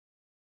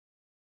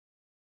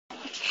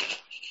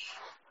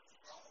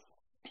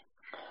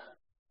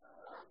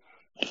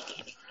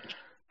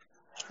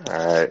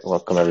All right,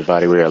 welcome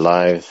everybody. We are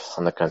live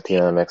on the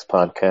CantinaMX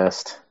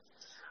Podcast.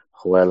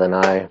 Joel and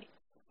I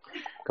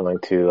going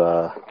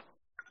to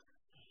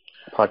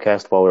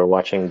podcast while we're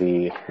watching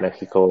the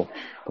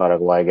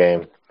Mexico-Paraguay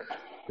game,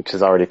 which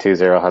is already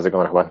 2-0. How's it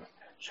going, Joel?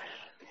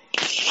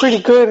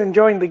 Pretty good,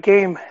 enjoying the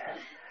game.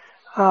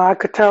 I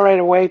could tell right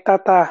away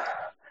Tata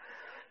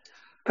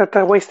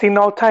wasting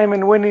no time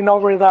in winning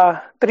over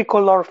the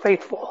Tricolor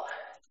faithful.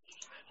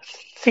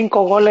 5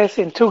 goles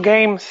in 2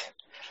 games.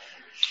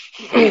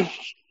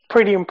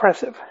 Pretty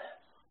impressive.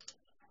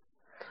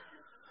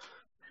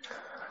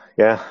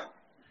 Yeah,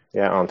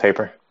 on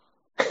paper.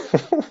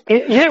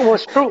 It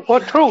was true. Well,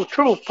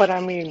 true. But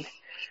I mean,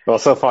 well,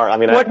 so far, I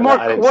mean, what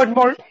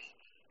more?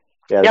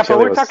 Yeah, but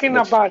we're talking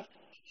about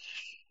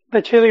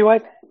the Chile.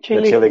 What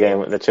Chile?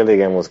 The Chile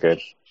game was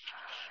good.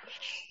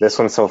 This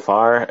one so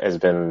far has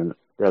been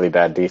really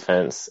bad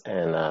defense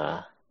and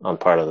on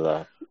part of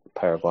the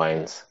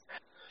Paraguayans.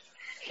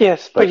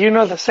 Yes, but you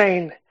know the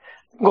saying,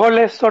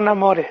 goles son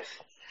amores.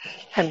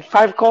 And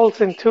 5 goals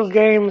in 2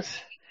 games,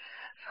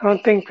 I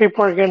don't think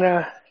people are going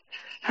to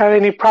have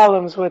any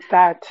problems with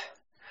that.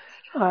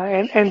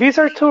 And these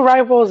are 2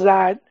 rivals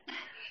that,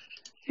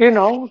 you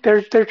know,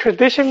 they're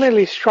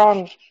traditionally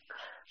strong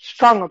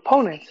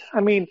opponents.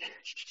 I mean,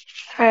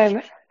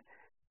 and,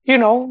 you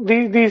know,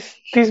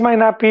 these might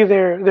not be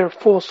their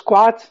full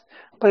squads,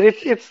 but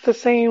it's the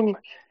same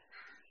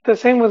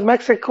with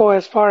Mexico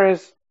as far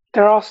as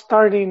they're all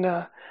starting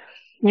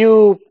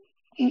new,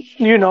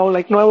 you know,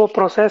 like nuevo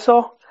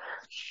proceso.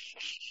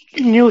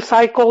 New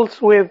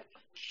cycles with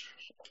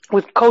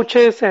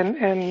coaches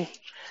and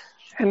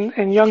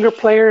younger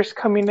players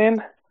coming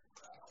in.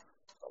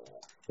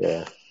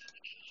 Yeah.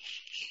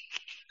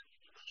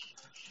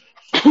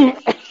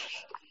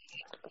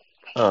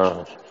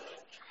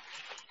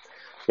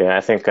 Yeah, I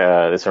think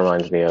this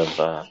reminds me of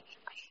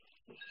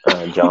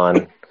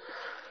John.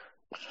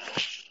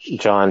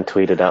 John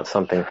tweeted out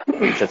something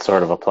that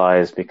sort of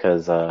applies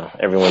because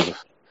everyone's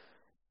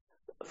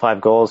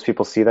 5 goals,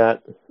 people see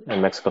that,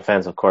 and Mexico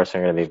fans, of course,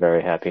 are going to be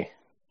very happy.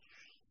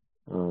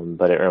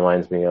 But it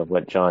reminds me of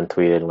what John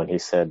tweeted when he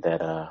said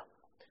that,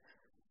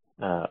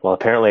 well,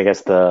 apparently, I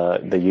guess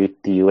the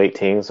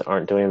U18s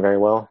aren't doing very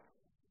well.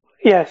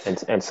 Yes.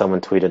 And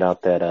someone tweeted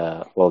out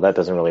that, well, that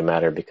doesn't really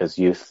matter because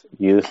youth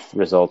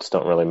results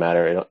don't really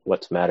matter.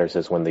 What matters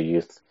is when the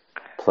youth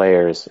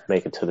players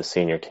make it to the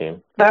senior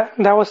team. That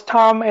was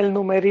Tom El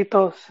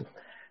Numeritos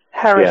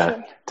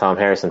Harrison. Yeah, Tom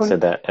Harrison said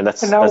that, and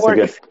that's a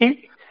good.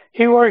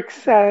 He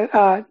works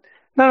at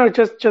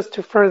just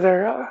to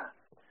further.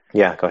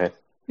 Yeah, go ahead.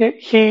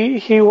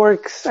 He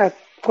works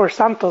for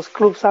Santos,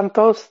 Club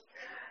Santos,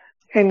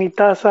 and he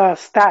does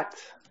stats.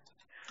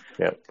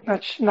 Yep.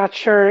 Not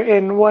sure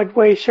in what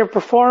way, shape, or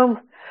form.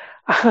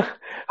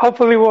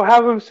 Hopefully, we'll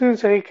have him soon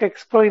so he can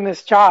explain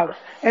his job.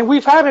 And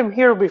we've had him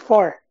here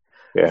before.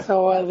 Yeah.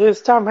 So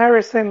this Tom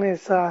Harrison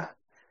is otro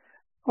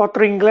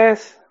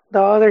inglés,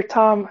 the other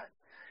Tom,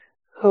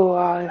 who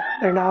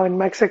they're now in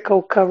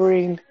Mexico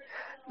covering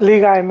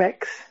Liga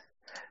MX.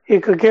 You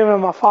could give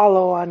him a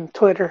follow on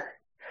Twitter.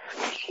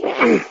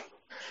 Yeah,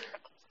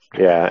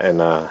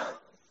 and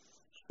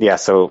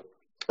so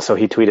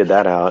he tweeted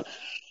that out,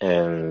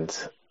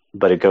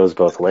 but it goes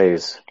both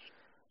ways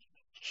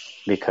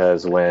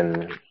because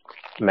when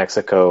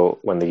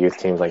the youth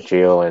teams like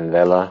Gio and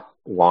Vela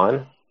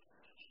won,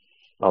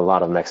 a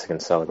lot of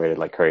Mexicans celebrated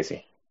like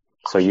crazy.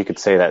 So you could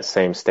say that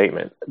same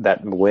statement.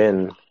 That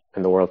win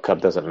in the World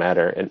Cup doesn't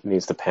matter. It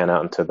needs to pan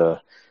out into the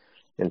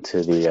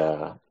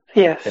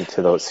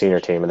senior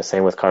team, and the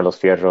same with Carlos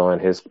Fierro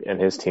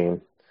and his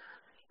team,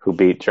 who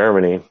beat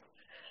Germany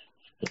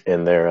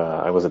in their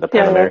was it the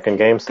Pan American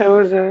games? There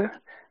was Germany.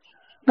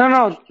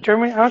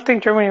 I don't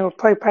think Germany will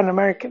play Pan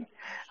American.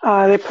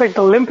 They played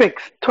the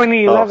Olympics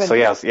 2011. Oh, so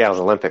it was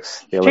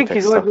Olympics. The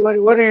Olympics.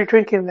 Chinkies, what are you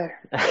drinking there?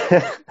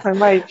 I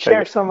might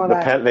share some of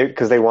that.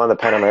 Because they won the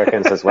Pan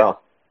Americans as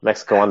well.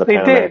 Mexico won the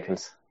Pan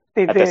Americans.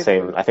 They did. I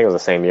think it was the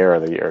same year or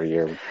the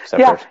year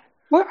separate. Yeah.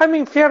 Well, I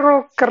mean,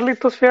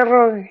 Carlitos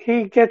Fierro,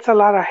 he gets a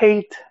lot of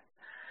hate.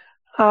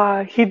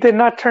 He did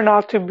not turn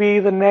out to be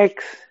the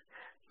next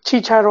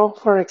Chicharo,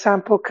 for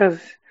example, because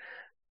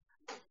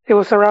it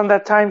was around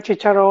that time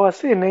Chicharo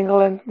was in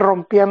England,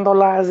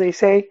 rompiéndola, as they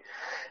say.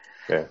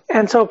 Yeah.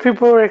 And so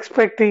people were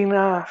expecting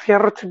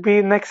Fierro to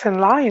be next in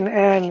line,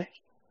 and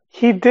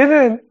he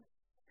didn't.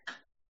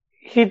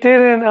 He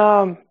didn't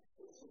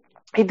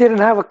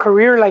have a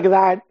career like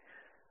that.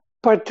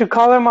 But to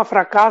call him a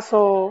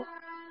fracaso,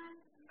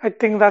 I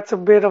think that's a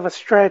bit of a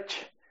stretch.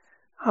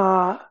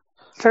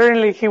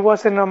 Certainly he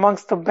wasn't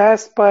amongst the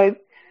best, but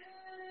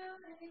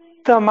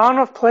the amount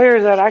of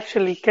players that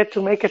actually get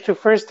to make it to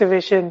first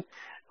division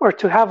or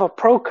to have a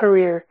pro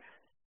career,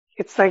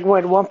 it's like,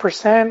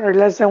 1% or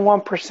less than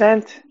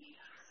 1%.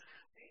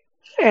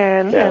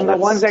 And the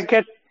ones that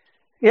get,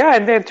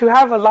 and then to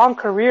have a long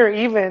career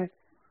even,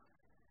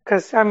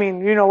 because, I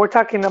mean, we're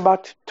talking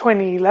about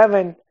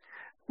 2011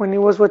 when he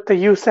was with the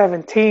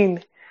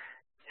U17.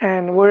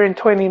 and we're in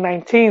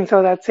 2019,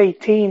 so that's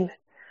 18.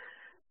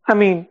 I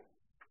mean,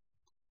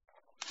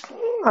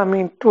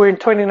 we're in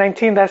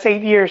 2019. That's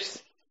 8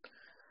 years.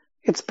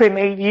 It's been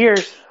 8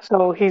 years.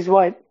 So he's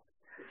what?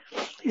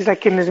 He's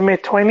like in his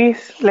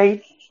mid-20s,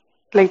 late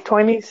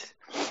 20s.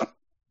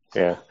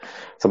 Yeah.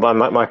 So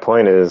my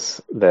point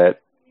is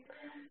that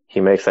he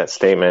makes that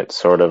statement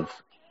sort of,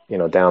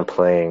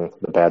 downplaying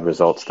the bad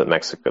results that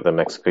the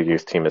Mexico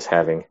youth team is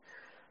having.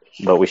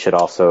 But we should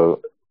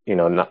also,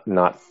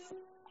 not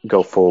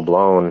go full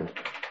blown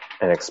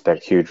and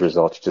expect huge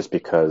results just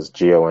because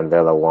Gio and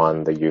Vela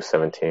won the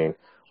U17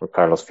 or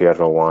Carlos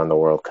Fierro won the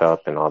World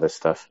Cup and all this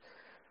stuff.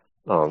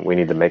 We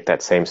need to make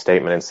that same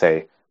statement and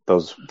say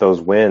those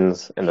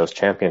wins and those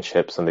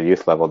championships on the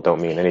youth level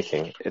don't mean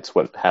anything. It's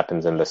what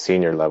happens in the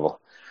senior level.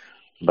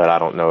 But I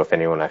don't know if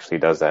anyone actually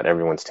does that.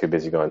 Everyone's too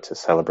busy going to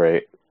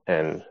celebrate,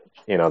 and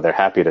they're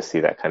happy to see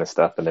that kind of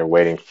stuff, and they're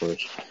waiting for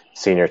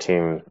senior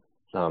team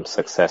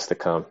success to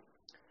come.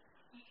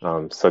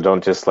 So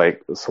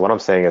what I'm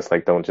saying is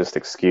don't just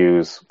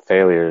excuse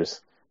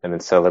failures and then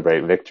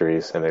celebrate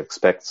victories and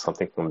expect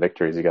something from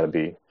victories. You got to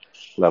be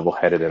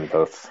level-headed in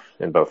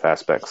both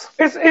aspects.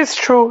 It's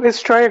true.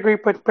 I agree.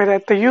 But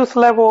at the youth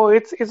level,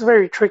 it's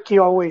very tricky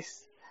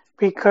always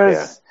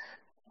because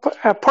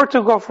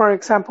Portugal, for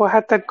example,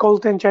 had that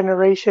golden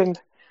generation,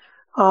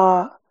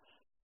 the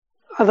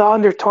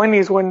under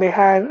 20s when they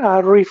had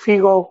Rui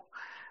Figo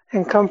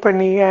and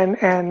company,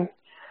 and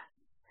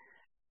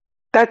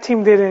that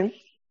team didn't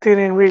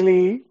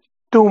really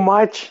do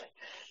much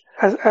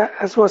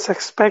as was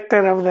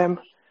expected of them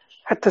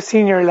at the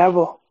senior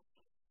level.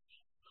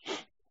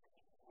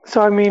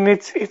 So I mean,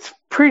 it's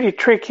pretty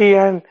tricky,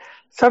 and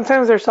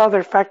sometimes there's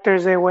other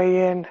factors they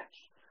weigh in.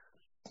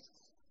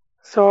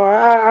 So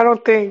I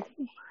don't think.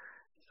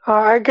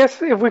 I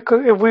guess if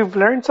we've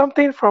learned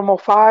something from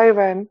 05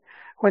 and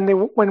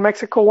when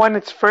Mexico won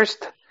its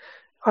first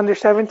under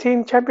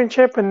 17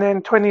 championship, and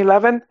then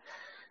 2011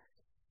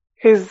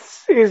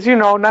 is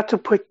not to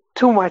put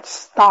too much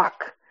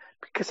stock,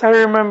 because I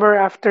remember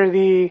after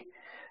the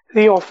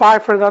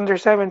 05 for the under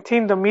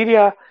 17, the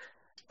media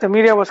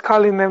was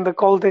calling them the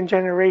golden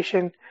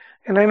generation,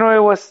 and I know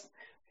it was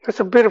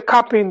a bit of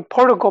copying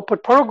Portugal,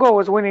 but Portugal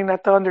was winning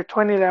at the under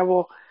 20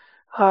 level,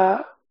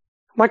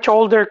 much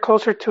older,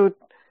 closer to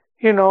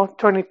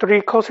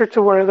 23, closer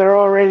to where they're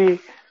already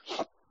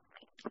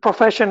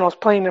professionals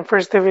playing in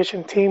first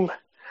division team,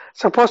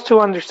 supposed to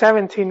under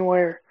 17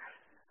 where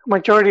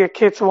majority of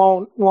kids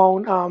won't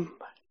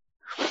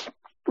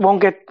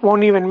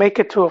even make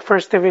it to a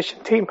first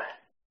division team.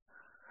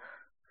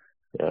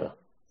 Yeah.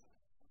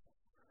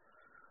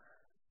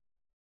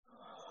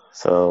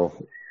 So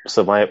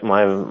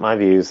my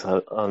views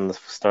on the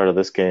start of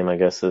this game, I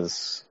guess,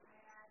 is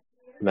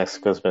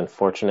Mexico's been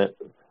fortunate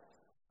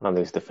on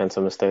these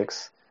defensive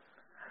mistakes.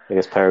 I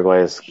guess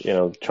Paraguay is,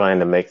 trying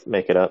to make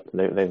it up.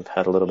 They've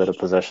had a little bit of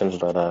possession,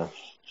 but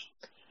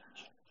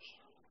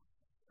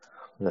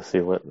let's see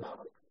what.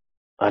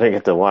 I didn't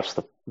get to watch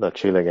the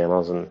Chile game. I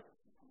was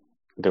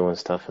doing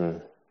stuff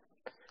in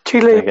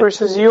Chile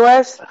versus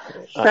U.S.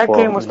 That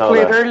game was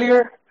played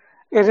earlier.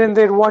 It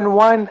ended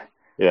 1-1.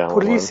 Yeah.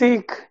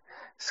 Pulisic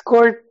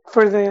scored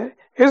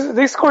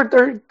they scored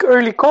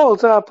early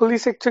goals.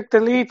 Pulisic took the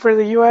lead for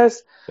the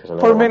U.S.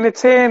 4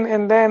 minutes in,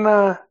 and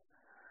then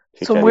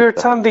some weird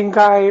sounding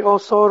guy,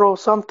 Osoro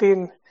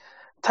something,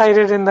 tied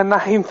it in the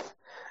 9th,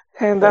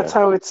 and that's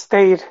how it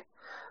stayed.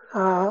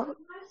 That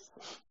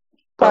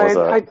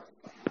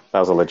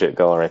was a legit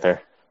goal right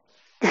there.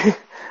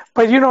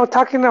 But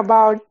talking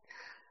about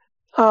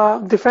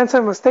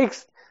defensive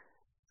mistakes,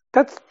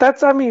 that's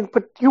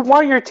but you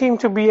want your team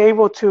to be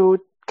able to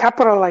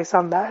capitalize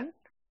on that.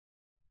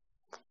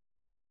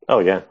 Oh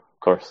yeah, of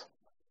course.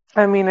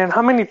 And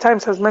how many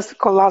times has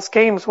Mexico lost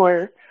games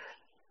where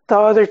the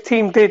other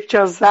team did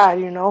just that?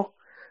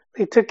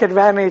 They took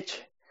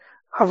advantage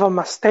of a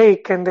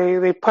mistake and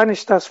they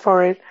punished us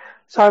for it.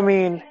 So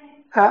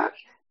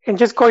and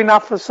just going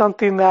off of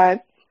something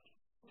that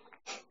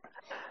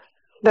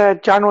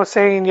John was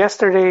saying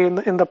yesterday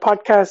in the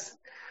podcast,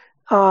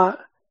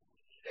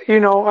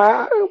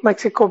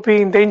 Mexico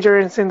being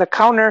dangerous in the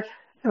counter,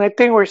 and I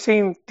think we're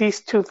seeing these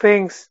two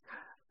things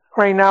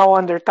right now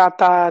under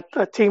Tata,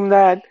 a team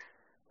that,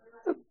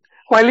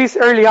 well, at least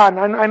early on,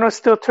 I know it's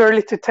still too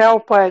early to tell,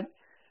 but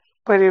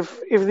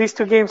if these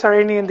two games are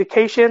any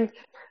indication,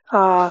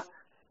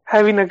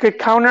 having a good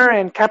counter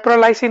and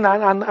capitalizing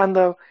on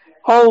the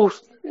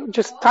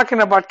just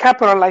talking about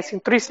capitalizing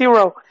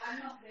 3-0.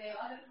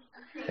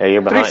 Yeah,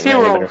 you're behind.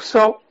 3-0.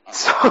 So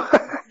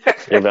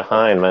you're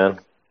behind, man.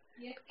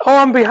 Oh,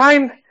 I'm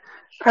behind.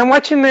 I'm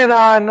watching it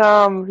on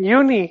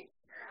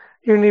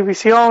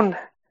Univision.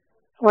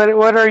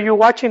 What are you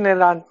watching it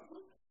on?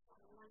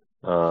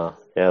 Yeah,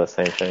 the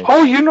same thing.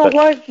 Oh, you know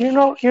what? You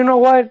know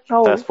what?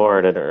 No. Fast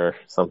forwarded or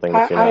something.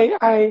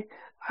 I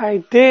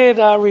did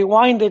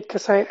rewind it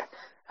because I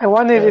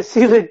wanted to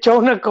see the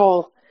Jonah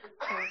goal.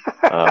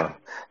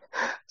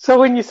 So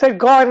when you said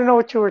goal, I don't know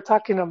what you were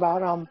talking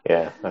about.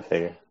 Yeah, I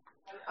figured.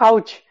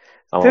 Ouch.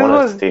 I This want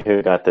to was see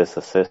who got this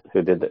assist.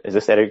 Who did? Is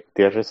this Eric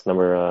Diaz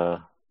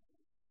number?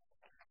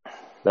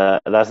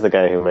 That's the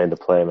guy who made the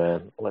play,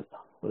 man. What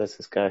is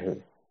this guy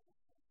who?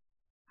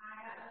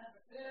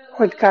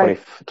 what guy?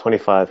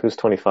 25. Who's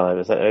 25?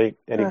 Is that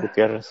Eddie Uh,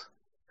 Gutierrez?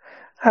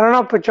 I don't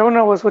know, but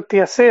Jonah was with the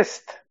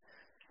assist.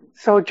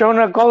 So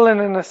Jonah Golan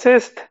an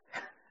assist,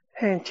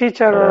 and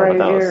Chicharo But right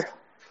that was here.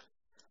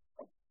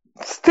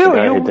 the Still,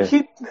 guy who did.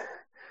 he.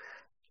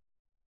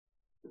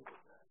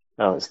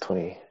 Oh, it's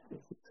 20. Is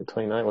it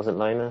 29? Was it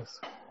Linus?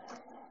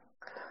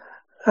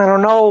 I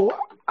don't know.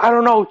 I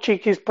don't know,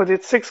 Chiquis, but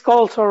it's 6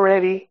 goals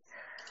already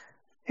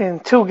in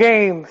 2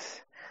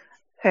 games,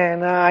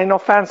 and I know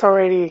fans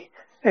already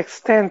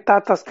extend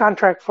Tata's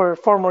contract for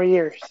 4 more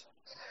years.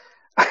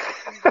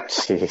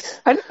 Jeez.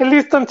 At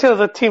least until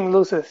the team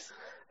loses,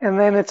 and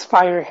then it's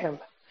fire him.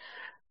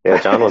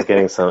 Yeah, John was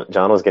getting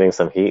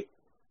some heat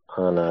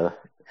on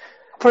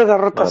For the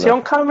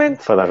rotación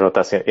comment? for that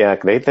rotación. Yeah,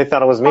 they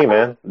thought it was me,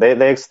 man. They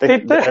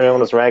everyone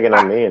was ragging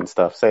on me and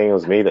stuff, saying it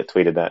was me that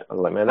tweeted that. I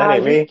was like, man, that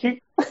ain't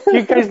me.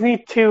 You guys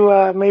need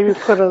to maybe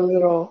put a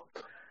little,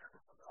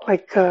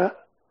 like,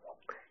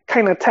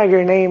 kind of tag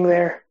your name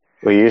there.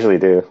 We usually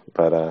do,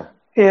 but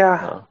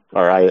yeah.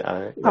 Or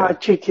yeah.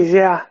 Chiquis,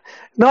 yeah.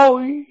 No,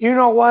 you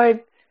know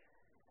what?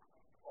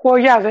 Well,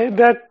 yeah,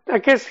 that I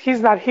guess he's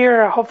not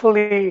here.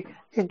 Hopefully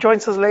he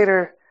joins us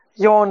later.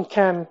 Jon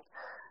can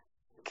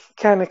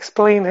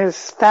explain his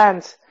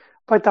stance.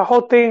 But the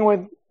whole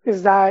thing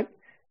is that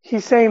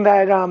he's saying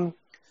that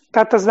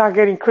Tata's not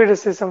getting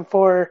criticism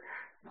for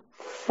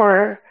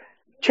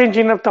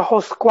changing up the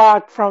whole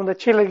squad from the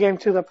Chile game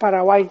to the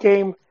Paraguay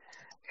game.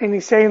 And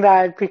he's saying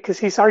that because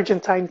he's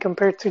Argentine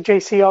compared to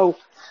JCO.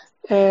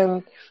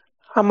 And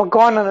I'm going to go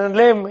on a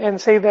limb and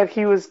say that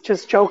he was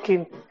just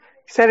joking.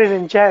 He said it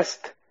in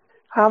jest.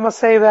 I'm going to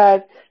say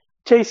that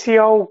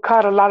JCO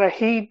caught a lot of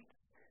heat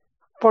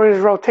for his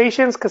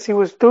rotations because he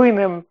was doing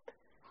them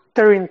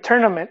during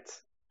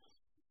tournaments.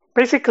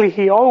 Basically,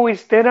 he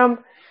always did them,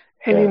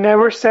 and he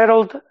never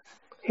settled.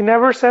 He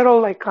never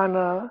settled like on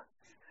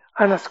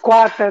a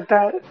squad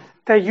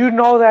that you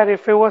know that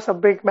if it was a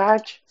big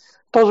match,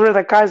 those were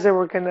the guys that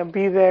were going to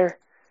be there,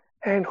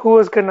 and who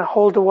was going to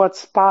hold what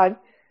spot.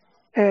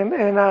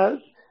 And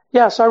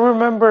so I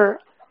remember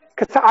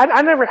because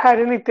I never had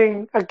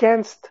anything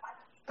against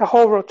the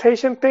whole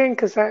rotation thing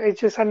because it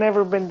just had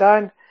never been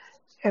done,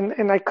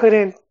 and I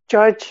couldn't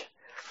judge,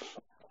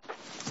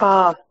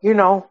 on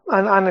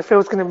if it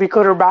was going to be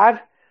good or bad.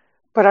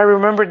 But I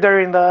remember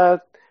during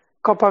the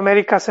Copa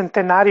America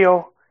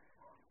Centenario,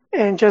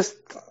 and just,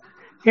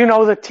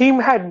 the team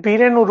had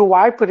beaten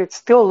Uruguay, but it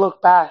still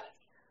looked bad.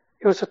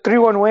 It was a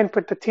 3-1 win,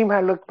 but the team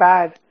had looked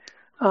bad.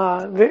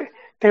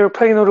 They were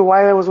playing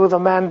Uruguay that was with a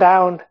man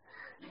down,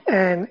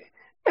 and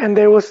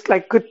there was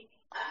like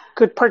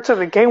good parts of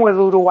the game where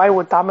Uruguay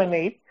would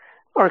dominate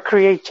or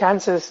create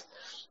chances.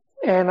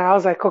 And I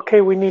was like,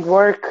 okay, we need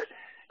work.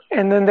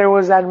 And then there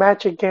was that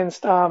match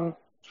against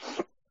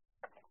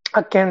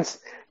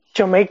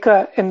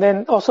Jamaica and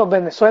then also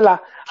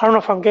Venezuela. I don't know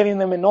if I'm getting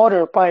them in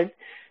order, but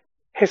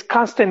his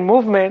constant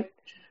movement,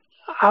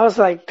 I was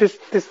like,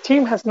 this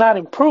team has not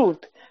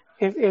improved.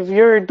 If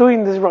you're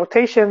doing these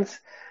rotations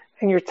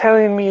and you're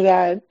telling me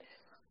that,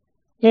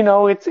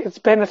 it's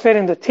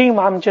benefiting the team,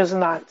 I'm just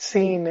not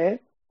seeing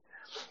it.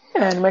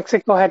 And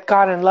Mexico had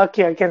gotten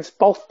lucky against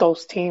both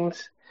those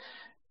teams,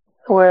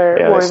 where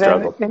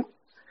then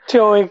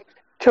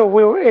till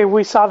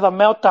we saw the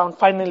meltdown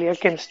finally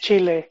against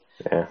Chile.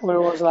 Yeah. Where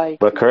it was like.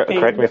 But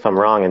correct me if I'm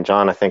wrong, and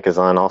John I think is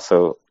on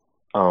also.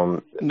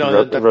 No,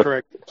 that's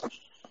correct.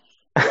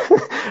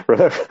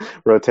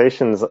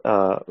 Rotations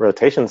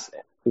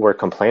were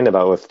complained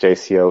about with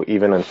JCO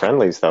even in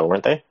friendlies though,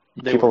 weren't they?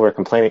 People were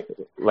complaining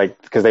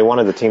because they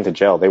wanted the team to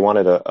gel. They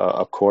wanted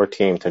a core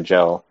team to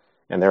gel,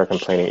 and they were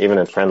complaining even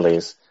in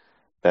friendlies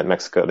that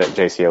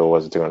JCO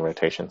was doing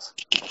rotations.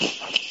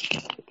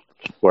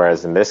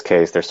 Whereas in this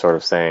case, they're sort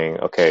of saying,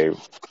 okay,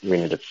 we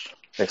need to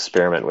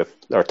experiment with,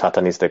 or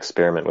Tata needs to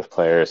experiment with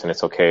players, and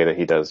it's okay that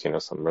he does,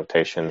 some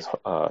rotations.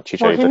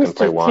 Chicharito can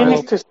play one. He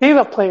needs to see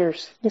the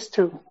players. He needs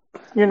to,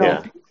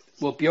 Yeah.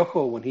 Well,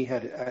 Piojo, when he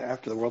had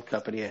after the World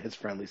Cup and he had his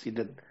friendlies, he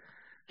did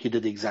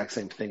the exact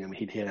same thing. I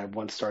mean, he had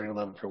one starting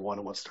 11 for one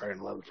and one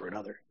starting 11 for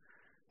another.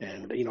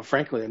 And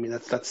frankly, I mean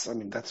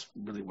that's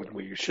really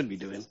what you should be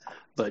doing.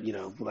 But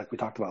like we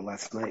talked about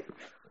last night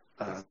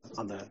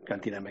on the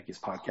CantinaMX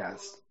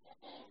Podcast,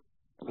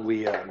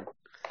 we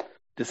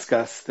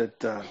discussed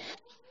that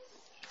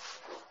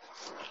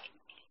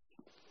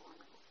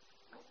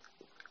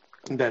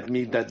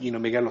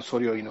Miguel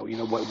Osorio,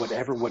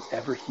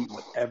 whatever he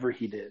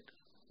did,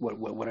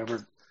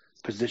 whatever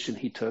position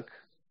he took,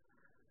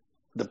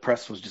 the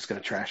press was just going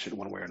to trash it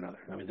one way or another.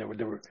 I mean,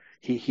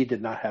 he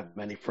did not have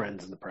many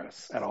friends in the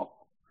press at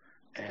all,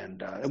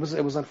 and it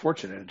was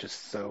unfortunate.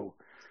 Just so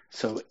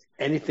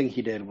anything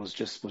he did was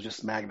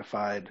just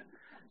magnified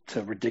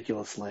to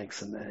ridiculous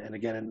lengths, and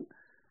again,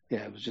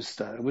 it was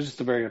just a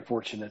very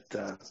unfortunate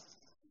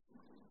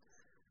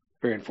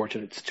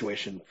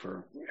situation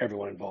for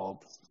everyone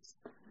involved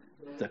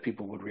that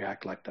people would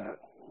react like that.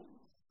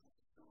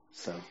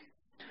 So,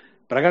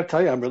 but I got to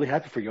tell you, I'm really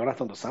happy for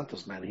Jonathan Dos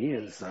Santos, man. He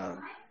is, I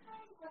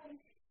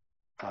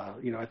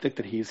think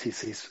that he's,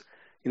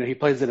 he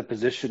plays in a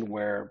position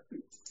where,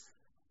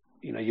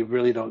 you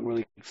really don't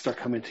really start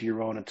coming to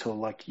your own until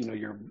like,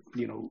 your,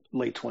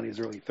 late 20s,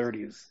 early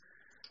 30s.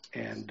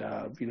 And,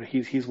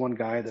 he's one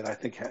guy that I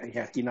think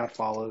he not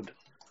followed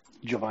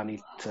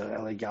Giovanni to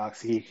LA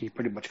Galaxy. He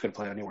pretty much could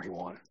play anywhere he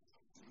wanted,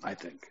 I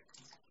think.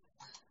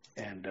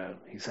 And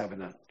he's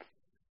having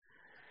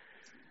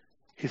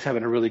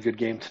a really good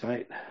game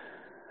tonight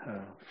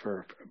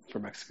for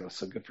Mexico.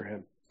 So good for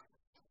him.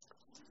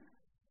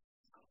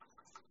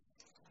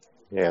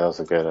 Yeah, that was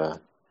a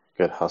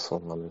good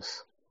hustle on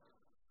this.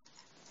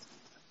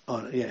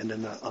 And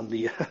then on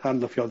the I don't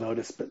know if you'll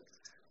notice, but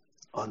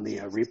on the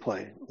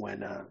replay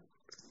when I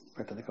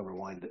think I'll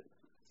rewind it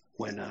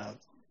when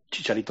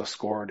Chicharito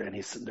scored and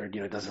he's there,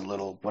 does a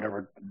little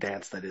whatever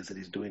dance that is that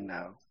he's doing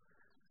now.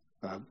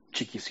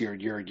 Chiquis,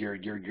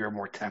 you're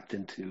more tapped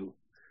into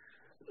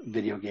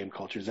video game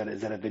culture. Is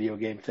that a video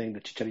game thing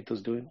that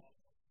Chicharito's doing?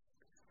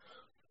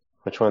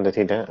 Which one did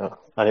he dance? Oh,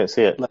 I didn't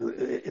see it.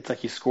 It's like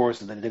he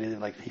scores and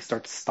then he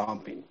starts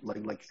stomping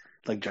like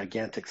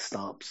gigantic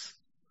stomps.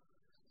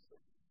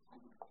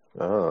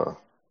 Oh.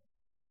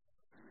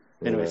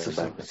 Anyway,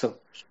 so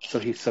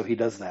he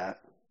does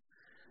that,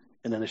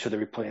 and then they show the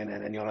replay,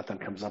 and Jonathan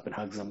comes up and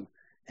hugs him,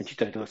 and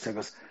Chicharito looks and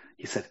goes,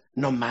 he said,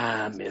 "No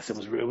mames." It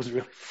was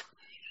really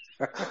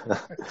funny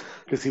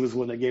because he was the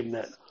one that gave him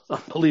that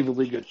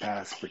unbelievably good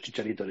pass for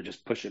Chicharito to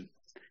just push it.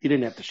 He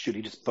didn't have to shoot;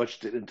 he just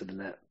pushed it into the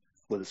net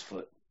with his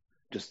foot.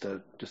 Just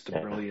a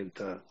brilliant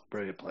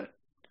play.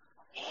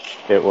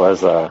 It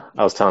was. I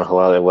was telling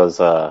Joel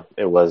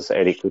it was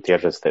Eric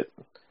Gutierrez that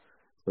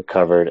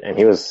recovered, and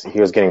he was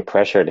getting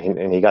pressured,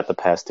 and he got the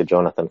pass to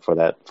Jonathan for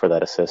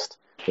that assist,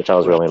 which I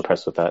was really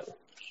impressed with that.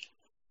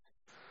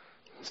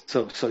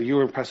 So you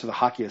were impressed with the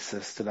hockey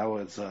assist, and that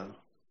was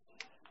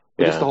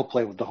just the whole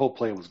play. The whole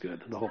play was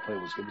good. It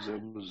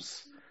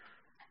was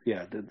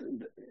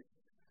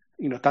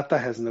Tata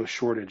has no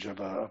shortage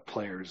of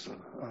players.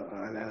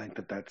 I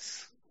think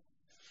that's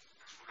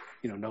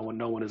no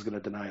one is going to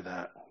deny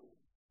that.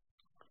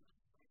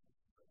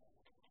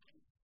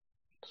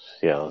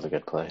 Yeah, it was a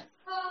good play.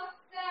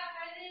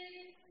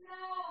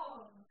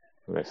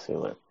 Let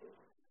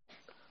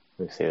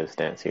me see this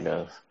dance he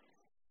does.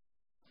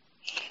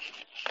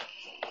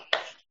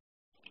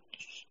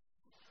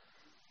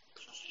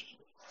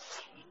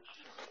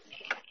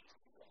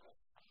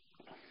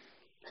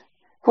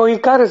 Well, he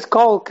got his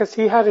goal because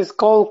he had his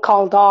goal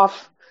called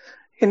off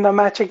in the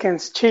match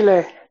against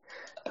Chile.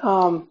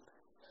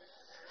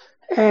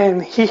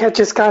 And he had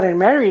just gotten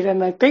married,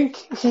 and I think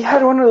he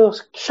had one of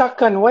those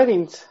shotgun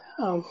weddings.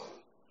 Oh,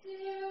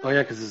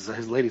 yeah, because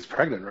his lady's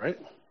pregnant, right?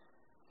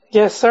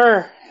 Yes,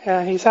 sir.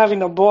 He's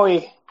having a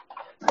boy.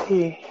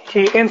 He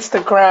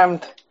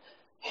Instagrammed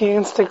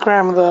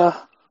the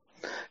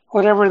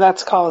whatever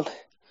that's called.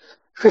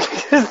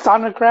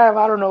 Sonogram,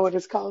 I don't know what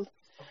it's called.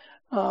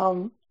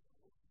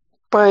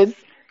 But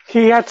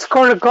he had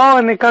scored a goal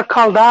and it got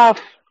called off,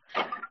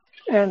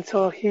 and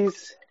so he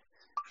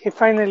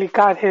finally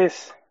got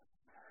his,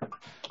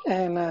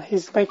 and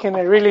he's making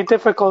it really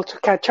difficult to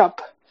catch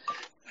up,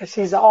 as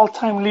he's the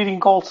all-time leading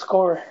goal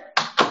scorer.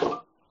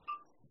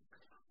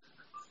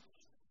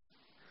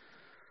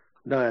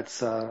 No,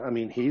 it's.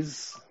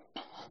 He's.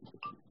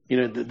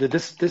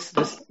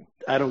 This.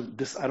 I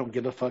don't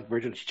give a fuck.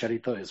 Virgin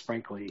Chicharito is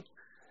frankly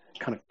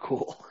kind of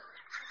cool.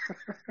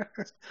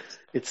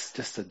 It's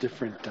just a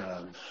different.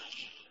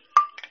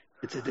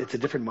 It's a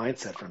different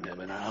mindset from him,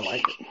 and I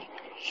like it.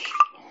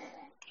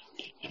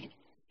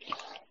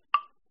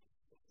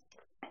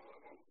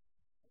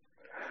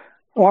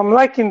 Well, I'm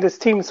liking this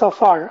team so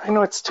far. I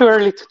know it's too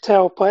early to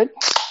tell, but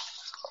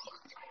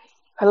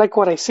I like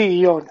what I see,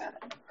 Yon.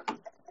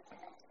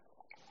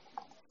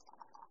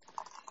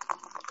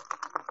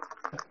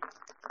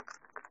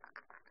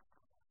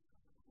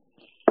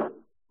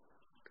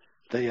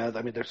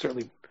 They're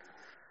certainly.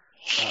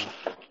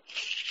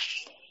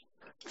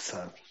 It's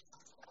going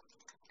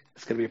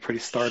to be a pretty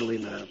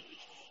startling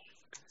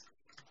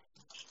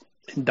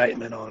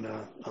indictment on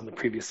the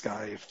previous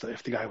guy if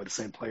the guy with the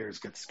same players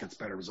gets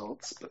better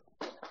results. But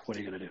what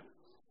are you going to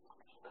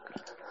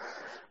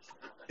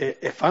do?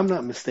 If I'm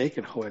not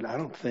mistaken, Joel, I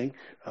don't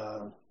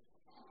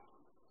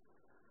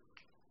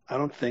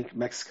think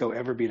Mexico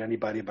ever beat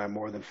anybody by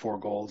more than 4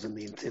 goals in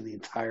the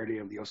entirety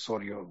of the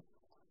Osorio.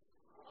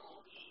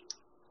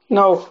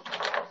 No.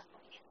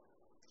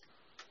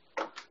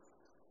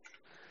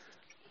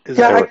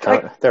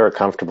 They were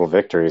comfortable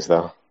victories,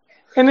 though.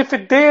 And if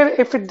it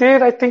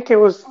did, I think it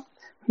was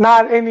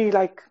not any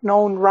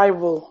known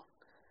rival,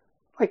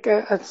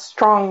 a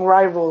strong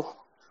rival.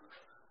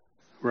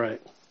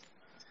 Right.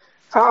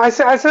 I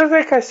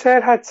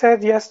had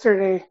said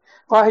yesterday.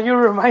 Well, you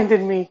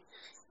reminded me.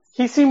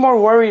 He seemed more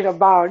worried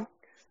about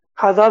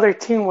how the other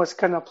team was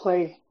gonna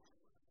play.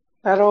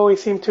 That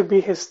always seemed to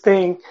be his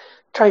thing.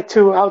 Try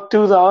to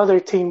outdo the other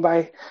team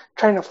by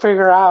trying to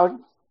figure out,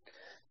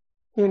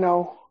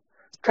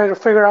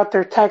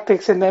 their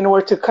tactics and then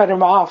where to cut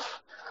him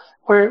off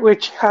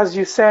which, as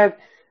you said,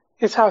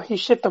 is how he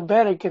shit the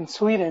bed against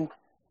Sweden.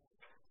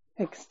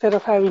 Instead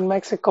of having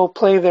Mexico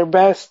play their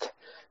best,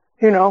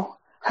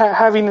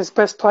 having his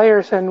best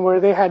players and where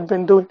they had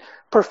been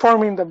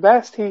performing the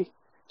best,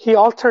 he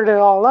altered it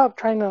all up,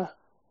 trying to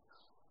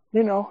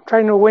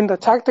win the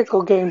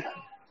tactical game.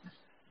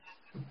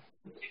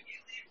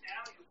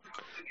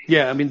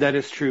 Yeah, I mean that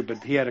is true,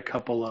 but he had a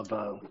couple of,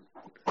 I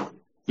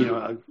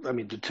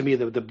mean, to me,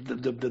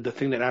 the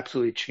thing that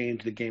absolutely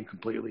changed the game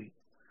completely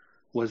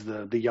was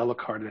the yellow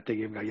card that they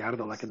gave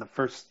Gallardo, like in the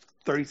first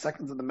 30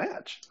 seconds of the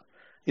match.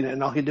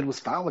 And all he did was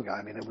foul the guy.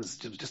 I mean, it was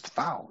just a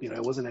foul.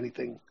 It wasn't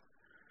anything.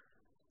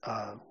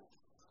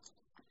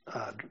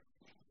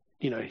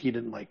 He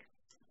didn't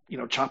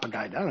chop a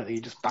guy down. I think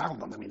he just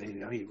fouled him. I mean,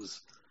 it was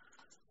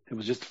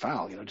just a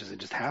foul. It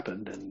just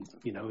happened, and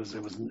it was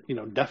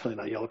definitely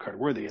not yellow card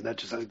worthy. And I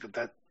think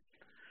that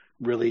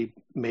really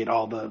made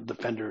all the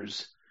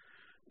defenders,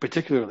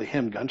 particularly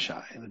him, gun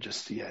shy. And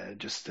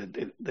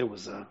it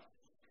was a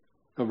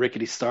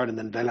rickety start, and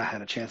then Vela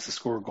had a chance to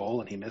score a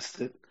goal, and he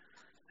missed it.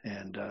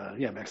 And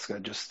Mexico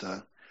just,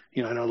 I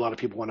know a lot of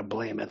people want to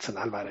blame Edson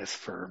Alvarez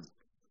for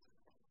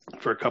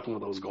a couple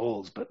of those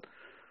goals, but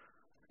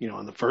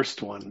on the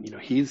first one,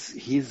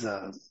 he's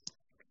I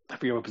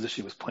forget what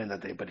position he was playing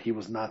that day, but he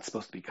was not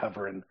supposed to be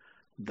covering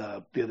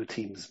the other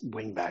team's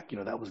wing back.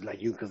 That was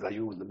Layun, because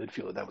Layun was the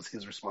midfielder. That was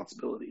his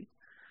responsibility.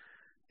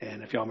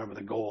 And if y'all remember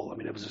the goal, I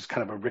mean, it was just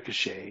kind of a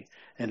ricochet,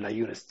 and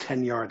Layun is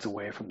 10 yards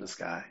away from this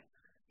guy,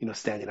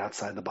 standing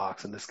outside the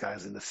box, and this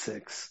guy's in the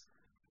 6.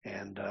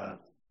 And, how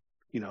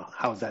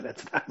is that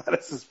Edson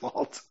Alvarez's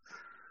fault?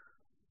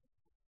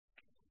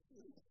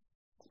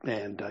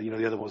 And,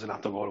 the other one was an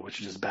autogol, which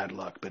is just bad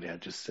luck. But yeah,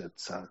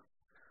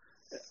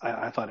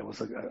 I thought it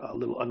was a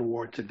little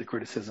unwarranted, the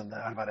criticism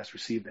that Alvarez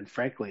received. And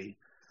frankly,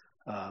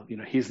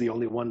 he's the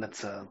only one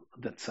that's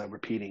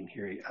repeating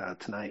here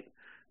tonight,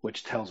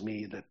 which tells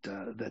me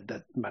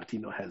that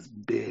Martino has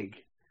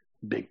big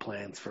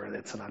plans for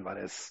Edson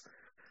Alvarez.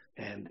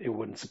 And it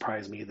wouldn't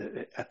surprise me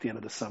that at the end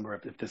of the summer,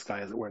 if this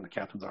guy isn't wearing the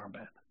captain's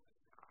armband.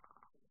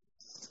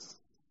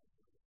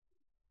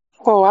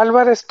 Oh,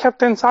 Alvarez,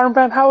 captain's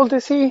armband. How old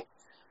is he?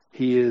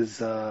 He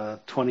is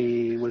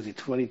 20. What is he?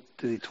 20?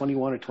 Is he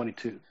 21 or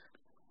 22?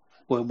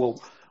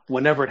 Well,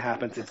 whenever it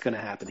happens, it's going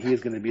to happen. He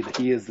is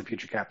the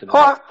future captain.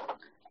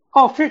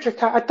 Future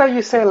captain. I thought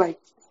you said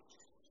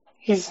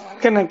he's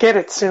going to get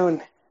it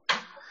soon.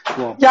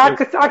 Well, yeah,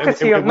 I could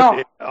see him.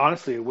 No,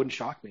 honestly, it wouldn't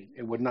shock me.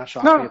 It would not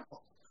shock me at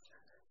all.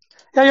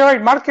 Yeah, you're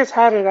right. Marquez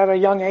had it at a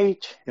young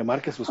age. Yeah,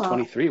 Marquez was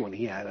 23 when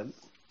he had it.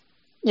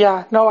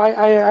 Yeah, no,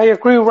 I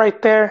agree right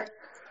there.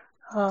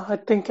 I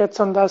think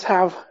Edson does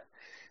have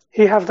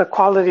the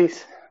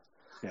qualities.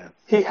 Yeah.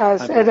 He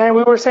has, and then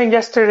we were saying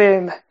yesterday,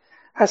 and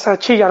as a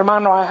Chi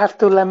hermano, I have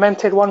to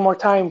lament it one more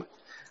time.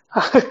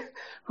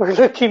 We're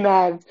looking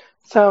at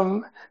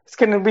it's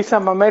going to be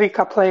some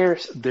America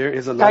players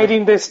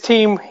guiding this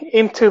team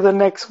into the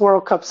next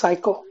World Cup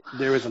cycle.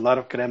 There is a lot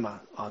of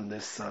crema on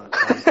this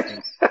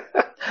team.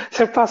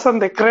 Se pasan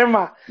de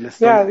crema.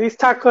 These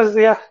tacos,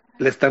 yeah.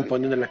 Le están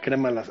poniendo la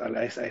crema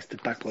a este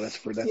taco. That's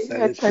for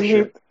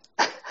sure.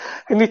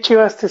 I need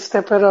Chivas to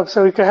step it up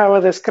so we can have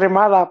a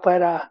descremada,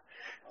 but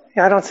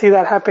I don't see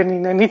that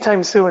happening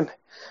anytime soon.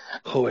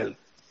 Joel,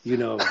 you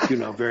know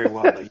very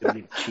well that you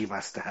need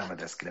Chivas to have a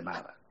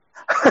descremada.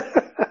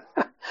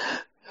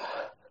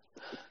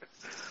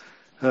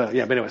 But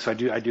anyway, so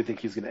I do think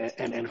he's gonna,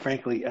 and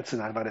frankly,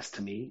 Edson Alvarez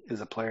to me is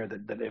a player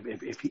that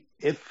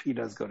if he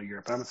does go to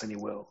Europe, I'm not saying he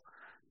will,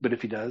 but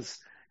if he does,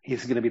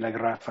 he's gonna be like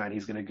Rafa, and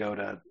he's gonna go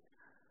to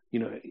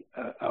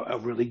a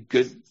really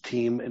good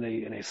team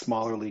in a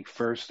smaller league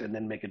first, and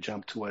then make a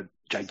jump to a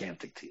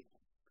gigantic team.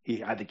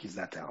 I think he's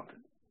that talented.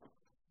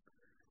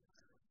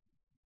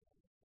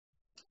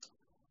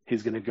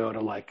 He's going to go to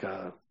like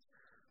a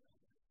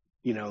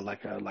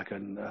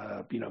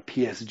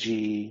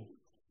PSG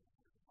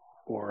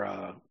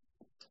or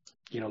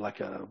like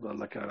a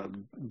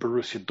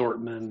Borussia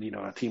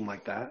Dortmund, a team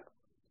like that,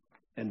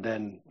 and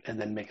then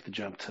make the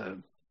jump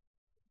to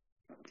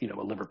a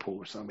Liverpool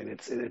or something.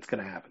 It's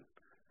going to happen.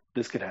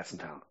 This kid has some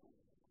talent.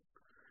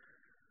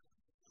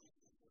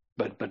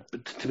 But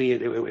to me,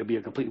 it would be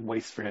a complete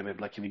waste for him if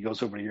he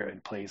goes over here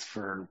and plays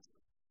for,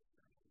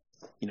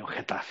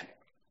 Getafe.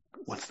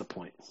 What's the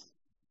point?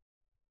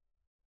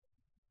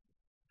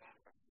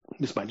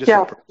 Just my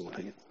personal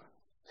opinion.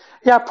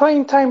 Yeah,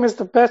 playing time is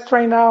the best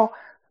right now.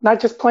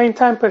 Not just playing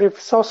time, but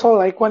it's also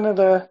one of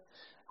the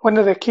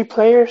key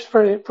players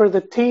for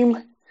the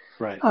team.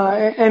 Right.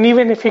 And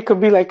even if he could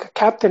be like a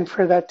captain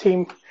for that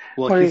team.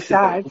 Well,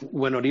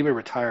 when Oribe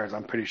retires,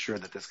 I'm pretty sure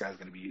that this guy's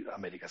going to be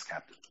America's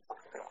captain.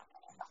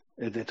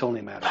 It's only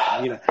a matter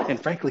of, and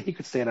frankly, he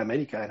could stay in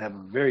America and have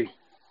a very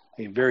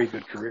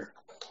good career.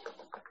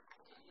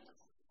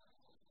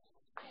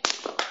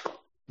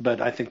 But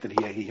I think that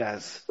he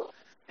has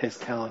his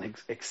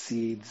talent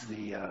exceeds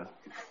he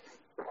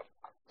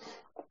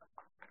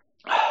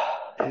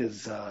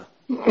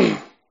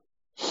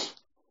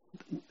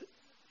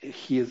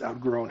has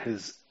outgrown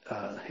his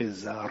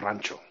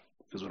rancho.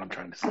 is what I'm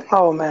trying to say.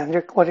 Oh man,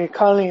 what are you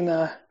calling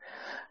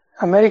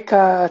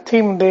America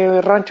team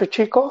de Rancho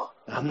Chico?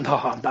 I'm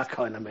not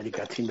calling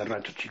America team de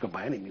Rancho Chico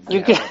by any means.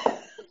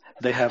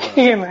 They have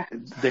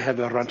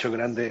a Rancho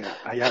Grande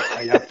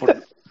allá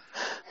por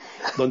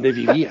donde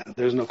vivía.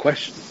 There's no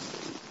question.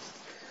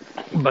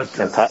 But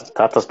and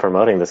Tata's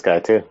promoting this guy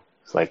too.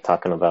 It's like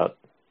talking about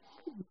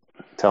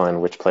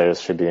telling which players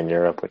should be in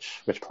Europe,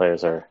 which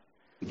players are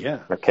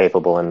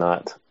capable and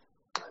not.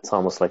 It's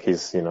almost like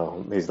he's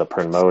the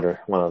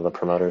promoter, one of the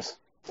promoters.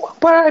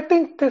 But I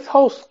think this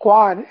whole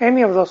squad,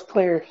 any of those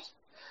players,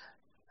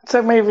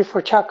 except maybe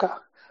for Chaka,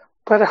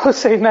 but I would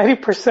say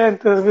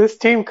 90% of this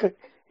team could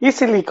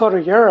easily go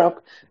to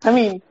Europe. I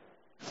mean,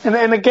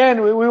 and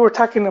again, we were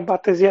talking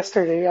about this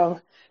yesterday.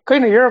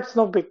 Going to Europe's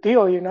no big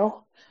deal,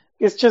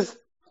 It's just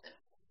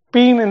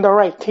being in the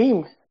right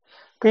team,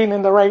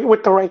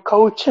 with the right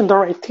coach and the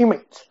right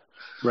teammates.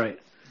 Right.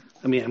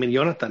 I mean,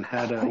 Jonathan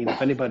had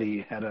if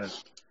anybody had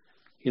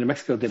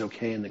Mexico did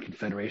okay in the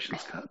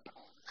Confederations Cup.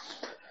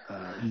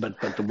 But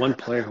the one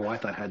player who I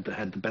thought had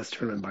the best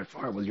tournament by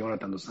far was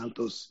Jonathan dos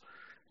Santos.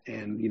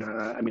 And,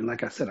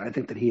 like I said, I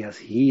think that he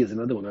is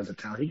another one who has a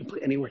talent. He can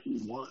play anywhere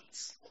he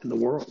wants in the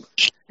world.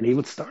 And he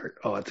would start.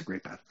 Oh, that's a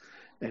great pass.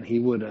 And he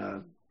would,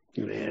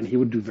 and he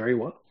would do very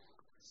well.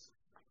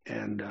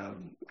 And,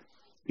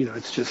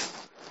 it's just,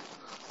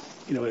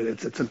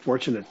 it's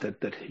unfortunate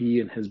that he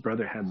and his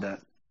brother had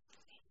that,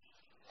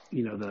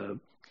 the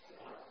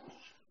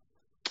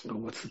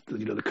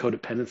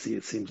codependency,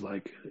 it seems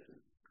like.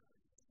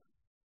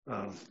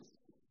 But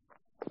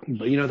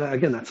that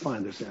again, that's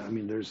fine.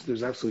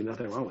 There's absolutely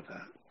nothing wrong with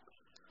that.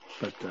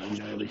 But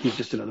he's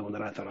just another one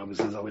that I thought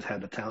has always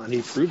had the talent, and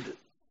he proved it.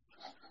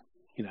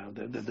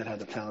 That had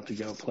the talent to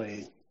go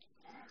play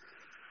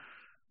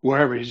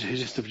wherever.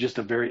 He's just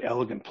a very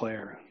elegant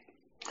player.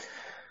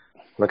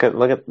 Look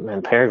at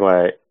man,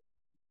 Paraguay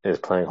is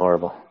playing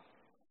horrible.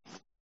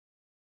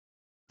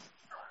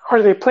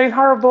 Are they playing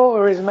horrible,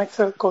 or is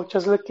Mexico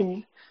just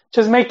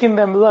making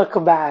them look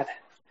bad?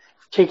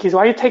 Chiquis,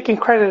 why are you taking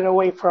credit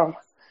away from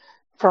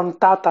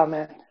Tata,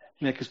 man?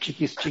 Yeah, because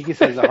Chiquis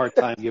has a hard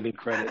time giving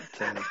credit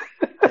to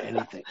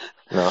anything.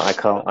 No, I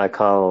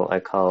call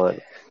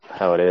it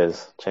how it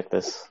is. Check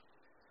this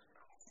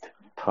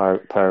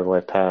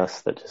Paraguay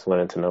pass that just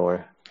went into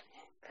nowhere.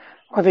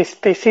 Well, they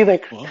see the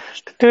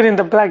dude in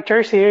the black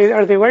jersey.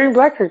 Are they wearing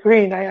black or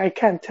green? I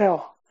can't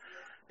tell.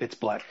 It's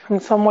black. I'm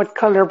somewhat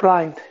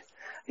colorblind.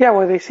 Yeah,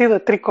 well, they see the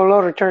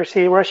tricolor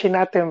jersey rushing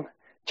at them.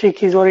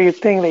 Chiquis, what do you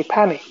think? They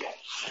panic.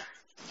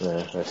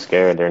 Yeah, they're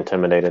scared. They're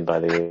intimidated by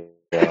the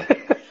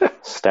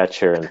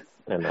stature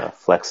and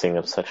flexing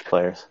of such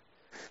players.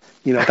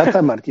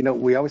 Tata Martino,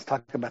 we always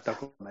talk about the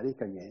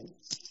America game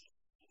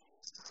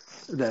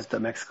that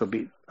Mexico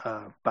beat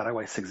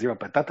Paraguay 6-0,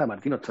 but Tata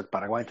Martino took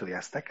Paraguay to the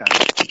Azteca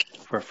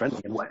for a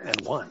friendly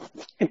and won.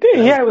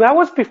 Yeah, that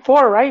was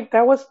before, right?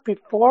 That was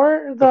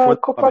before the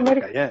Copa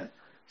America. Yeah.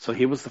 So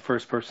he was the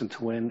first person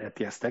to win at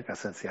the Azteca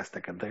since the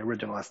Azteca, the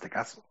original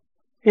Aztecaso.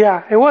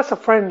 Yeah, it was a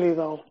friendly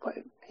though, but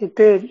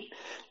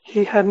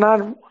he had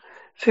not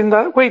since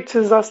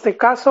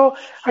Aztecaso.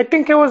 I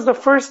think it was the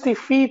first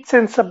defeat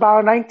since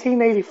about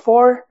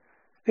 1984.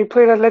 They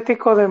played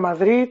Atlético de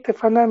Madrid,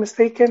 if I'm not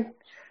mistaken.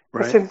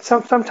 Right.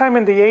 Sometime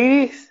in the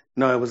 80s.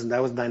 No, that was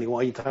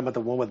 91. You talking about the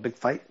one with the big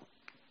fight?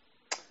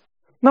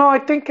 No, I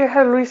think it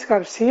had Luis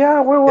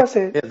Garcia. Where was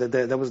it? Yeah,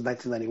 that was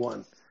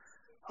 1991.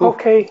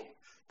 Okay.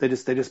 They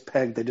just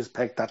pegged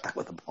Tata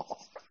with the ball.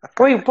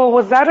 Wait, but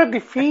was that a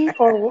defeat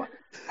or what?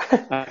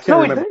 I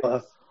can't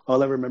remember.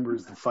 All I remember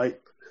is the fight.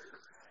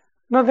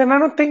 No, then I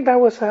don't think that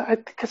was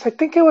because I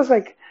think it was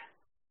like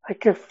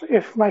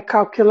if my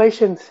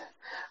calculations,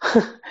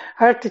 I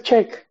have to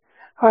check,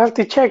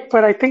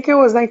 but I think it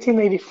was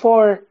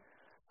 1984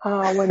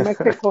 when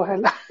Mexico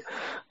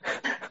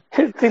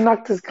had they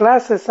knocked his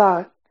glasses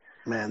out.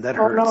 Man, that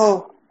hurts. Oh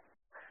no!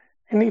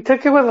 And he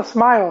took it with a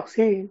smile.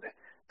 See,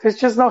 there's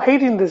just no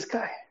hating this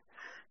guy.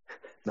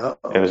 No,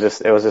 it was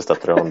just a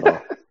throwing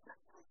ball.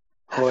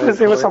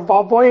 It was a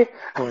ball boy.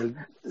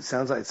 It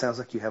sounds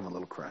like you have a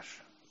little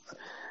crush.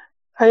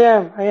 I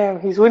am.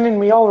 He's winning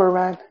me over,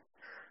 man.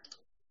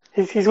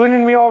 He's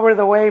winning me over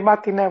the way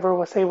Mati never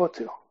was able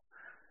to.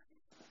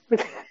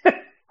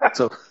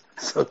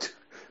 So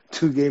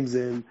 2 games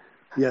in,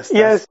 yes.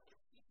 Ya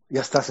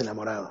estás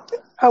enamorado.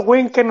 A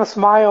wink and a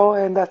smile,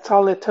 and that's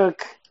all it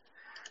took.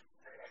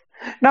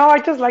 No, I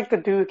just like the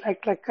dude.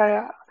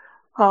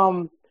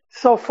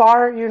 So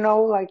far,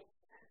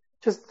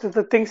 just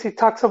the things he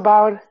talks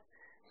about,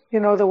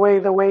 the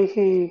way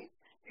he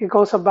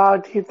goes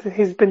about.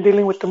 He's been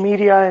dealing with the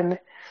media and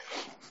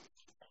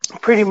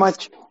pretty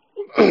much.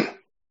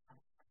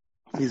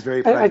 He's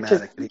very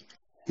pragmatic.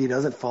 He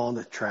doesn't fall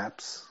into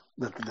traps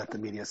that the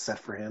media set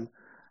for him,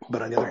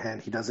 but on the other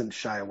hand, he doesn't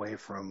shy away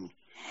from.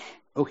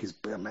 Oh, se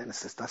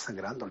está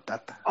sangrando el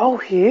Tata. Oh,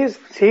 he is.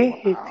 See,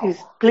 wow. He's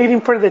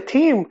bleeding for the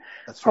team.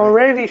 That's right.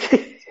 Already.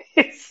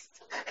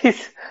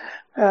 he's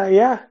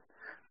yeah,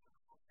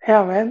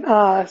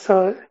 man.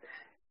 So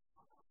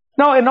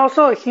no, and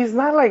also he's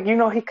not like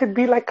he could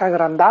be like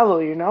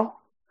agrandado,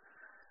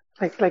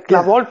 like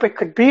La Volpe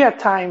could be at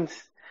times,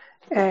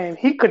 and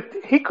he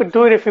could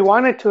do it if he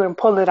wanted to and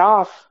pull it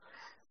off,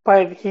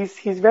 but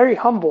he's very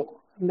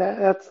humble.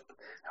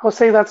 I'll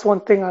say that's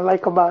one thing I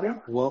like about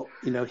him. Well,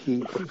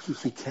 he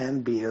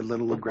can be a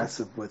little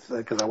aggressive with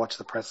because I watch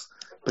the press,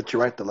 but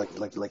you're right though,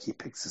 like he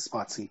picks his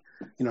spots.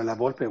 La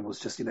Volpe was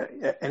just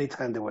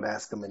anytime they would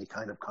ask him any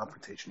kind of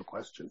confrontational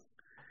question,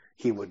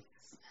 he would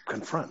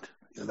confront.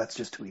 That's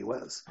just who he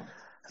was.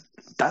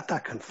 Tata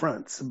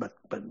confronts, but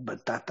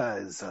Tata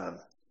is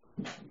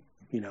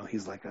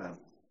he's like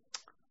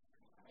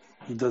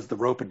he does the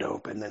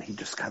rope-a-dope and then he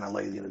just kind of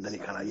lays, then he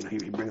kind of he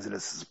brings it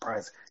as a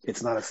surprise.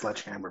 It's not a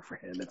sledgehammer for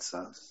him. It's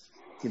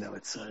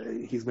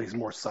he's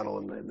more subtle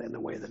in the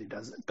way that he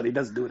does it, but he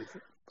does do it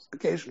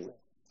occasionally.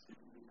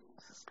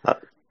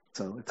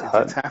 So it's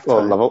halftime.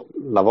 Well,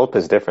 La Volpe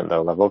is different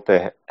though. La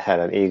Volpe had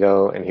an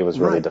ego and he was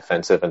really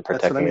defensive and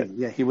protecting it.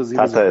 Yeah, he was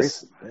Tata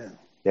aggressive.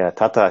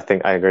 Tata, I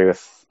think I agree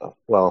with.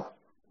 Well,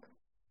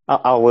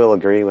 I will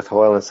agree with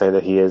Joel and say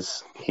that he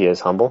is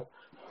humble,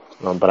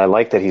 but I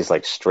like that he's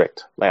like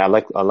strict.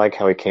 Like I like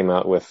how he came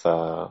out with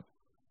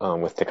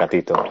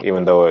Tecatito,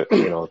 even though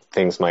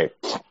things might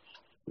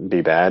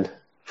be bad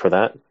for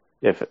that.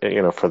 If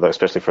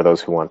especially for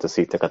those who want to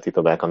see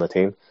Tecatito back on the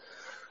team,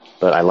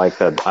 but I like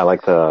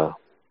the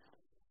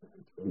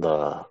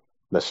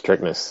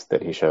strictness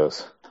that he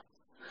shows.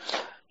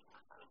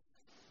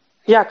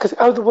 Yeah, because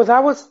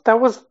that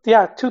was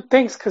two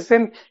things. Because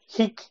then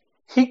he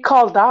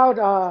called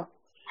out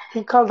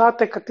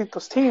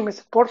Tecatito's team.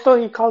 It's Porto.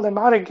 He called them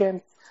out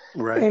again,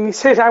 right? And he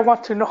said, "I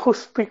want to know who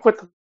speak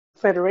with the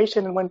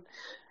federation." And when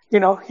he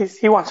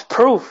wants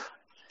proof.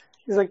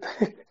 He's like,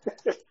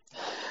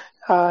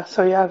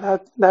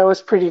 that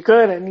was pretty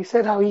good. And he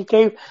said how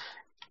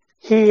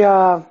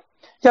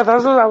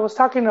that's what I was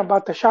talking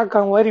about, the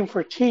shotgun wedding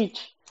for Cheech,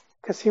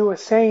 because he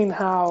was saying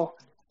how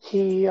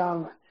he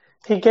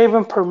gave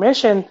him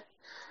permission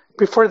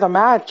before the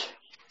match.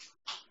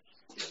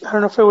 I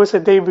don't know if it was the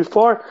day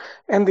before,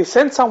 and they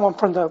sent someone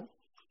from the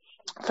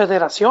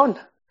Federación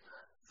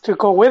to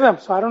go with him.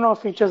 So I don't know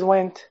if he just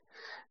went,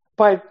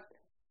 but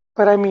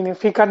I mean,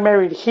 if he got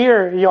married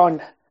here,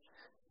 Yon,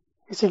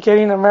 is he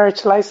getting a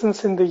marriage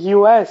license in the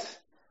U.S.?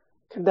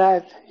 Is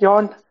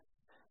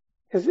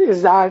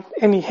that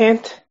any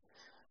hint?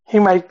 He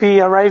might be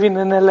arriving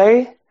in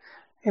L.A.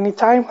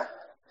 anytime.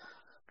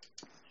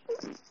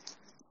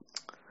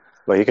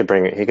 Well, he can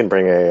bring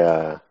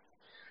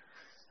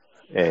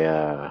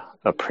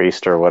a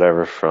priest or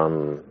whatever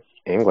from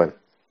England,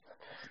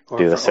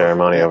 do the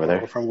ceremony over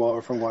there. Or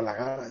from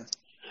Guadalajara.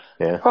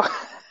 Yeah.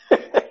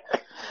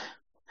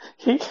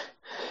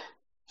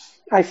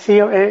 I see,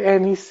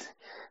 and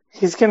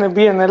he's gonna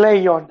be in LA,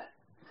 Yon.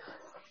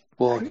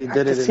 Well, he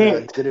did it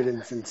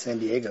in San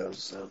Diego.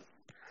 So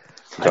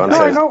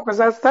I know, because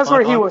that's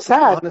where he was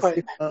at.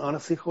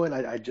 Honestly, Joel,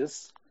 I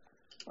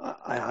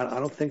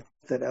don't think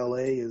that LA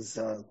is.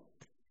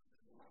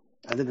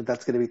 I think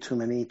that's going to be too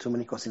many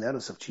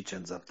cocineros if Cheech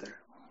ends up there.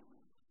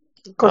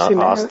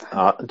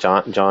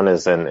 John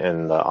is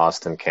in the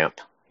Austin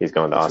camp. He's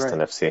going to Austin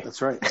FC.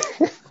 That's right.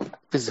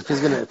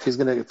 if he's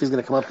gonna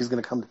come up, he's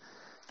gonna come.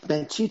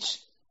 Man,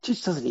 Cheech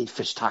doesn't eat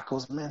fish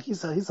tacos, man.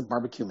 He's a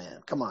barbecue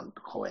man. Come on,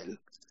 Joel.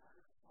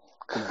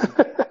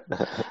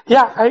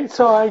 Yeah, I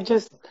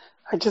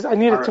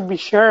needed to be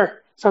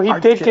sure. So he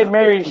did get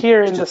married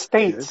here in the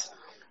States.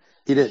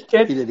 He did.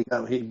 But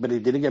he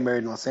didn't get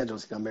married in Los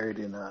Angeles. He got married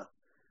in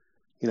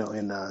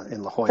in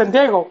La Jolla. San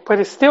Diego, but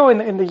it's still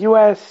in the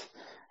U.S.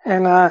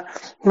 and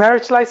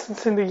marriage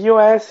license in the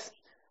U.S.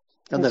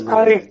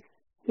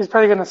 He's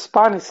probably going to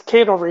spawn his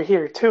kid over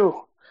here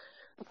too.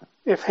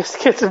 If his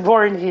kid's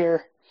born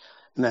here.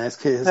 Nah, his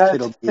kid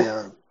will be.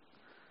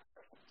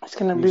 It's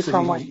going to be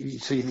from like.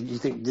 So do you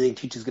think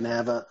Cheech is going to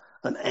have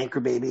an anchor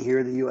baby here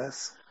in the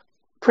U.S.?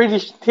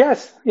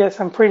 Yes,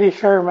 I'm pretty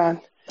sure, man.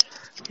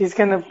 He's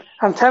gonna.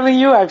 I'm telling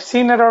you, I've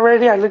seen it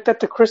already. I looked at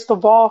the crystal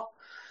ball,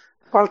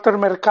 Walter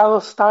Mercado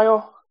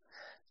style.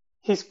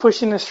 He's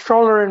pushing a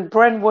stroller in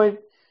Brentwood,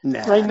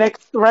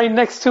 right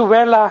next to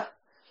Vela.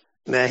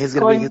 Nah, he's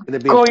gonna be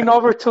going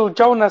over to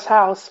Jonah's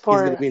house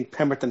for. He's gonna be in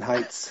Pemberton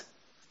Heights.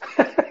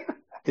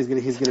 He's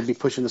gonna be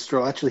pushing the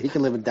stroller. Actually, he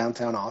can live in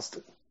downtown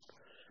Austin.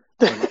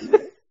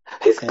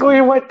 He's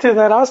going to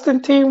that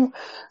Austin team.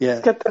 Yeah,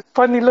 he's got that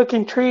funny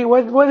looking tree.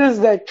 What is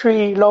that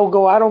tree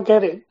logo? I don't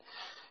get it.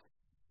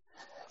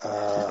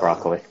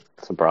 Broccoli.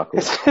 It's a broccoli.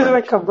 Is it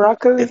like a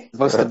broccoli? It's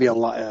supposed to be a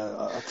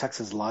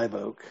Texas live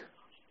oak.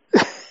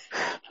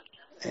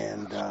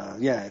 And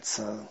it's.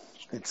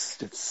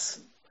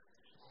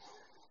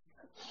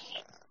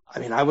 I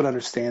mean, I would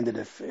understand it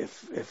if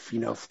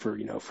for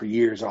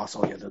years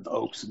also the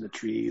oaks and the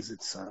trees.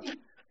 It's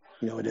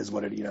it is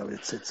what it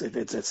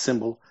it's a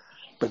symbol,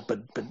 but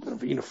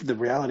the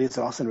reality is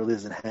Austin really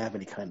doesn't have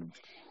any kind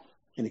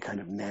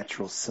of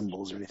natural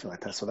symbols or anything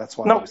like that. So that's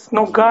why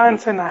no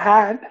guns and a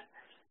hat,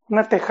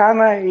 una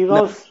tejana y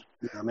dos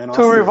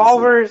two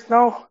revolvers.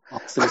 No,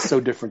 Austin is so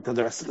different than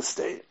the rest of the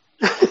state.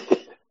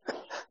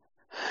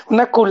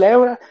 Una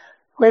culebra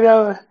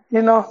with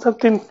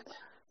something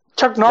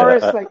Chuck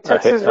Norris like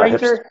Texas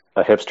Ranger.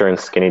 a hipster in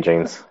skinny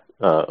jeans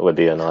would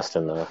be an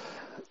Austin.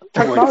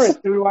 Chuck Norris,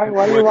 dude.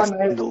 Why do you want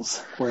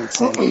sandals? Wearing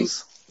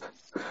sandals.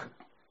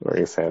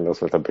 Wearing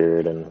sandals with a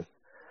beard and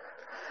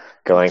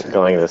going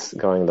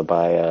to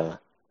buy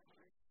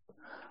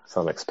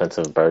some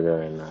expensive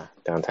burger in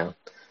downtown.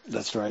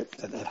 That's right.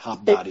 At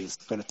Hot Bodies,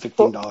 but at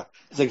 $15.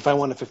 It's like if I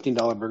want a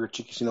 $15 burger,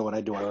 chickies, you know what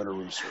I do? I order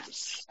room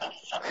service.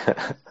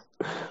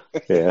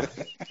 Yeah.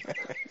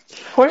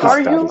 Wait, are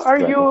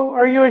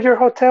you at your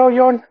hotel,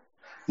 Yon?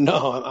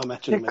 No, I'm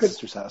actually at my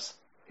sister's house.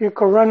 You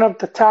could run up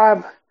the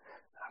tab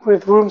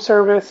with room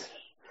service.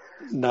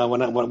 No,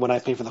 when I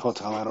pay for the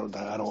hotel, I don't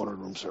order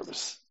room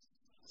service.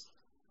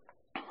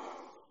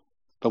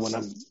 But when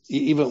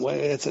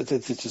it's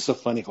just so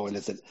funny, Hoyle,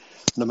 is that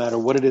no matter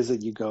what it is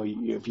that you go,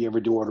 if you ever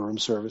do order room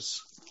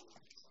service,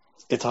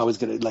 it's always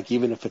gonna, like,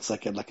 even if it's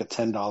like a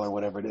 $10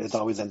 whatever, it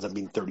always ends up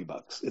being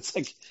 $30. It's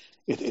like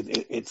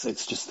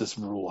it's just this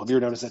rule. Have you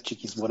ever noticed that,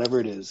 chickies? Whatever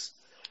it is,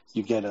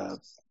 you get a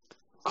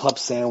club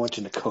sandwich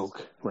and a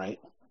Coke, right?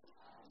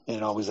 And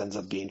it always ends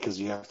up being, because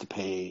you have to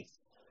pay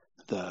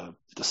the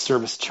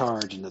service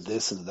charge and the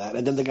this and that,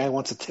 and then the guy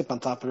wants a tip on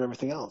top of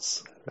everything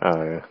else.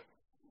 Oh yeah.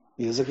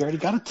 He's like, you already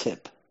got a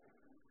tip.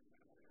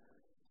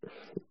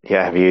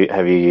 Yeah. Have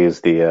you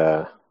used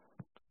the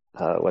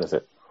what is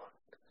it?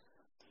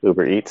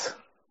 Uber Eats?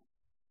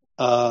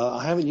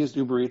 I haven't used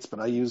Uber Eats, but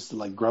I used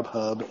like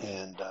Grubhub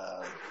and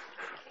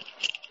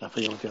I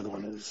forget what the other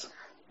one is.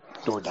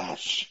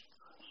 DoorDash.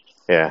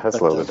 Yeah, that's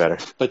a little bit better.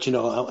 But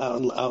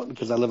out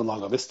because I live in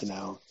Lago Vista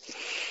now,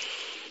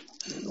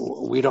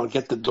 we don't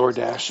get the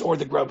DoorDash or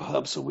the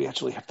Grubhub, so we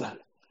actually have to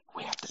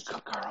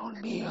cook our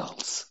own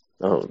meals.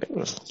 Oh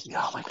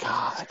my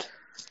God.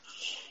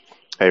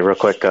 Hey, real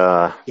quick,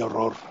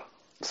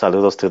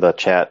 saludos to the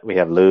chat. We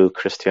have Lou,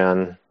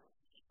 Christian,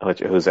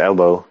 who's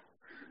elbow,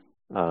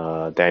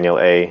 Daniel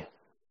A.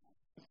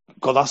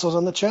 Codazos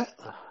on the chat?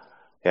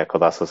 Yeah,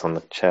 Codazos on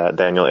the chat.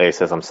 Daniel A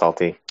says I'm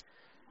salty.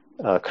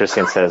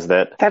 Christian says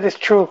that... That is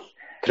true.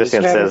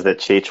 Christian says that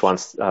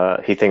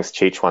Cheech he thinks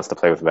Cheech wants to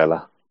play with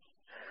Vela.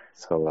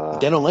 So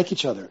they don't like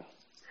each other.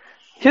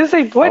 Just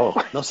say what?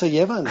 Oh. No se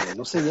llevan, man.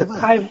 No se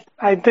llevan.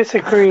 I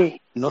disagree.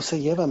 No se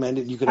llevan, man.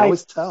 You can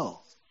always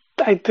tell.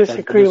 I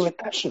disagree with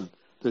friction. That.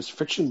 There's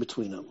friction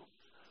between them.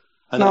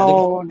 And I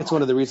think it's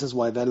one of the reasons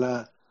why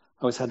Vela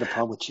always had the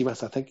problem with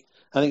Chivas. I think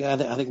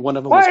one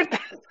of them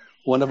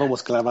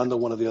was clavando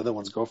one of the other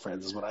one's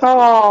girlfriends. Is what I think.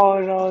 Oh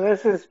no,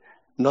 this is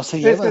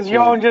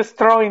Yon just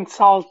throwing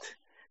salt.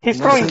 He's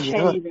throwing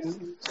shade.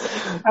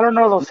 I don't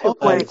know those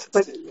hip words,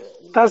 but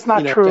that's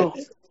not true.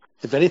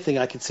 If anything,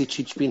 I can see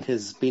Cheech being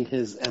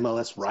his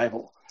MLS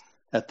rival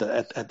at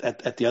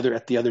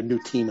the other new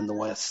team in the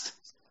West.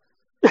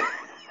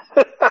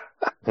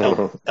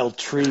 El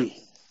Tree.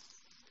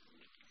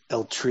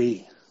 And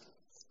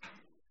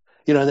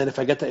then if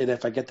I get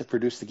to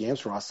produce the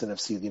games for Austin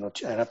FC,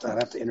 I'd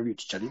have to interview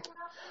Chicharito.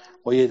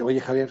 Oye,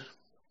 Javier.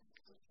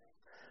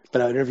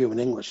 But I'll interview him in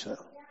English,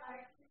 though.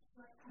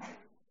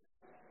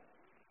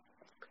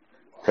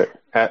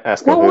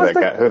 Ask him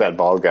who that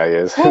bald guy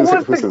is.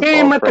 What was the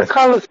game at the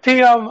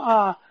Coliseum?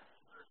 I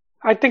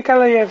think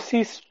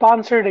LAFC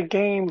sponsored a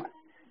game.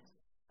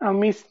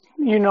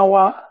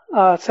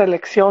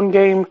 Selección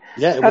game.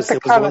 Yeah, it was the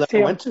one that I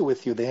went to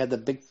with you. They had the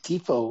big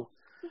tifo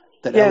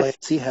that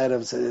LAFC had.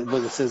 It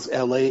says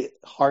LA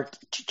Heart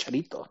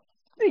Chicharito.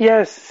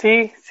 Yes,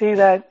 see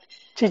that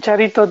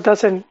Chicharito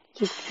doesn't.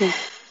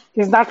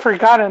 He's not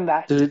forgotten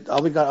that. Dude,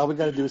 all we got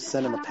to do is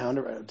send him a pound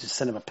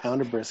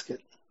of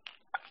brisket.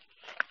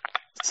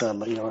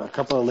 Some, a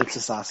couple of links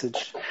of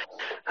sausage.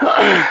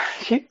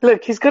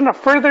 He's gonna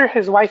further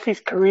his wifey's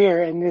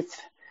career, and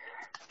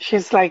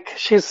she's like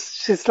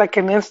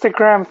an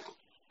Instagram.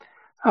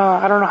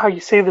 I don't know how you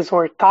say this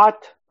word.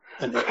 Thought.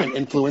 An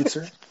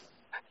influencer.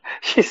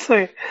 She's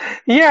like,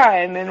 yeah,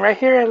 and then right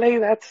here in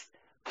LA,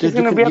 she's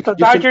gonna be at the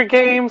Dodger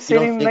game,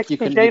 sitting next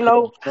to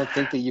J-Lo. I don't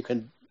think that you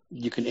can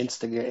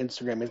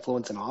Instagram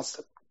influence in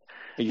Austin.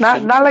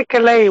 Not like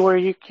LA, where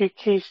you could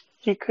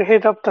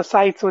hit up the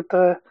sites with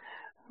the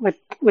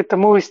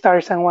movie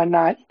stars and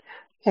whatnot.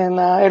 And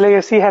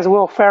LAFC has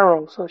Will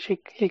Ferrell, so he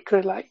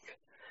could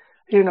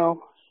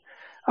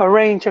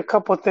arrange a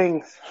couple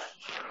things.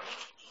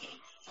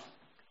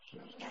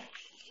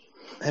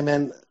 Hey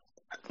man,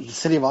 the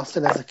city of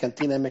Austin has a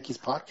CantinaMX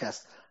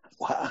Podcast.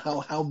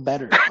 How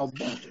better?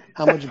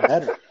 How much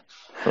better?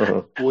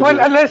 Well,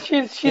 unless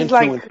she's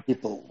like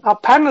people. A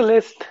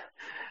panelist,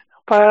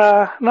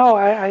 but no,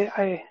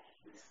 I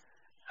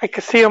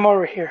could see him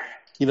over here.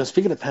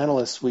 Speaking of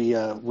panelists,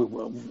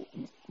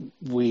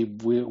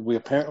 we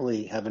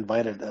apparently have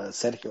invited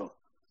Sergio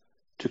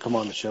to come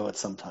on the show at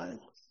some time.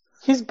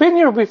 He's been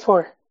here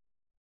before.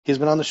 He's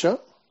been on the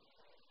show?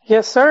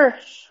 Yes, sir.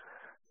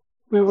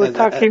 We were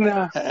talking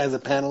as a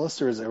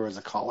panelist or as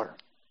a caller.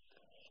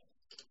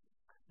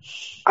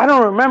 I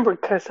don't remember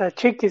because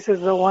Chiquis is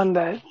the one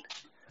that.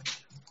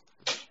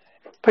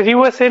 But he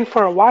was in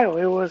for a while.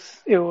 It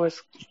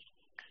was.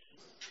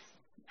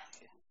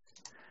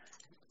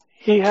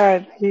 He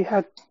had. He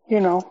was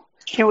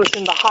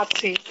in the hot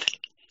seat.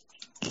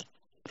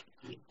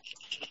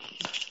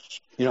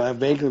 I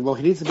vaguely. Well,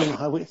 he needs to be.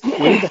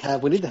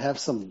 We need to have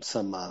some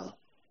cemento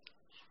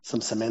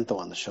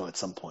on the show at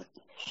some point.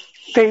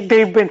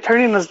 They've been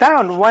turning us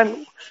down.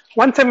 One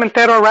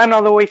cementero ran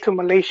all the way to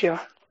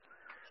Malaysia.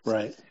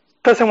 Right.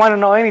 Doesn't want to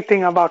know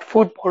anything about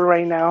football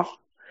right now.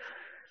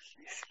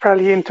 He's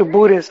probably into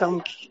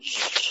Buddhism.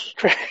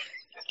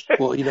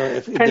 Well,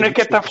 if trying to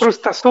get the Cruz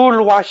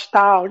Azul washed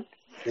out.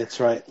 That's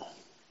right.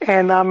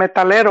 And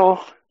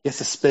Metalero. Yes,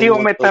 to spin Tío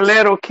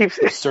Metalero keeps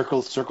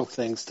circle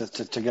things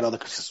to get all the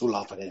Cruz Azul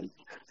off of him.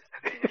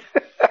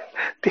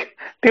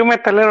 Tío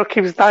Metalero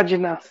keeps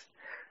dodging us.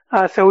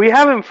 So we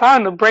haven't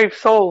found a brave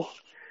soul,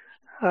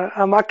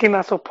 a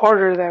Máquina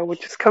supporter that would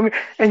just come here.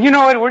 And you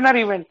know what? We're not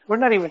even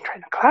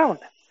trying to clown.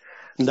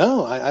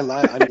 No, I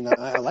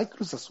like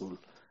Cruz Azul.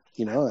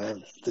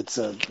 It's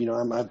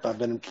I've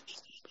been.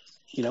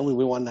 We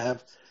wanted to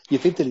have. You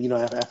think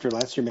that after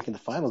last year making the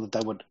final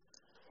that would,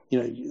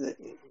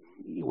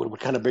 would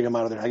kind of bring them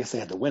out of their. I guess they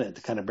had to win it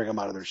to kind of bring them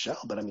out of their shell.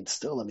 But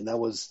that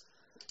was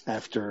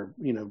after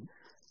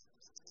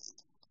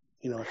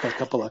a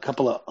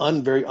couple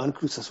of very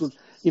un-Cruz Azul.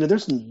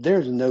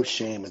 There's no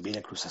shame in being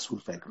a Cruz Azul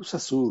fan. Cruz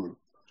Azul,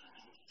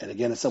 and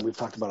again, it's something we've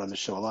talked about on the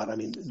show a lot. I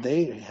mean,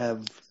 they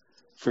have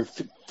for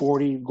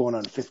 40 going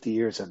on 50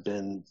 years have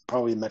been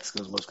probably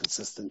Mexico's most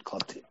consistent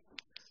club team.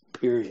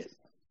 Period.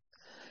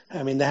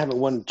 I mean, they haven't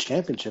won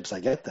championships. I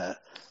get that.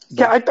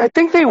 Yeah, I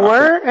think they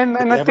were, and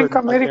I think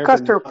America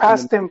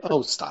surpassed them.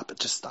 Oh, stop it!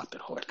 Just stop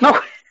it, Jorge. No,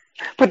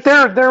 but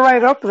they're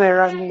right up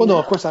there. I mean, well, no,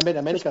 of course,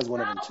 America is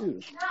one of them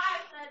too.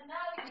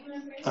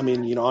 I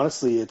mean,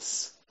 honestly,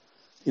 it's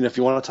if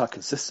you want to talk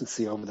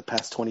consistency over the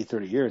past 20,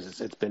 30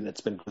 years, it's been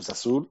Cruz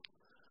Azul,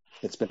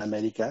 it's been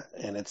America,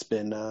 and it's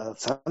been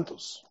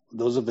Santos.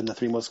 Those have been the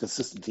three most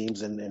consistent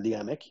teams in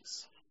Liga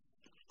MX,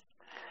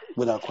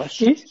 without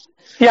question.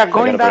 Yeah,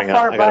 going that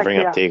far back. I gotta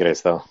bring up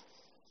Tigres though.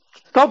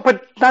 No,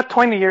 but not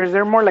 20 years.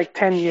 They're more like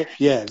 10 years.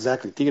 Yeah,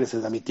 exactly. Tigres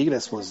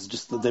was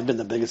they've been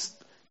the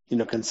biggest,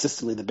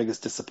 consistently the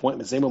biggest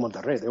disappointment. Same with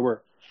Monterrey.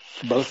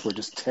 Both were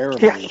just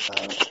terribly. Yeah.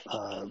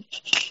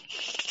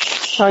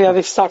 Oh yeah,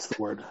 they sucked.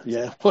 The word.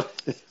 Yeah. What?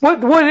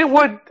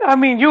 I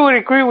mean, you would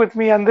agree with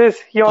me on this,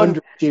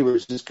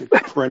 Underachievers, just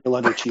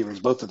perennial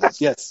underachievers. Both of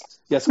those. Yes.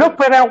 No,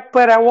 but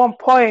at one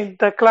point,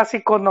 the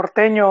Clásico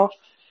Norteño,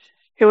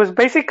 it was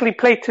basically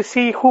played to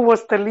see who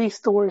was the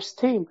least worst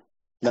team.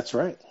 That's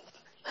right.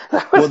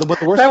 That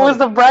was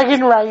the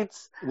bragging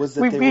rights.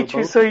 We beat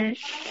you, so you.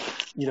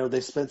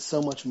 They spent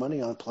so much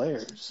money on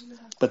players,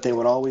 but they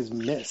would always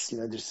miss.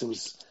 It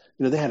was.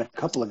 They had a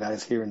couple of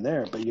guys here and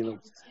there, but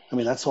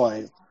that's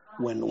why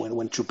when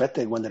Chupete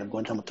ended up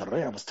going to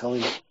Monterrey, I was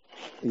telling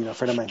a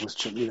friend of mine who's a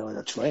Chilean, I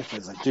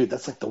was like, dude,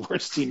 that's like the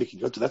worst team you can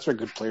go to. That's where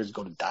good players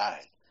go to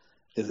die.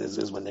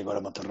 Is when they go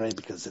to Monterrey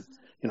because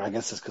I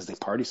guess it's because they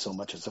party so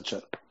much. It's such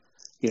a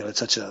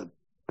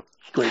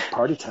great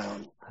party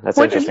town. That's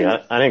interesting.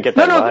 I didn't get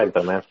that vibe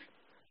though, man.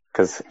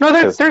 Because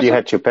you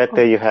had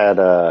Chupete, you had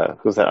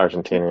who's that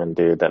Argentinian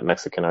dude? That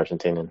Mexican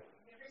Argentinian.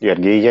 You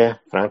had Guille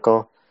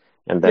Franco,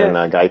 and then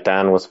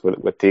Gaitan was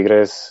with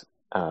Tigres.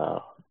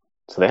 So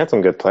they had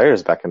some good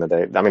players back in the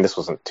day. I mean, this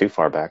wasn't too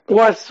far back.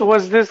 But.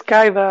 Was this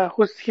guy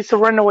he's a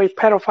runaway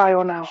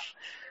pedophile now?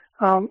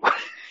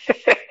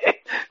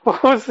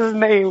 What was his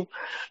name?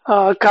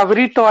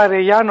 Cabrito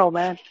Arellano,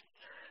 man.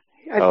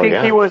 I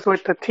think he was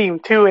with the team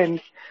too, and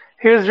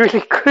he was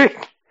really good.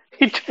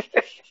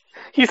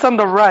 He's on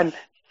the run.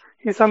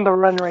 He's on the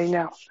run right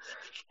now.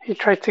 He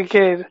tried to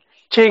get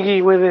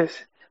jiggy with his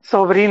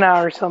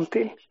sobrina or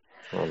something.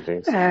 Oh,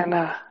 jeez. And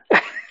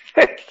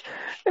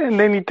and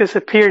then he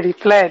disappeared. He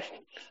fled.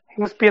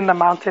 He must be in the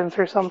mountains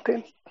or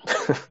something.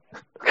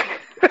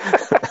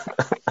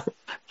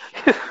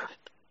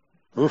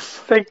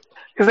 Oof.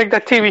 It's like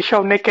that TV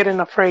show Naked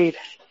and Afraid.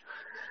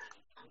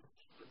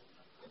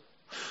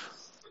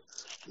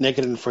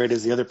 Naked and Afraid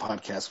is the other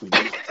podcast we do.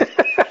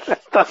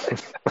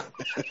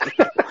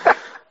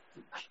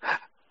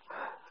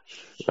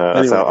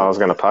 Anyway. I was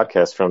going to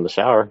podcast from the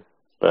shower,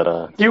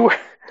 but you were.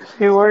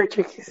 You're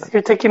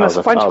taking a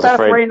sponge bath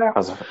right now.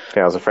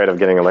 I was afraid of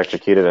getting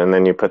electrocuted, and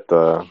then you put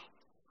the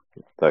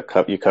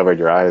cup. You covered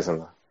your eyes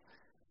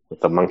with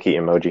the monkey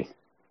emoji.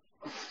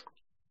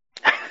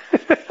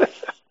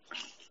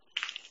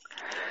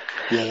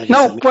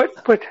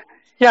 But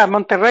yeah,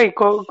 Monterrey.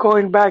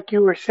 Going back,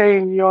 you were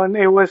saying, Yon,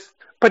 it was.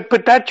 But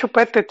that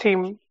Chupete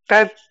team,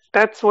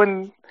 that's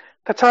around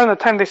the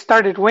time they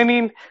started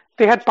winning.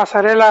 They had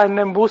Pasarela and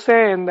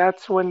Embuse, and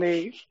that's when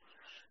they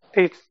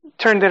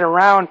turned it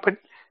around. But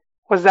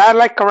was that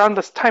like around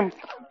this time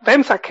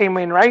FEMSA came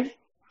in, right?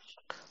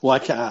 Well,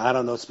 I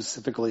don't know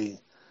specifically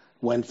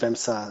when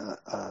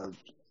FEMSA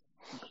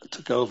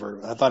took over.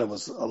 I thought it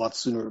was a lot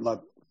sooner,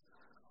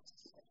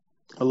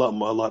 a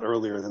lot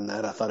earlier than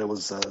that. I thought it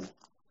was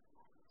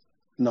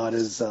not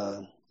as.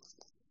 I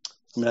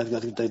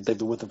think they've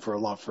been with them for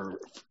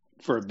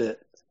a bit.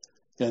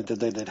 Yeah,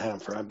 they'd had him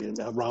for.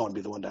 Ron would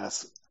be the one to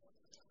ask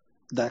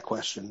that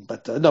question,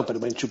 but no. But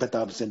when Chupeta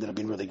obviously ended up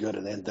being really good,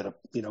 and they ended up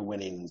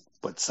winning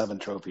 7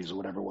 trophies or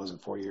whatever it was in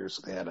 4 years.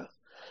 So they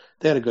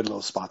had a good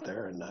little spot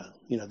there, and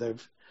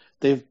they've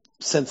they've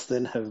since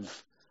then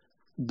have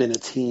been a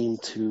team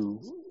to,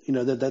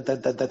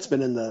 that's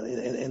been in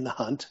the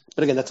hunt.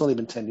 But again, that's only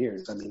been 10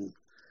 years. I mean,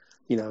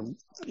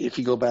 if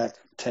you go back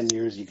 10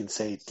 years, you can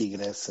say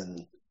Tigres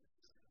and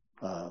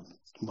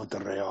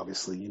Monterrey,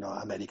 obviously,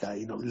 America,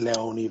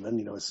 León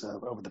even, it's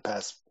over the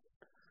past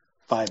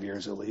 5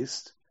 years at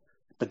least.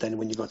 But then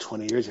when you go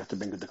 20 years, you have to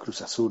bring the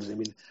Cruz Azuls. I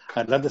mean,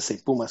 I'd love to say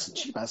Pumas and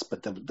Chivas,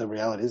 but the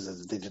reality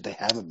is they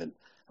haven't been.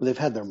 Well, they've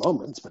had their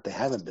moments, but they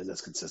haven't been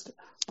as consistent.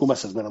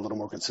 Pumas has been a little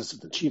more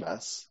consistent than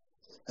Chivas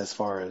as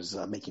far as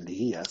making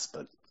the ES,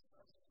 but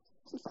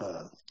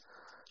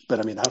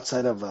I mean,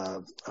 outside of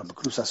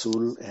Cruz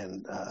Azul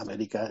and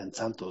America and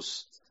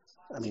Santos,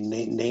 I mean,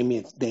 name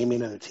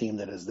another team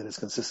that has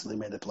consistently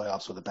made the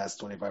playoffs for the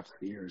past 25,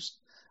 30 years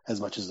as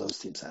much as those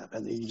teams have,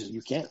 and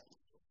you can't.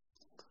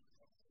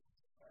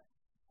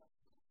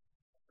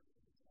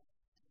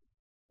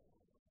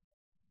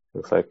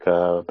 Looks like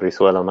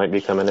Brizuela might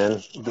be coming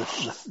in.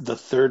 The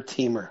third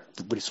teamer,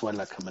 the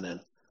Brizuela coming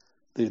in.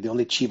 The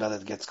only Chiva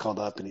that gets called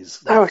up, and he's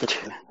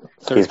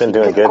been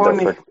doing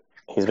good.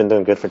 He's been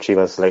doing good for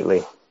Chivas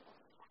lately.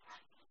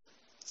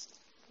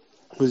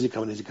 Who's he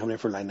coming? Is he coming in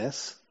for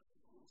Lainez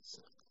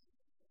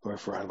or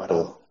for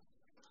Alvarado?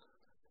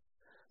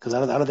 Because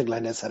I don't think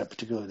Lainez had a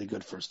particularly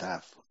good first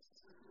half.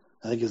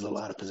 I think he's a little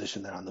out of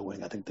position there on the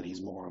wing. I think that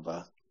he's more of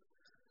a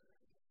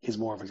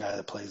guy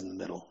that plays in the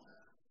middle.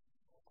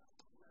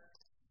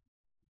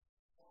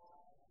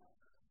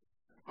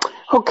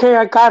 Okay,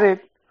 I got it.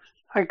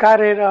 They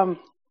got it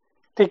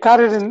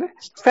in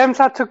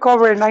FEMSA took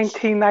over in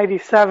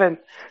 1997.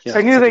 Yeah, so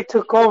I knew they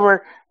took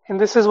over, and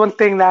this is one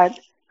thing that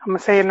I'm going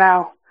to say it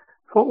now.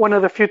 One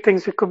of the few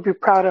things we could be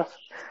proud of.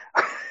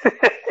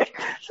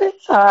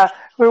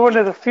 We're one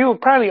of the few,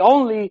 probably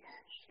only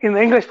in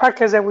the English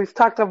podcast that we've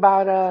talked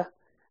about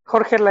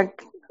Jorge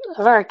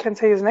I can't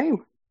say his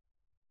name.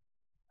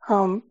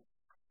 Jorge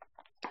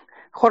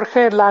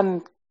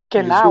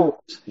Lankenau.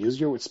 Use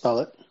your word, spell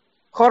it.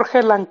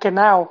 Jorge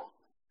Lankenau.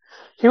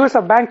 He was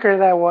a banker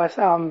that was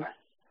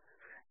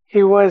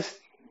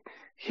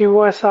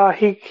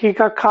he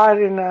got caught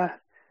in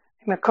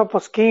a couple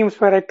schemes,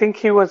 but I think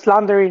he was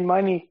laundering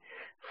money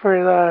for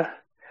I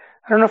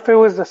don't know if it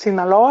was the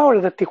Sinaloa or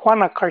the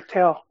Tijuana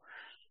cartel,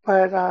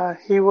 but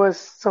he was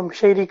some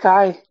shady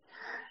guy,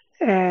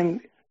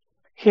 and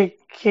he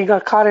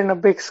got caught in a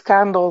big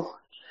scandal.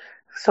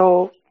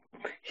 So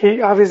he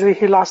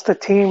lost the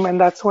team, and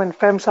that's when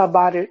FEMSA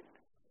bought it.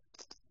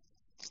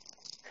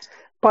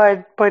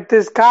 But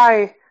this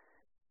guy,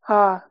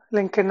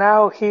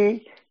 Lincolnau,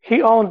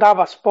 he owned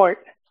Dava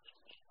Sport,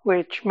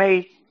 which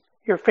made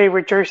your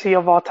favorite jersey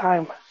of all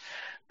time,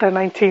 the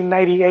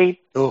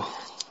 1998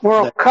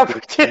 World Cup.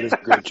 That is a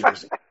great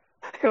jersey.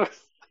 I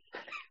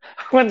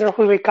wonder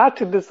who they got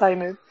to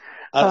design it.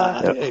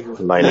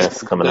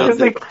 Minus coming out. Is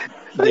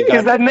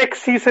that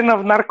next season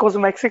of Narcos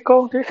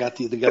Mexico? They got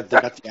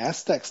the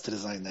Aztecs to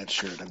design that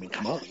shirt. I mean,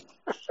 come on.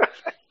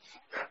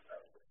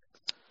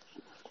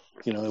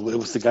 It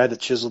was the guy that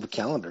chiseled the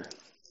calendar.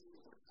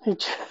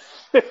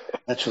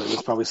 Actually, it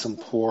was probably some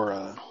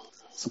poor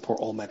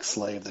Olmec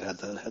slave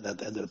that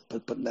ended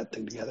up putting that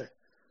thing together.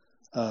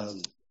 So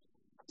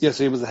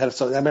he was the head of.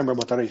 So I remember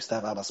Monterrey used to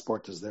have Ava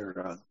Sport as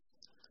their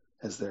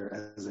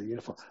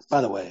uniform. By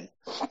the way,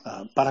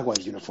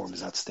 Paraguay's uniform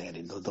is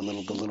outstanding. The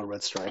little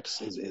red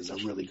stripes is a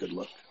really good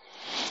look.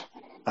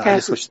 I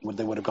just wish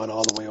they would have gone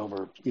all the way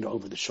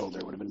over the shoulder.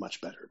 It would have been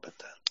much better.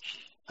 But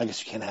I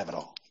guess you can't have it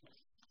all.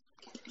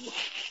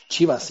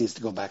 Chivas needs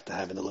to go back to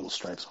having the little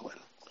stripes on it.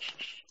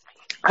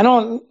 I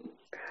don't.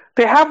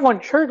 They have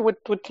one shirt with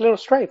little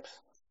stripes.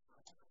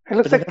 It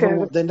looks like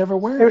they never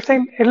wear it. They were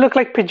saying it looked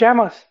like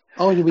pajamas.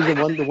 Oh, you mean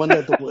the one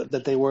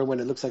that they wear when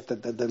it looks like the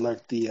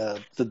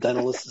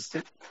dental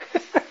assistant?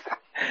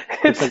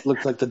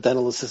 looks like the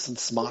dental assistant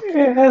smock.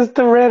 It has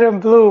the red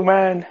and blue,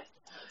 man.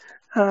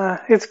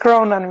 It's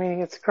grown on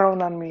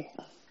me.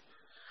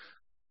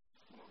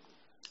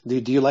 Do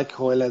you like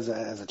Joel as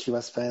a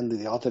Chivas fan?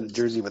 The alternate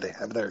jersey where they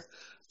have their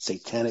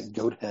satanic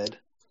goat head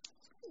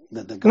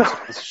that goes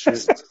across the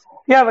shirt?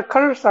 Yeah, the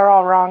colors are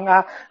all wrong.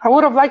 I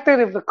would have liked it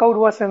if the code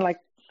wasn't like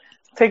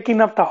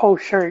taking up the whole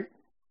shirt.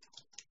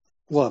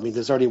 Well, I mean,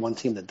 there's already one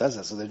team that does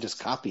that, so they're just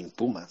copying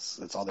Pumas.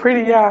 That's all.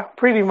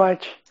 Pretty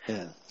much.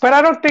 Yeah. But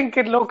I don't think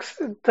it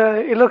looks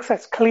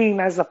as clean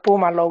as the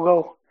Puma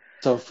logo.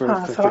 So for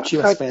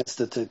Chivas fans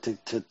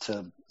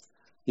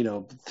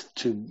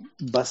to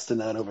bust the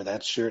nut over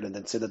that shirt and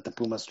then say that the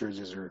Pumas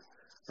jerseys are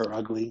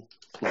ugly,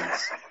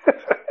 please,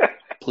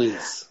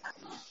 please.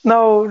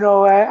 No,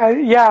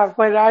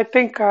 but I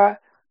think I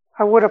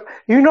would have.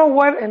 You know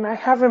what? And I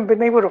haven't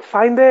been able to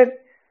find it,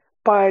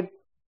 but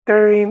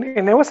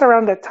and it was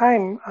around that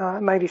time,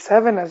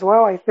 97 as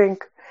well, I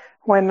think,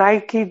 when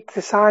Nike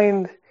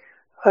designed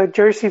a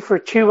jersey for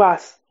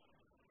Chivas.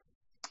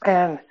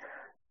 And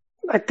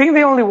I think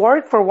they only wore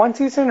it for one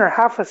season or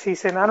half a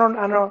season. I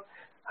don't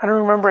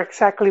remember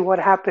exactly what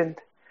happened,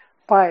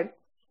 but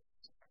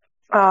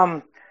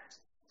a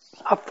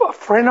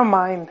friend of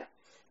mine.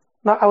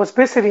 I was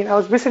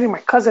visiting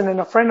my cousin,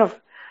 and a friend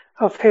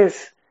of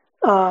his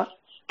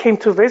came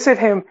to visit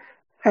him,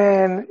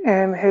 and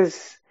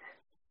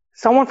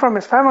someone from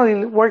his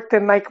family worked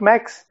at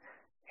CantinaMX,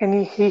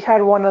 and he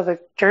had one of the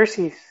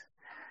jerseys,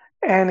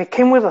 and it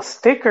came with a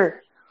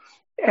sticker,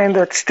 and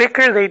the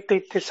sticker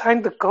they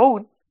designed the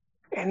goat,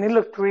 and it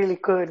looked really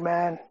good,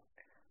 man.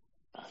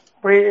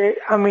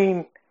 I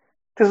mean,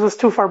 this was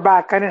too far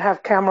back. I didn't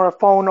have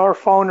phone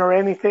or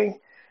anything,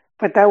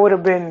 but that would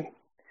have been.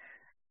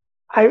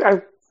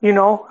 I've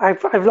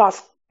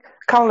lost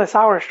countless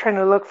hours trying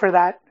to look for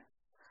that.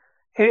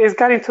 It's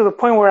gotten to the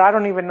point where I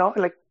don't even know.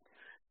 Like,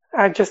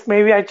 I just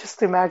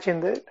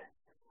imagined it.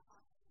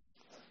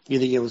 You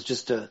think it was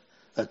just a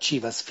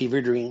Chivas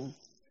fever dream?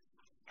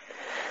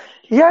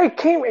 Yeah, it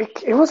came.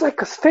 It was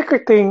like a sticker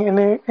thing,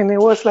 and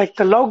it was like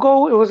the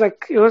logo. It was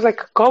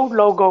like a goat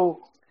logo,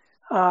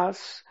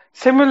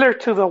 similar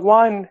to the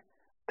one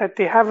that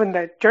they have in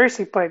that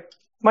jersey, but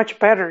much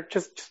better,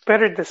 just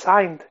better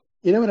designed.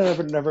 You know what I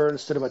never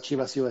understood about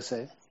Chivas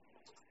USA?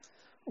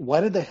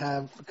 Why did they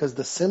have? Because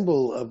the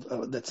symbol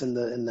of that's in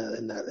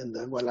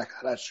the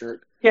Guadalajara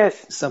shirt.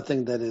 Yes. Is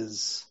something that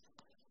is,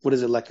 what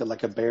is it, like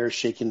a bear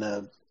shaking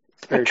a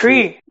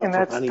tree, and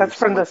that's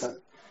from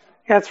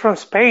it's from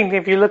Spain.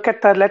 If you look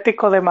at the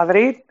Atlético de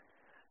Madrid,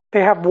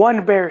 they have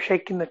one bear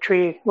shaking the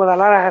tree.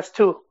 Guadalajara has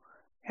two.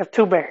 You have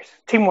two bears.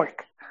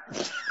 Teamwork.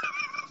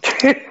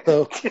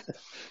 So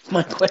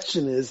my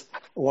question is,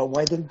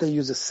 why didn't they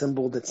use a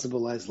symbol that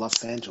symbolized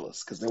Los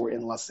Angeles? Because they were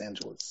in Los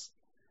Angeles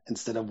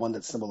instead of one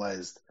that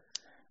symbolized.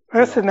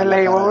 That's in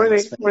LA. What were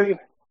they?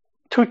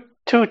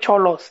 Two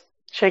cholos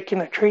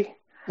shaking a tree.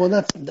 Well,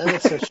 not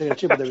necessarily shaking a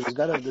tree, but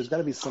there's got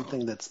to be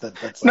something that's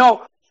like,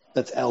 no.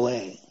 That's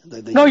LA.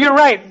 No, you're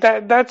right.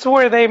 That's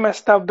where they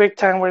messed up big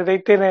time. Where they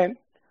didn't.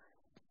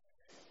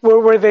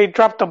 Where they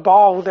dropped the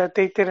ball, that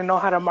they didn't know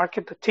how to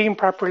market the team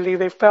properly.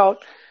 They felt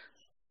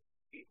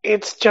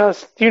it's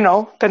just,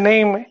 the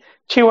name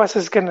Chivas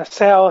is going to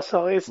sell,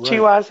 so it's right.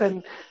 Chivas,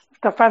 and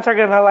the fans are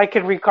going to like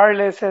it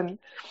regardless, and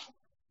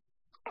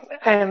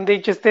they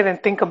just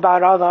didn't think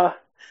about all the,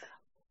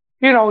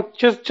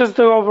 just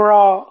the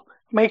overall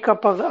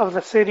makeup of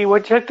the city,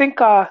 which I think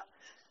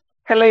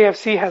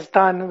LAFC has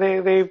done.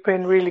 They've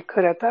been really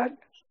good at that.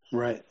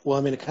 Right. Well,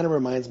 I mean, it kind of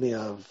reminds me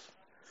of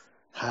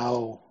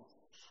how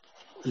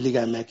Liga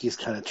MX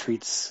kind of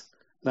treats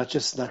not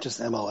just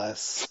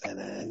MLS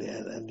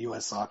and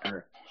U.S.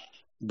 soccer,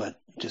 but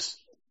just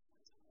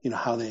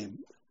how they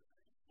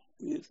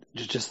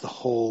just the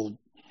whole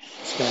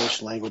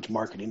Spanish language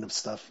marketing of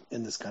stuff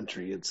in this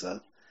country. It's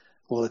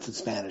it's in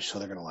Spanish, so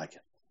they're gonna like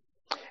it.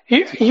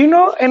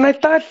 And I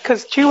thought,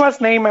 because Chivas'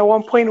 name at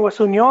one point was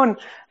Unión,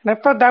 and I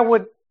thought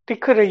they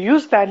could have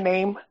used that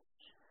name.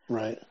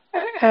 Right.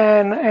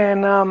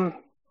 And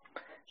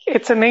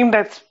it's a name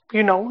that's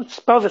it's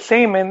spelled the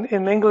same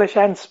in English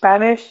and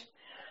Spanish,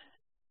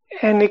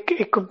 and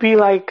it could be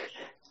like,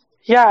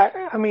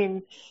 I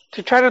mean,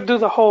 to try to do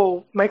the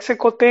whole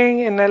Mexico thing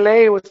in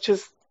LA was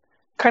just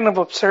kind of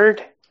absurd.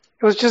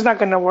 It was just not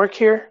going to work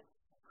here.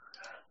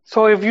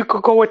 So if you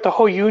could go with the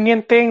whole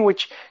union thing,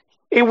 which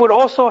it would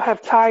also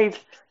have tied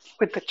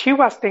with the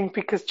Chivas thing,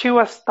 because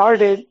Chivas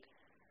started,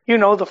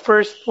 the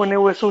first, when it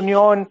was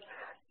Unión,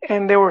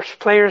 and there were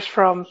players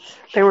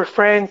they were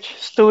French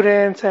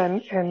students,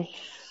 and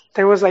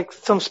there was like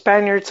some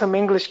Spaniards, some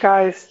English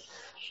guys,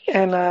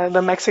 and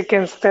the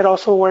Mexicans that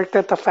also worked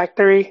at the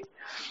factory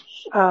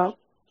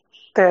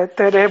that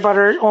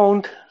Eber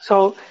owned.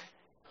 So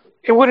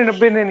it wouldn't have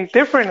been any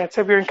different,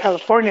 except you're in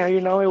California.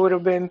 It would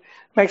have been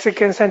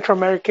Mexicans, Central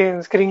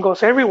Americans,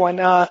 gringos, everyone.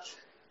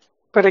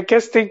 But I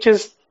guess they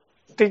just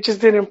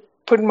didn't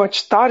put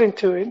much thought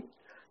into it.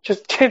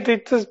 They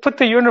just put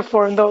the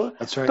uniform.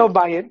 That's right. They'll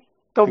buy it.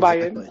 Buy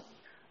it.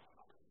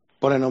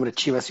 Pon el nombre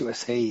Chivas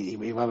USA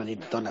y va a venir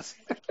todas.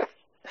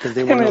 Because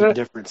they won't know the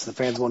difference. The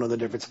fans won't know the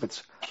difference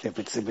if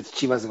it's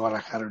Chivas de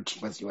Guadalajara or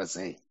Chivas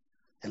USA.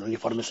 El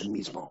uniforme es el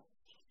mismo.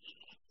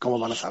 ¿Cómo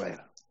van a saber?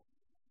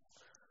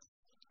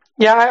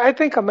 Yeah, I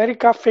think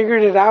America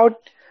figured it out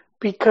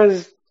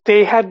because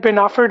they had been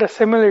offered a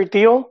similar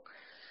deal.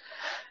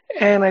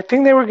 And I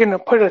think they were going to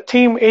put a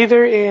team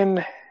either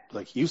in...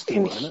 Like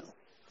Houston, wasn't it?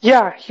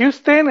 Yeah,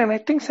 Houston, and I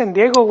think San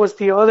Diego was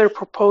the other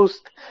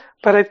proposed.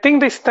 But I think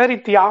they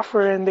studied the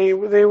offer, and they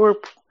were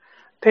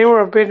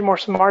a bit more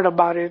smart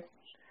about it,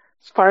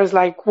 as far as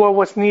like what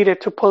was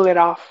needed to pull it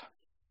off.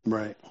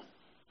 Right.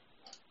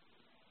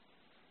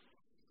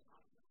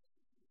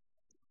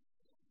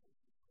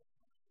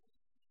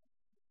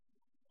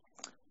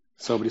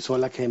 So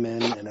Brizuela came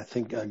in, and I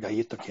think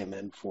Gallito came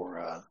in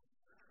for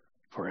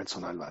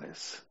Edson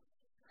Alvarez.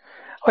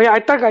 Oh yeah,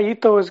 I thought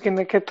Gallito was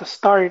gonna get the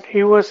start.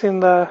 He was in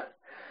the,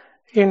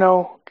 in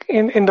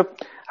the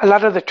a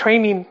lot of the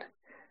training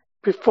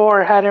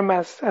before had him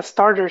as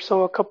starter.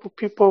 So a couple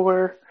people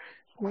were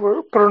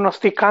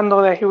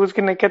pronosticando that he was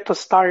gonna get the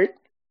start.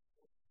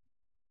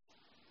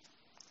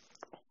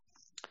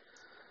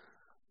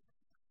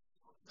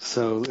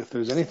 So if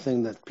there's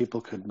anything that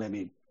people could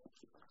maybe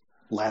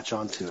latch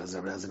onto as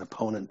an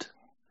opponent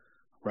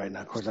right now,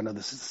 of course I know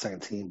this is the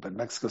second team, but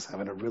Mexico's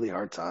having a really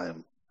hard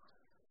time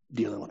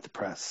dealing with the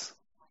press.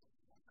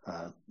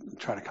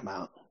 try to come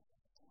out,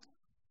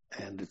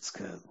 and it's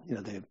good.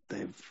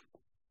 They've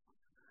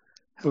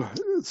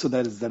so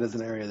that is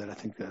an area that I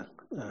think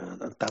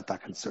Tata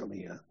can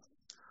certainly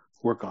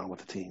work on with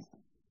the team.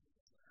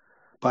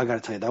 But I got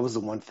to tell you, that was the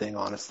one thing,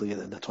 honestly, in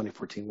the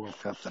 2014 World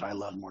Cup that I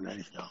loved more than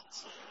anything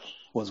else,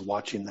 was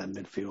watching that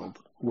midfield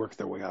work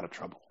their way out of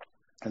trouble.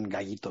 And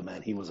Gallito,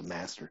 man, he was a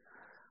master.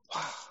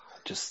 Wow,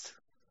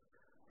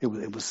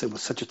 it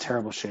was such a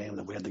terrible shame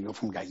that we had to go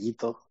from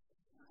Gallito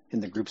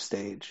in the group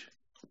stage,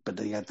 but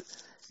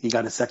he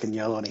got a second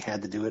yellow and he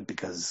had to do it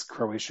because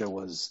Croatia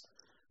was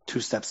 2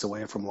 steps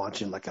away from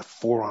launching like a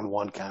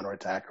 4-on-1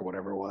 counterattack or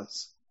whatever it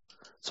was.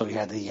 So he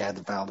had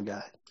to foul the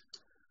guy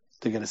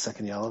to get a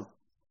second yellow.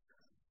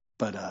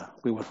 But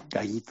we went from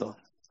Gallito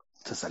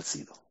to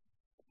Salcido.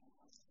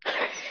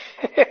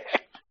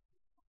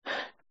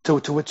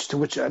 to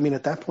which I mean,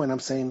 at that point I'm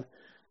saying,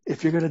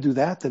 if you're gonna do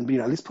that, then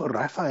at least put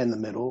Rafa in the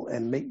middle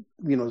and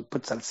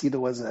put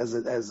Salcido as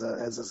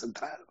a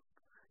central.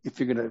 If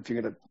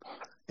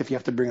you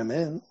have to bring him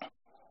in.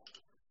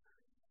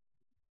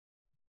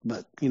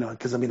 But,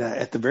 because,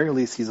 at the very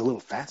least, he's a little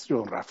faster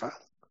than Rafa.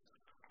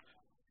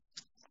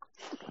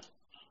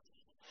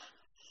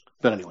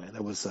 But anyway,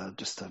 that was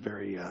just a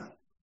very,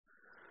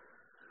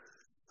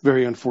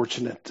 very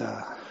unfortunate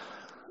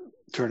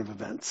turn of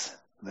events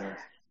there.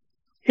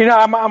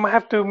 I'm gonna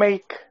have to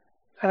make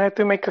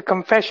a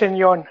confession,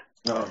 Yon.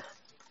 Oh.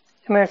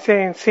 And I'm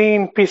saying,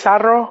 seeing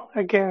Pizarro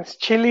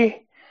against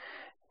Chile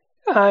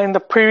in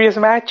the previous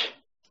match,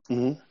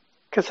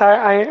 because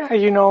I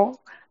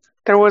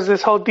there was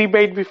this whole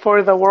debate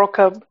before the World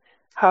Cup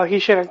how he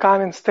should have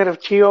gone instead of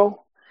Gio.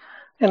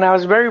 And I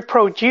was very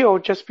pro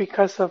Gio just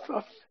because of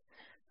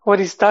what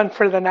he's done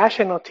for the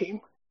national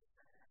team.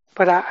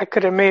 But I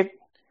could admit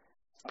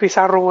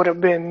Pizarro would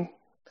have been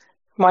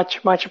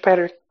much, much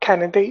better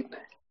candidate.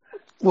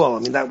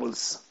 Well, that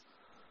was,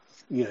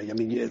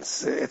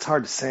 it's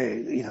hard to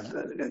say,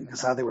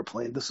 because how they were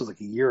playing. This was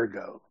like a year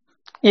ago.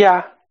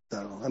 Yeah.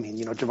 So,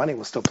 Giovanni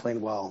was still playing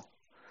well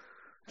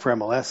for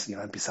MLS,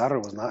 and Pizarro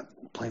was not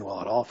playing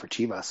well at all for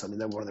Chivas.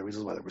 That one of the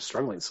reasons why they were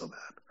struggling so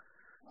bad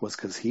was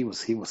because he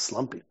was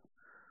slumping.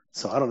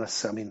 So I don't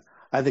necessarily.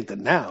 I think that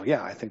now,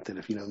 I think that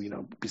if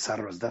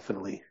Pizarro is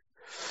definitely.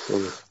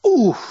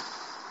 Ooh.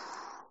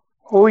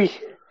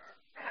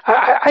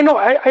 I know.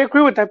 I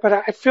agree with that, but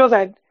I feel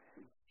that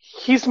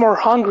he's more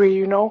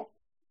hungry.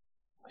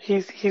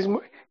 He's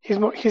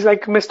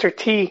like Mr.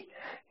 T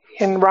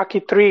in Rocky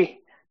 3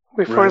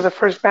 before the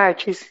first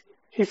match.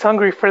 He's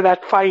hungry for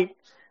that fight.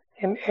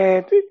 And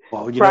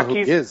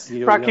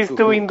Rocky's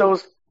doing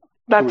those,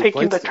 not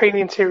taking the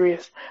training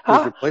serious.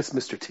 Who's replaced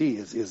Mr. T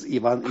is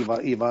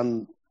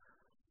Ivan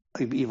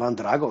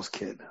Drago's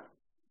kid.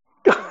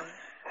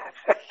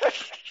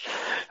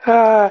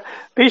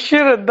 They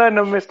should have done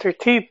a Mr.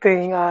 T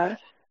thing. I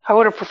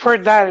would have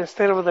preferred that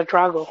instead of the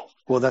Drago.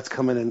 Well, that's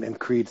coming in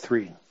Creed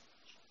 3.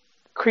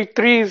 Creed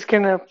 3 is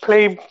going to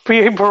play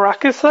B.A.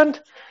 Baraka's son?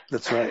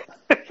 That's right.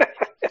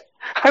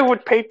 I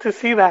would pay to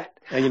see that.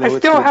 And, I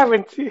still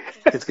haven't seen it.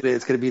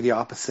 It's gonna be the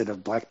opposite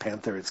of Black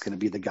Panther. It's gonna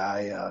be the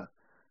guy.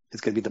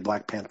 It's gonna be the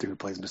Black Panther who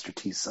plays Mr.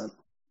 T's son.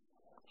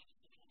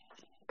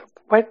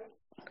 What?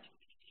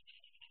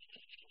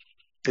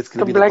 It's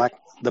gonna be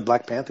the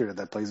Black Panther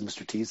that plays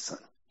Mr. T's son.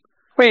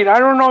 Wait, I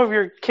don't know if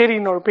you're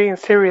kidding or being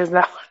serious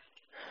now.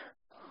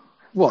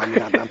 Well,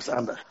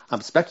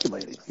 I'm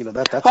speculating.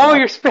 That's. Oh,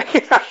 you're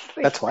speculating.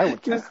 That's why I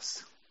would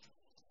cast.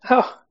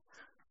 Oh.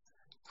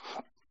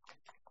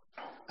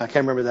 I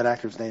can't remember that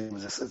actor's name.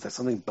 Is that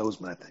something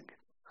Bozeman, I think?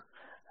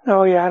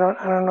 Oh yeah, I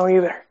don't know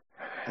either.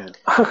 Yeah.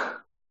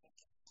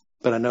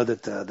 But I know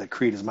that the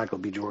Creed is Michael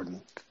B.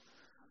 Jordan,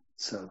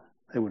 so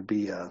it would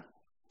be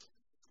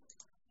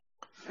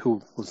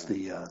who was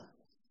the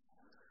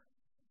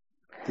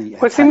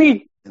wasn't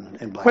he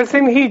in Black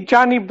wasn't Panther. he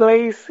Johnny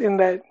Blaze in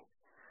that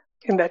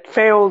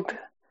failed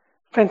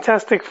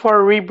Fantastic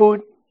Four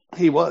reboot?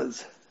 He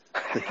was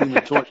the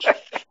Human Torch.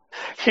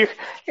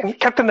 And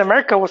Captain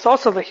America was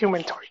also the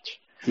Human Torch.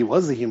 He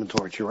was the Human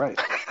Torch. You're right.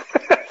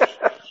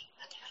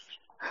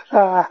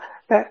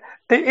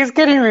 It's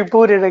getting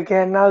rebooted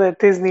again now that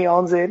Disney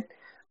owns it,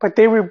 but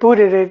they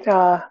rebooted it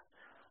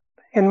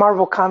in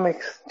Marvel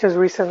Comics just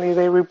recently.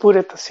 They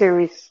rebooted the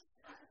series.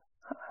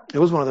 It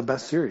was one of the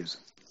best series.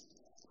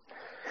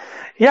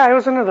 Yeah, it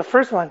was one of the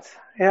first ones.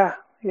 Yeah,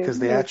 because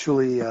they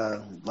actually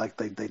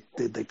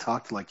they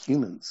talked like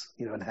humans,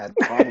 and had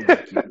problems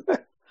like humans.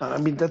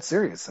 That's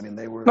serious.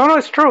 They were. No,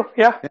 it's true.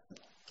 Yeah.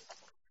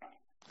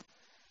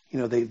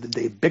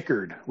 They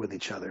bickered with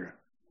each other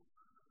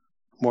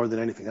more than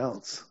anything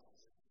else.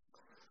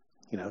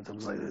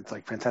 It's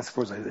like Fantastic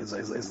Four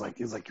is like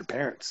your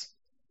parents.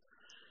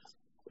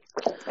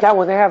 Yeah,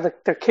 well, they have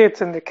their kids,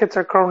 and the kids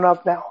are grown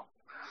up now.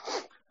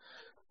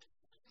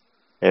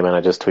 Hey man, I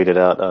just tweeted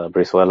out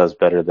Brizuela's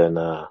better than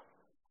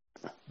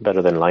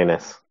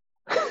Linus.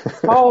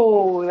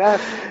 Oh,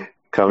 that's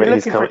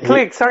he's looking for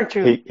clicks, aren't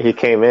you? He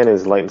came in and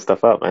is lighting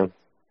stuff up, man.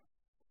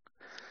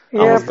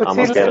 Yeah, but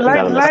see,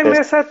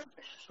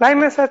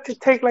 Linus had to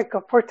take like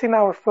a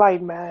 14-hour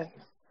flight, man.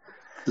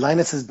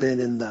 Linus has been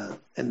in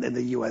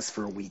the U.S.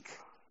 for a week.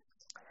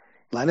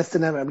 Linus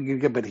didn't have, I mean,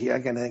 good, but I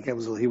think he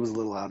was a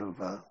little out of.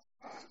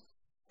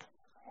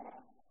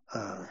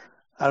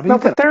 No,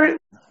 but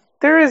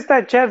there is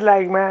that jet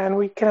lag, man.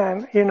 We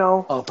can't,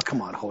 Oh, but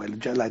come on, Joel. The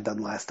jet lag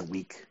doesn't last a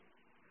week.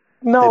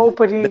 No, They've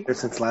but been there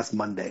since last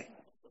Monday.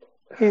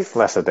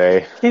 Less a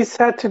day. He's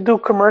had to do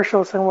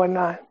commercials and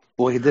whatnot.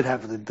 Well, he did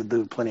have to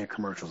do plenty of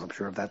commercials. I'm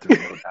sure of that. There's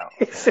no doubt.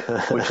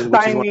 which is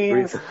one of the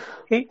reasons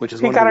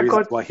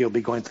why he'll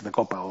be going to the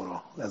Copa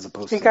Oro as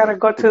opposed to. He gotta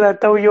go to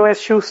that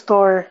WS shoe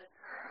store.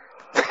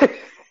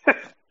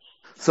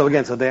 So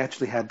they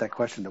actually had that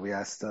question that we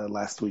asked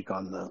last week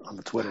on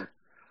the Twitter,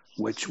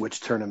 which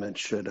tournament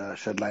should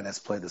Linus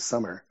play this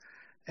summer?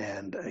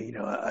 And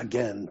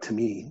again, to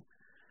me,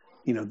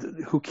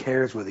 who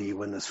cares whether you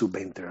win the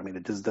Sub-20? I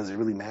mean, does it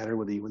really matter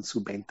whether you win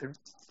Sub-20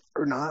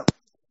 or not?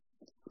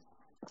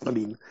 I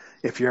mean,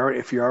 if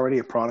you're already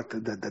a product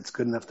that's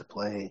good enough to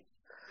play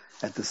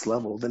at this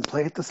level, then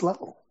play at this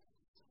level.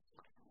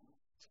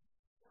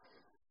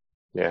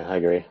 Yeah, I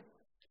agree.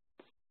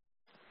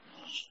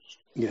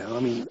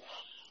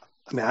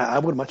 I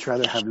would much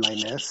rather have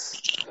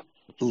Linus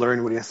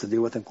learn what he has to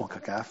do within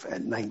CONCACAF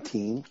at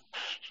 19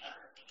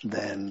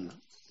 than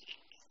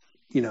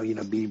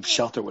be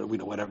sheltered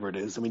with whatever it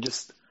is. I mean,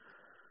 just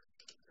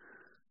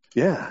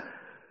yeah.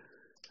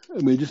 I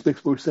mean, it just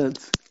makes more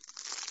sense.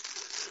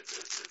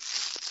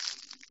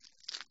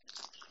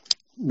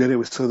 Then it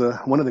was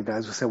one of the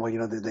guys was saying,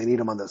 well, they need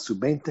him on the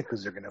Sub-20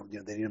 because they're gonna,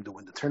 they need him to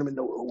win the tournament.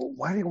 No,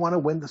 why do you want to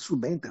win the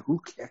Sub-20? Who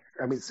cares?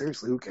 I mean,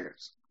 seriously, who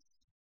cares?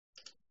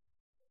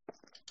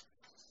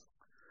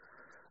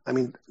 I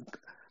mean,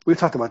 we've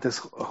talked about this,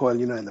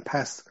 Joel, in the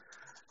past.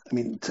 I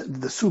mean,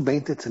 the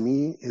Sub-20 to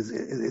me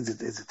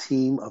is a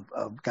team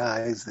of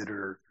guys that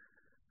are,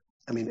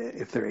 I mean,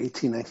 if they're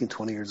 18, 19,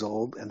 20 years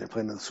old and they're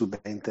playing on the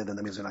Sub-20, then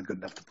that means they're not good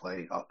enough to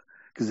play.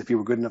 Because if you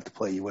were good enough to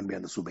play, you wouldn't be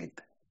on the Sub-20.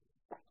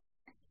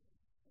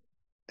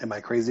 Am I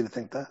crazy to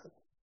think that?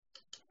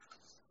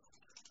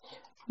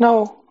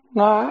 No,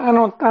 I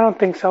don't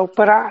think so.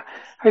 But I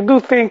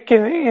do think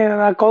in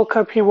a Gold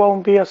Cup he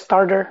won't be a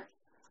starter.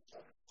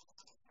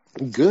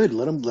 Good.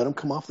 Let him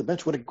come off the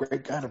bench. What a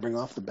great guy to bring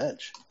off the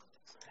bench.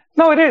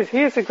 No, it is.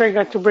 He is a great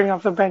guy to bring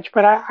off the bench.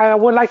 But I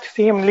would like to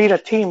see him lead a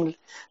team,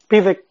 be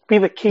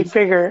the key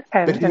figure.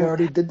 But he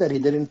already did that. He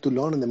did it in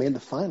Toulon and they made the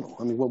final.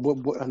 I mean,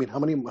 what? I mean, how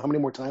many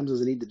more times does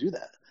he need to do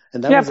that?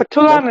 And that but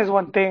Toulon is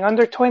one thing.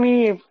 Under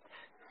 20,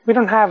 we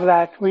don't have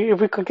that.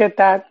 If we could get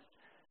that,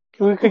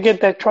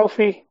 get that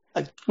trophy.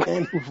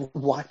 Again,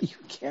 why do you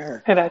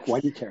care? Why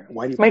do you care?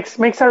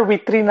 Makes our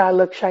vitrina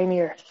look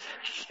shinier.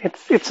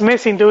 It's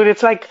missing, dude.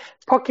 It's like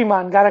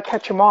Pokemon. Gotta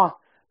catch them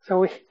all.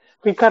 So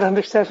we got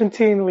under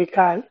 17. We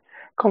got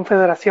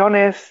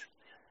Confederaciones.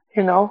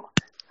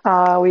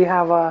 We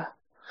have a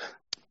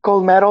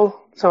gold medal.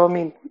 So I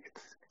mean,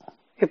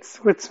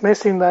 it's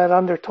missing that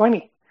under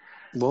 20.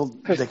 Well,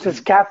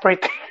 there's gap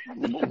right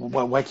there.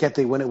 Why can't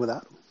they win it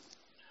without him?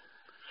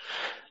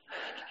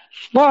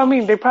 Well, I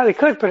mean, they probably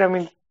could, but I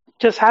mean,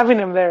 just having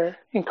him there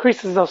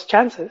increases those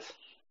chances.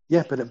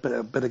 Yeah,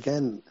 but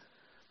again,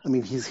 I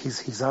mean,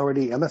 he's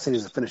already. I'm not saying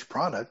he's a finished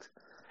product,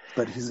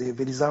 but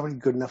he's already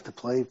good enough to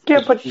play.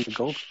 Yeah,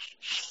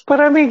 but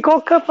I mean,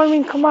 Gold Cup. I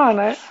mean, come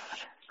on.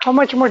 How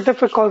much more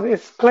difficult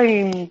is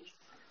playing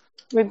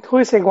with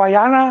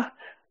Guyana?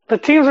 The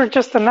teams are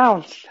just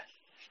announced.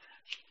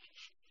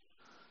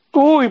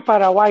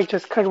 Paraguay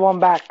just cut one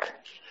back.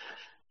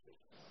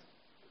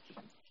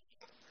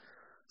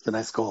 It's a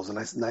nice goal.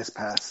 It's a nice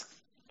pass.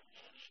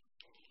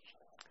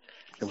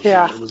 It was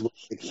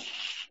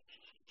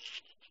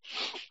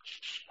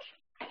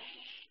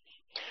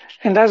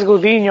and that's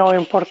Gudiño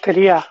in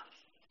portería.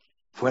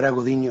 Fuera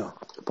Gudiño.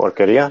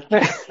 Porquería.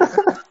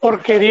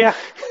 Porquería.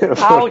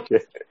 Ouch.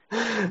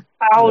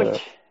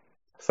 Ouch.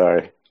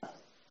 Sorry.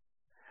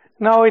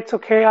 No, it's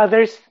okay.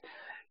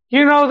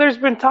 There's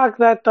been talk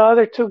that the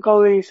other two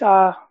goalies,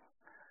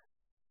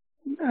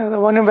 the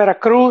one in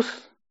Veracruz,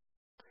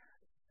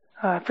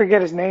 I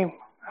forget his name,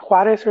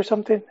 Juarez or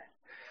something,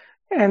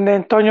 and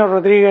then Toño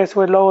Rodriguez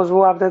with Lobos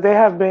WAP, that they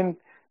have been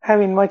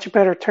having much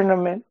better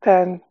tournament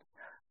than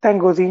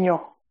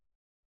Gudiño.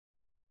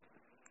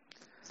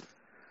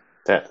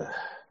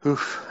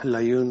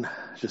 Layun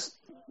just...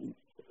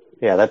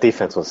 Yeah, that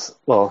defense was...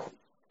 Well,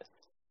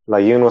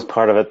 Layun was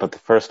part of it, but the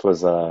first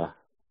was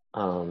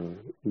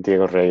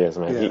Diego Reyes,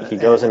 man. Yeah, he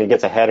goes and he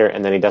gets a header,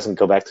 and then he doesn't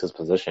go back to his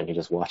position. He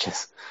just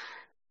watches.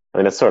 I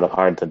mean, it's sort of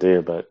hard to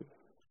do, but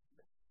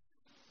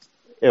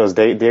it was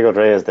Diego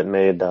Reyes that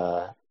made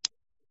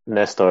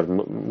Nestor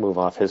move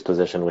off his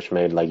position, which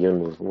made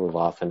Layun move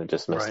off, and it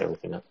just messed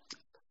everything up.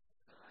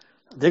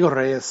 Diego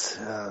Reyes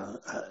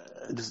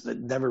just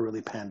never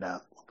really panned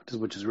out,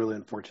 which is really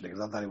unfortunate, because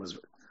I thought he was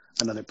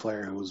another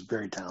player who was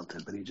very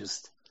talented, but he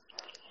just...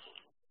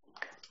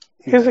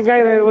 He's a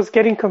guy that was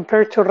getting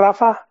compared to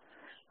Rafa.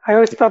 I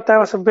always thought that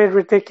was a bit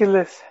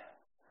ridiculous.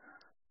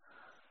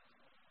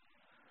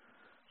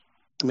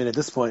 I mean, at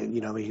this point,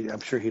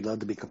 I'm sure he'd love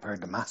to be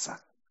compared to Massa.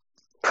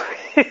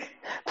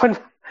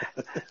 But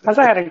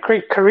Massa had a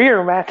great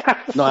career, man.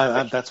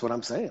 No, that's what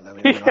I'm saying. I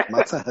mean,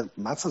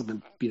 Massa's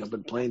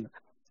been playing.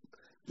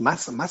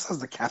 Massa's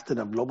the captain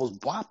of Lobos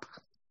Buap.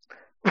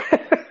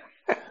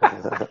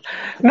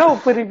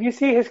 No, but if you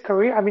see his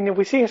career, I mean, if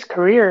we see his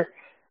career,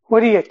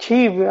 what he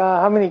achieved,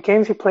 how many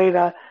games he played,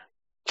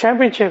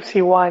 championships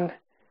he won,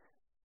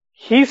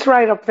 he's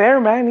right up there,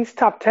 man. He's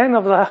top 10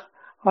 of the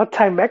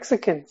all-time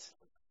Mexicans.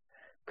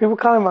 People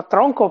call him a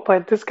tronco,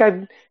 but this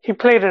guy, he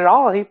played it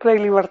all. He played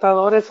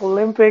Libertadores,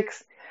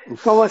 Olympics,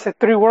 what was it,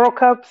 3 World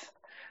Cups.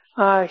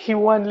 He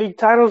won league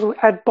titles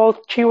at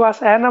both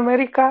Chivas and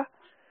America.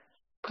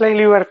 Played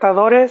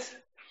Libertadores.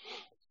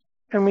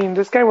 I mean,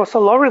 this guy was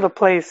all over the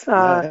place.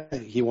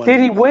 He won. Did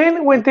he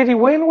win? When did he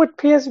win with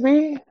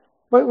PSV?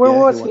 Where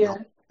was he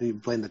at? He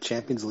played in the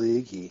Champions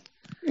League. He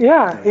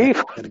had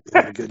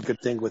a good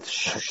thing with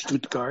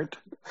Stuttgart.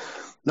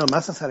 No,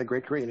 Massa's had a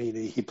great career.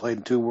 He played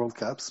in 2 World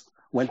Cups.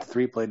 Went to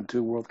 3, played in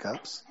 2 World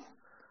Cups.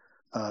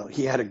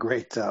 He had a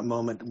great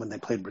moment when they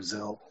played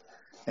Brazil,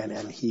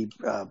 and he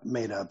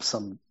made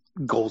some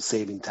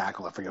goal-saving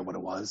tackle. I forget what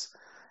it was.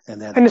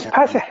 And then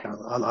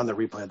on the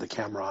replay, the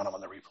camera on him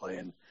on the replay,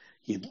 and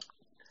he,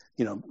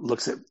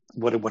 looks at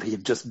what he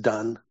had just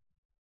done,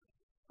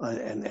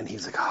 and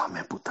he's like, "Oh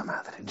man, puta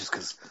madre!" Just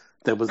because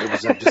it was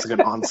just like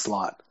an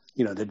onslaught.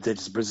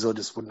 Brazil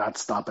just would not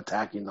stop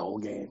attacking the whole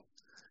game.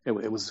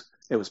 It was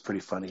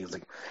pretty funny. He was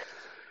like,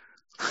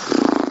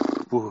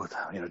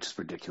 just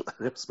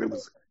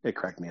ridiculous. It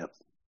cracked me up.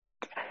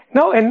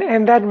 No,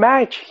 and that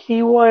match,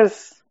 he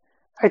was,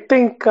 I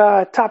think,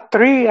 top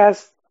 3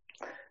 as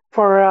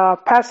for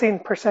passing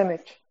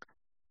percentage.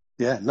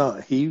 Yeah,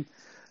 no,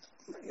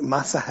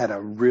 Massa had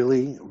a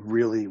really,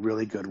 really,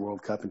 really good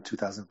World Cup in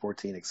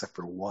 2014, except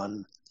for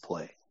one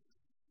play.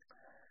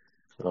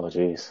 Oh,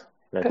 jeez.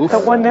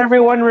 The one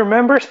everyone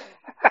remembers?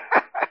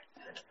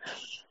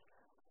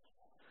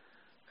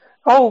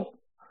 Oh,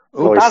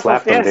 he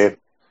slapped him, dude.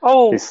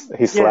 Oh, he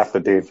slapped the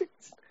dude.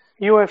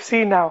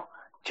 UFC now.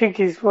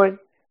 Chiquis,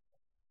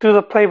 do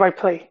the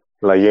play-by-play.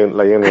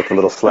 Layun with a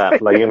little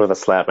slap. Layun with a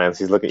slap, man.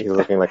 He's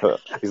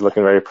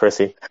looking very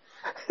prissy.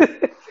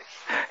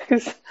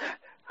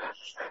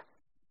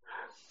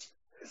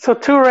 So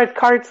 2 red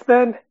cards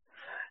then.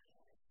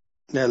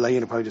 Yeah, Layun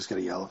will probably just get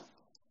a yellow.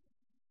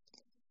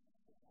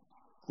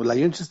 Well,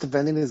 Layun's just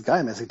defending his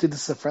guy, man. It's like, dude,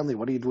 this is a friendly.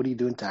 What are you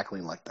doing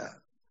tackling like that?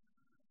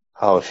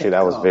 Oh shit,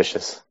 that was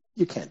vicious.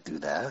 You can't do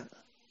that.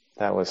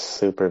 That was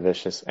super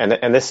vicious. And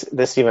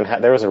this even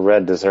there was a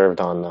red deserved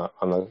on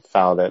the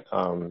foul that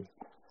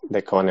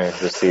Cone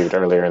received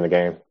earlier in the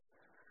game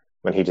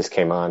when he just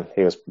came on.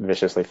 He was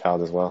viciously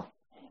fouled as well.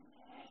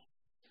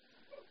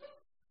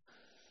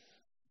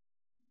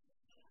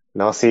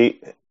 No, see,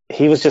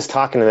 he was just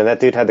talking, and then that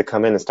dude had to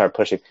come in and start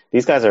pushing.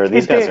 These guys are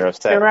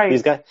upset. Right.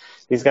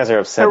 These guys are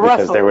upset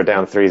because they were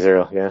down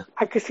 3-0. Yeah.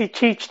 I could see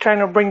Cheech trying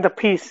to bring the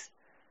peace.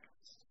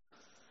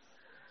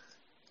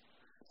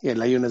 Yeah,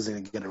 Layuna's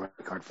gonna get a red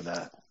card for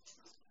that.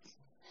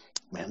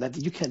 Man, that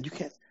you can't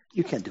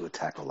do a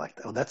tackle like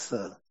that. Oh, that's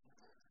the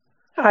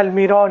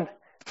Almiron.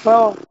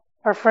 Well,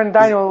 our friend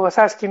Daniel was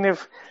asking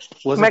if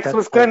Mex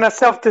was gonna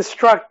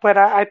self-destruct, but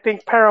I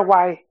think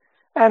Paraguay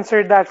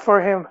answered that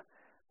for him.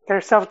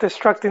 They're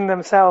self-destructing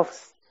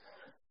themselves.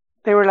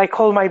 They were like,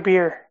 "Hold my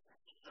beer."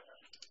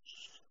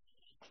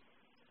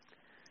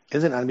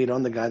 Isn't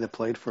Almiron the guy that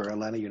played for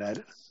Atlanta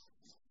United?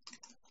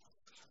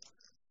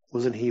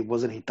 Wasn't he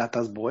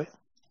Tata's boy?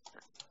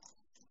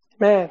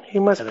 Man, he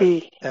must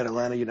be at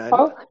Atlanta United.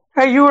 Oh,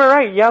 hey, you were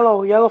right.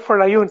 Yellow for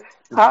Layun.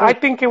 I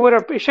think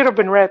it should have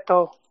been red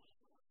though.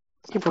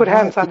 He put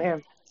hands on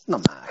him. No,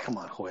 man, come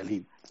on,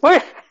 Joel.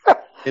 Wait,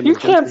 you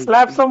can't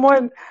slap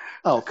someone.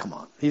 Oh, come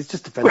on. He's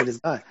just defending his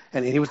guy,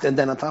 and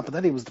then on top of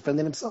that, he was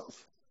defending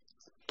himself.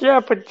 Yeah,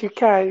 but you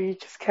can't. You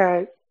just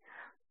can't.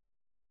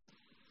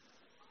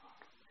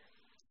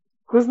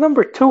 Who's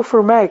number 2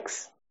 for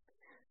Mex?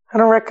 I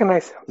don't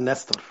recognize him.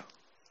 Nestor.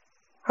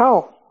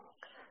 Oh,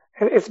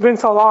 it's been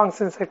so long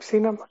since I've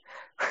seen him.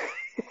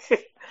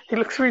 He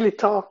looks really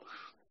tall.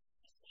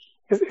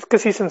 It's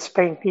because he's in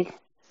Spain.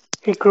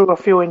 He grew a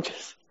few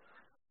inches.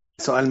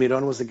 So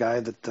Almiron was the guy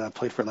that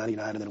played for Atlanta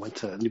United and then went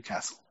to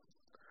Newcastle.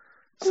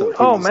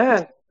 So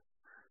man.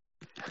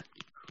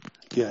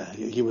 Yeah,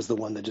 he was the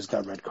one that just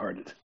got red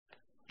carded.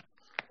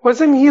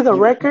 Wasn't he the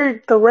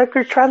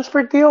record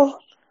transfer deal?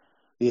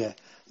 Yeah.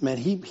 Man,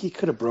 he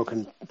could have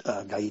broken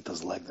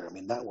Gallito's leg there. I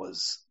mean, that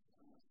was...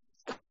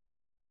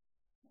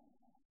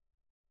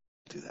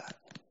 Do that.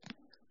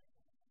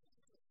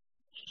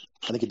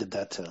 I think he did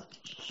that to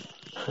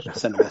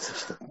send a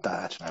message to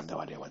Dutch. I have no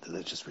idea what.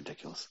 It's just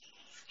ridiculous.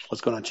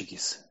 What's going on,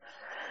 Chiquis?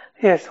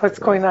 Yes, what's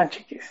going on,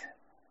 Chiquis?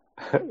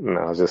 No,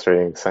 I was just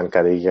reading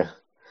Zancadilla.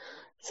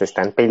 Se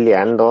están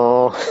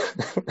peleando.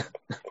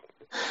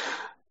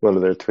 One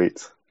of their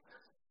tweets.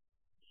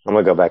 I'm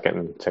gonna go back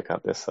and check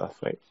out this stuff.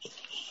 Wait.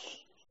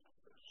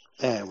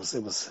 Yeah, it was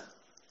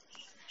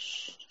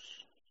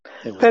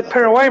that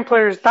Paraguayan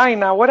player is dying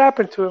now. What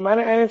happened to him? I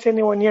didn't see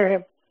anyone near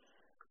him.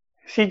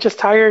 Is he just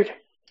tired?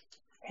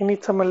 He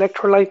needs some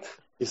electrolytes.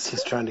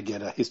 He's trying to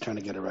get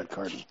a red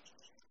card.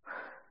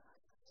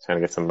 Trying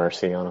to get some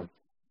mercy on him.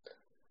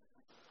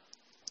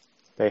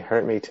 They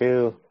hurt me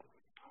too.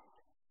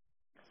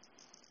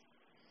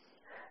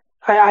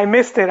 I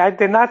missed it. I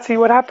did not see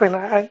what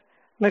happened.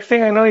 Next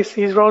thing I know,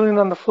 he's rolling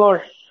on the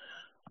floor.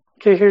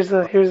 Okay, here's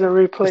a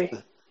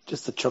replay.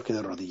 Just the choque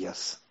de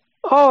rodillas.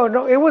 Oh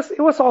no, it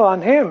was all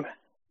on him.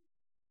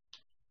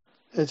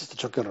 It's just the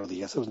choque de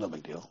rodillas. It was no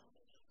big deal.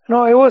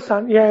 No, it was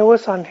on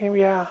him.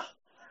 Yeah.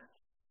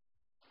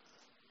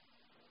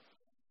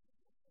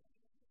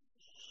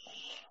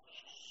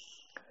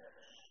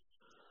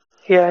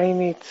 Yeah,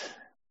 it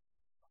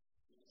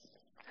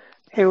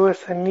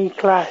was a knee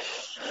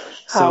clash.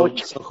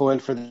 Ouch. So Joel,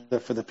 for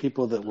the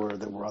people that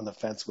were on the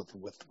fence with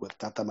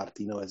Tata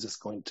Martino, is this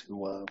going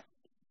to?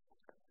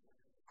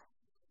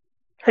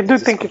 I do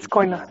think it's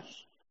going to.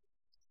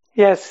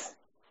 Yes.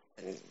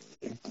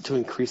 To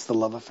increase the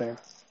love affair.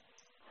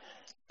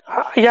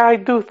 Yeah, I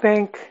do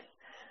think.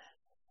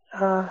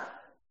 So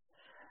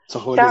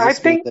Joel, yeah, does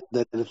this mean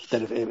that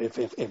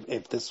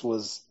if this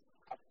was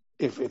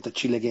if the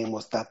Chile game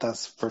was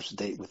Tata's first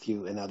date with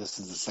you, and now this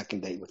is the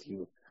second date with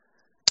you,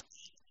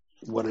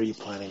 what are you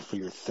planning for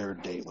your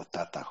third date with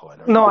Tata, Joel?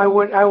 No,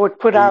 I would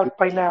put out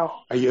by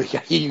now. Are you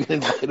gonna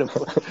invite him?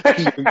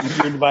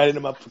 You're inviting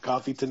him up for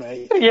coffee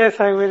tonight? Yes,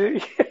 I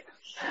would.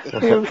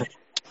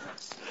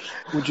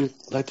 Would you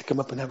like to come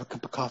up and have a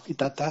cup of coffee,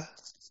 Tata?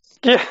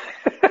 Yeah.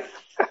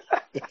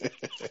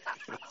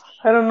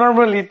 I don't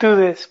normally do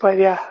this, but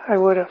yeah, I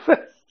would have.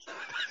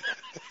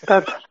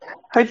 But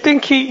I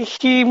think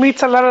he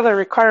meets a lot of the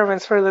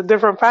requirements for the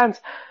different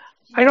fans.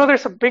 I know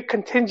there's a big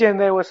contingent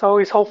that was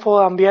always hopeful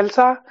on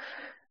Bielsa,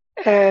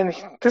 and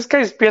this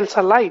guy's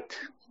Bielsa light.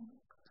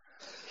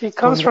 He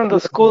comes from the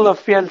school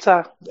of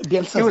Bielsa. He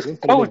was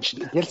coached.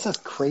 Bielsa's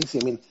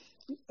crazy.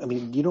 I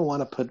mean, you don't want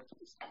to put.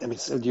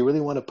 So do you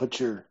really want to put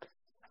your,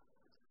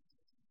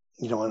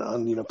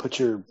 put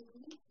your,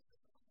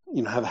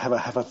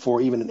 have a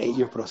 4 even an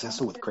 8-year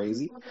proceso with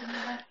crazy?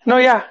 No,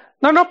 yeah,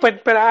 no,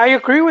 but I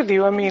agree with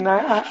you. I mean,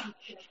 I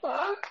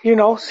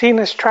seeing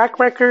his track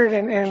record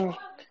and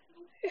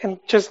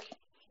just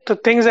the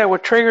things that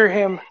would trigger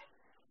him,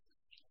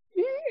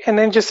 and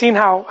then just seeing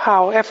how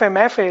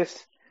FMF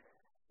is,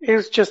 it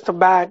was just a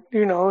bad,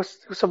 it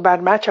was a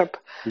bad matchup.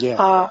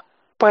 Yeah.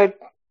 But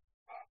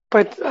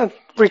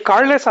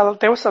regardless,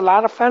 there was a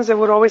lot of fans that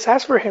would always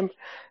ask for him.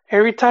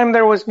 Every time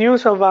there was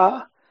news of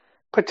a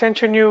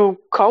potential new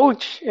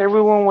coach,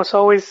 everyone was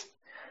always,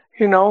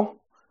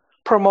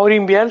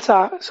 promoting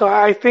Bielsa. So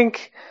I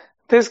think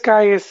this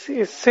guy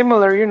is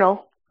similar,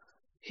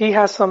 He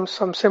has some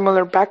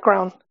similar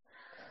background.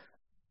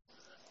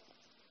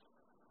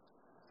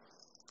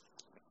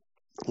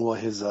 Well,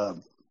 his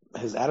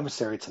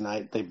adversary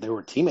tonight, they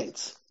were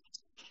teammates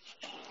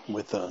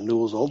with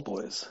Newell's Old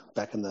Boys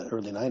back in the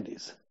early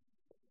 90s.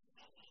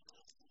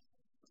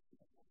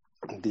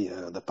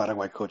 The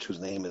Paraguay coach, whose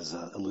name is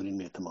eluding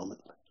me at the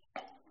moment.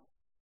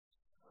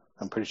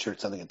 I'm pretty sure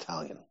it's something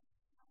Italian.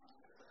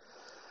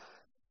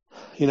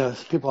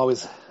 People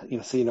always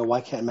say, why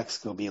can't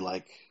Mexico be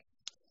like,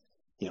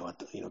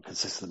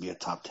 consistently be a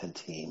top 10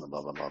 team,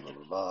 blah blah blah blah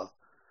blah blah.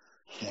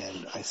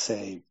 And I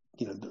say,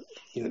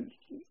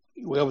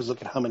 we always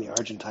look at how many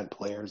Argentine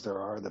players there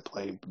are that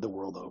play the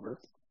world over.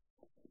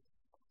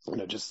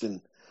 Just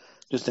in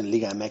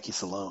Liga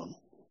MX alone,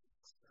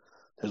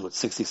 there's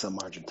 60 some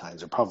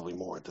Argentines, or probably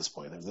more at this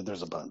point.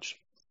 There's a bunch.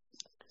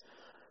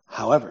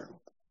 However,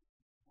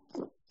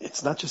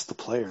 it's not just the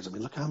players.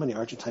 Look how many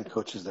Argentine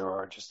coaches there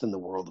are just in the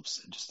world of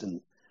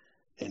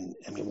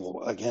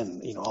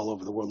all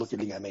over the world. Look at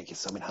Liga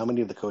MX. How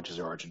many of the coaches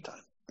are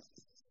Argentine?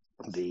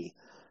 The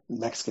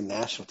Mexican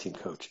national team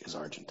coach is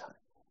Argentine.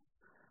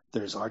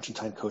 There's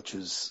Argentine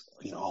coaches,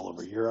 all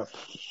over Europe,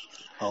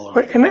 all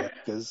over the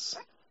Americas.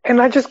 And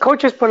not just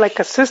coaches, but like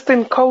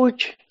assistant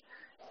coach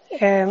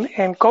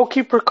and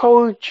goalkeeper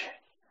coach.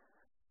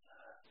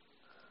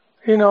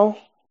 You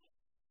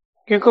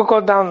could go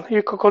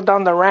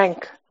down the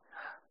rank,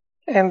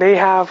 and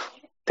they're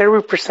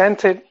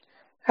represented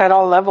at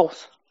all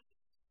levels.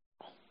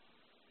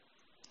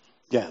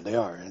 Yeah, they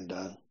are, and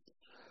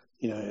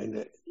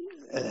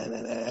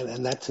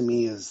and that to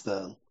me is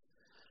the,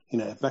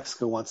 if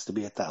Mexico wants to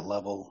be at that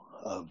level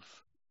of,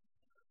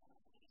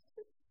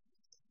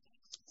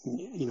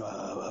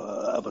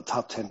 of a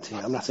top 10 team.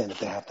 I'm not saying that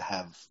they have to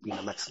have,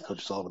 Mexican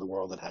coaches all over the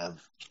world that have,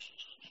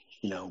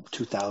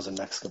 2,000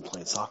 Mexican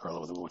playing soccer all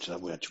over the world,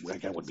 which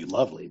again would be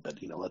lovely, but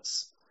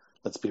let's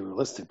be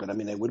realistic. But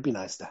it would be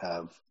nice to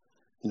have,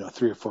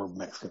 3 or 4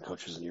 Mexican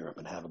coaches in Europe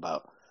and have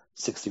about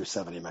 60 or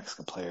 70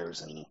 Mexican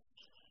players in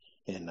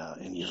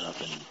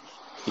Europe, and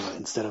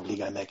instead of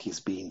Liga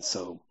MX being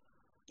so,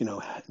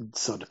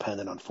 so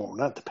dependent on foreign,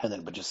 not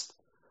dependent, but just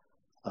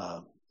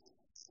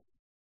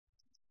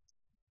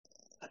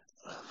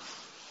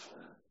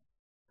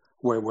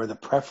where the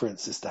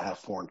preference is to have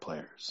foreign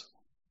players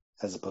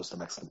as opposed to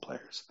Mexican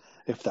players.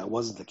 If that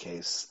wasn't the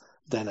case,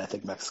 then I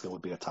think Mexico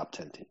would be a top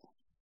 10 team.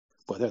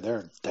 Boy, there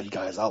are dead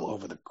guys all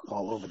over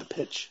the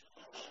pitch.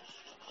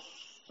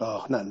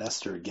 Oh, not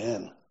Nestor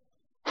again.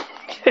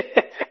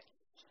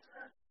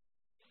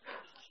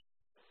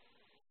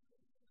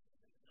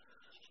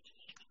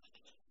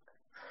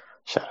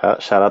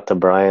 Shout out to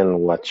Brian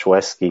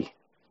Wachowski.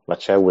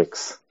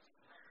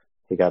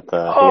 He got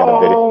a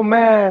video. Oh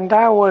man,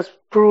 that was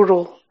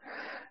brutal.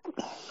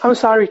 I'm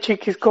sorry,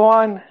 Chiquis. Go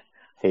on.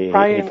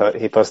 Brian.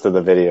 He posted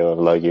the video of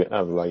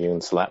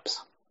Lagoon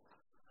slaps.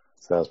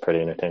 So that was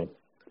pretty entertaining.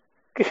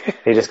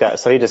 He just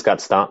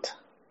got stomped.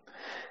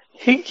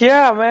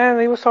 Yeah, man,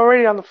 he was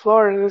already on the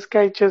floor. This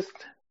guy just.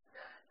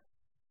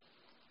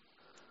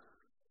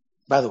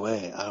 By the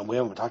way, we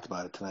haven't talked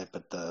about it tonight,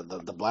 but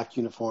the black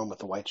uniform with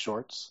the white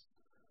shorts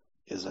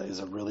is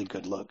a really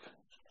good look.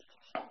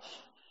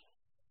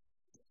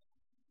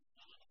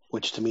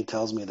 Which to me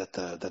tells me that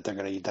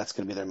that's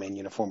gonna be their main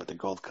uniform with the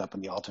gold cup,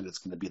 and the alternate's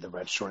gonna be the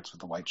red shorts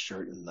with the white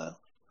shirt and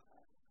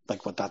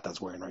like what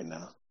Tata's wearing right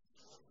now.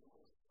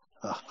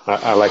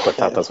 I like what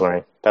Tata's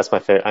wearing. That's my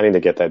favorite. I need to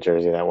get that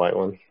jersey, that white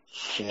one.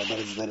 Yeah,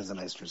 that is a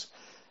nice jersey.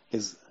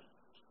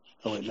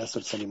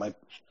 Nestor said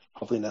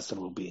hopefully Nestor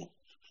will be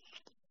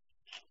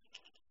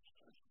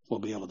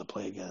able to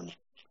play again,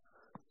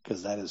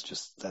 because that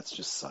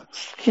just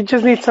sucks. He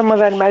just needs some of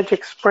that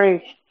magic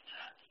spray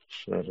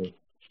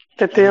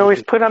that they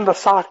always put on the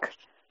sock.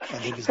 I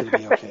think he's going to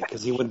be okay,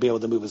 because he wouldn't be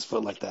able to move his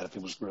foot like that if he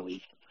was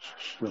really,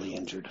 really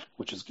injured,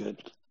 which is good.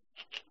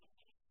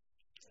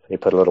 You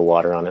put a little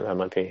water on it, that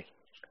might be.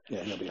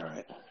 Yeah, he'll be all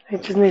right. He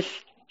just needs.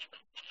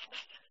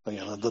 Oh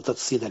yeah,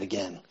 let's see that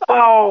again.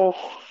 Oh.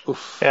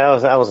 Oof. Yeah,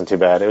 that wasn't too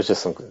bad. It was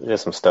just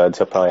some studs.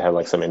 He'll probably have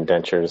like some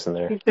indentures in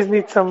there. He just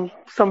needs some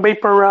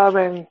vapor rub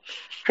and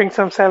drink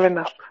some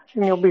 7-Up,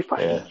 and you'll be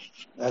fine. Yeah.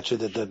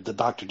 Actually, the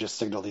doctor just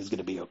signaled he's going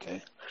to be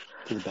okay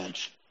to the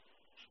bench.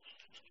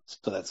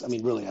 So that's he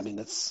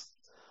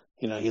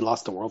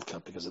lost the World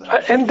Cup because of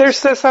that. And there's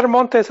Cesar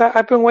Montes.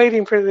 I've been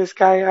waiting for this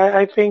guy.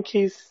 I think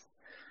he's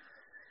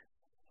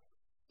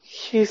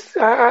he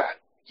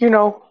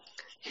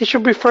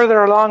should be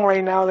further along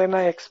right now than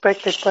I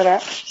expected.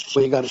 But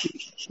he got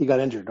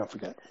injured. Don't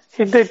forget.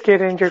 He did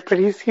get injured, but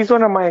he's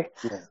one of my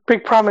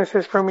big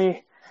promises for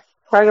me,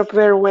 right up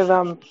there with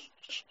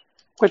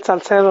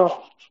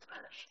Salcedo.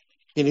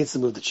 He needs to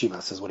move to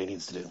Chivas. Is what he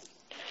needs to do.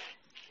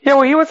 Yeah,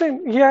 well, he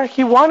wasn't. Yeah,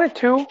 he wanted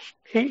to.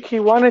 He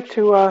wanted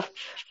to,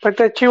 but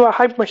the Chihuahua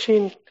hype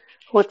machine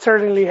would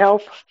certainly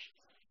help.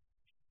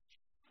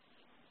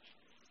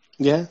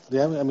 Yeah.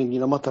 I mean,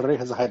 Monterrey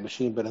has a hype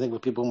machine, but I think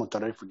what people in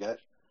Monterrey forget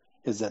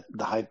is that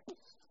the hype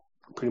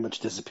pretty much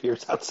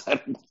disappears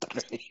outside of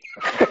Monterrey.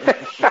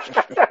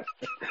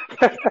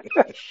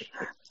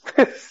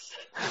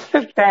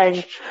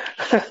 Dang.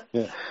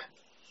 Yeah.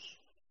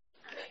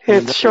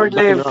 It's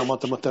short-lived.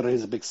 Monterrey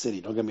is a big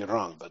city. Don't get me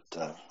wrong, but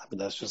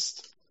that's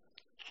just,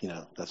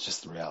 that's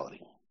just the reality.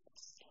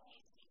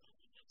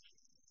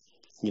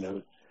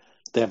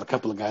 They have a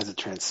couple of guys that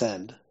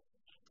transcend.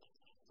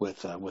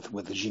 With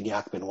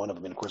Gignac being one of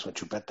them, and of course when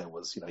Chupeta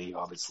was, he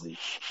obviously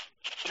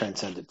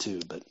transcended too.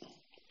 But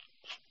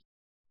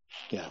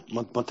yeah,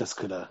 Montes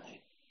could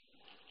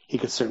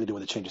certainly do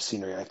with a change of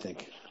scenery. I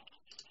think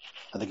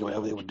it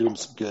would do him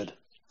some good.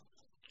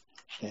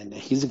 And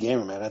he's a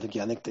gamer, man. I think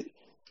that.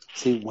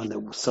 See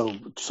so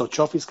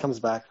Chofis comes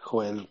back,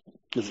 Joel,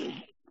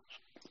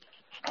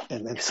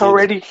 and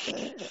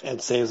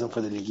saves him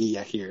for the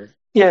Liguilla here.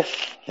 Yes.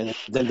 And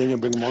then you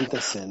bring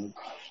Montes in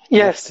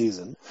next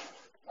season.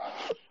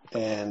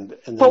 And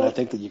then I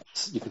think that you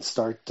can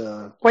start.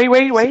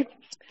 Wait.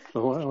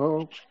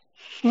 Oh.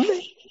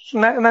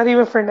 Not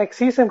even for next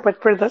season,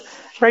 but for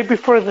right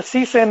before the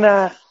season,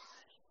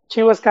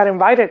 Chivas got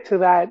invited to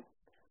that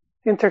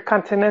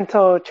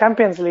Intercontinental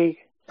Champions League.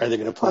 Are they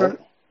going to play?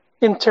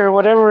 Inter,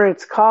 whatever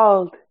it's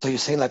called. So you're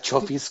saying that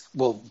Chofis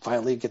will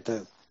finally get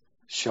to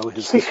show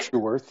his true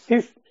worth?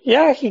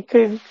 He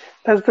could.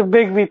 That's the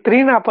big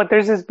vitrina, but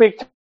there's this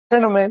big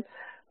tournament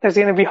that's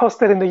going to be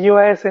hosted in the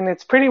U.S., and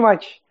it's pretty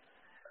much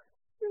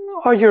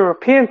all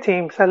European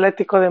teams,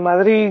 Atletico de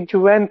Madrid,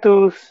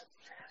 Juventus,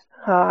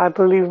 I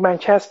believe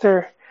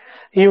Manchester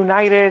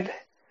United,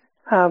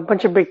 a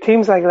bunch of big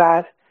teams like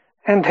that.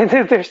 And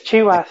then there's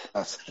Chivas.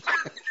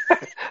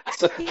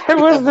 There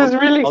was this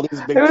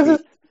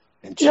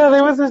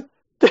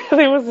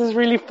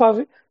really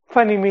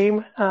funny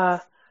meme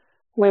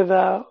with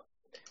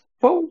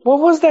what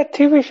was that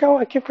TV show?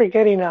 I keep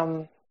forgetting.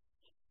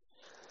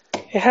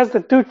 It has the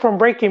dude from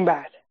Breaking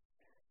Bad,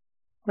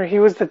 where he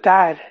was the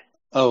dad.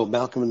 Oh,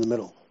 Malcolm in the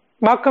Middle.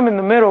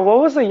 What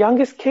was the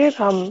youngest kid?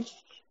 Do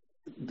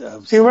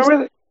you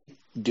remember?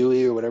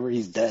 Dewey or whatever.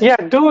 He's dead. Yeah,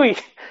 Dewey.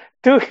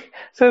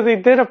 So they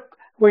did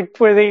where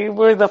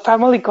the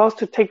family goes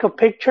to take a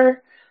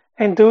picture,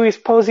 and Dewey's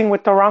posing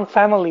with the wrong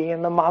family,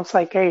 and the mom's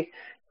like, "Hey,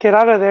 get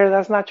out of there.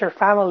 That's not your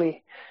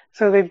family."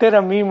 So they did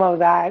a meme of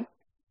that,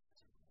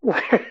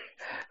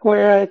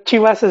 where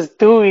Chivas is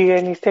Dewey,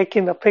 and he's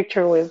taking the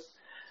picture with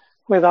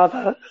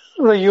all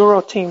the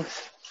Euro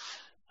teams.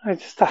 I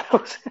just thought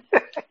it was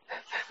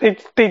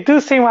they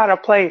do seem out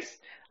of place,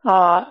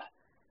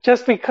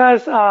 just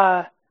because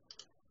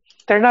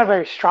they're not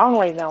very strong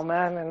right now,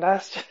 man. And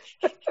that's just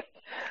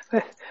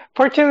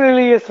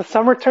fortunately it's a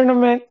summer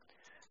tournament,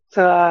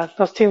 so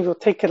those teams will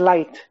take it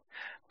light.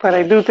 But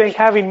I do think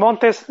having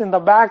Montes in the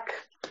back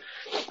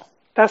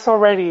that's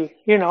already,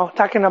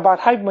 talking about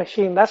hype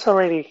machine. That's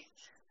already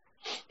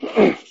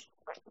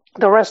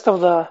the rest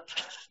of the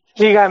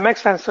Liga MX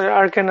fans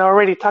are going to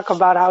already talk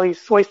about how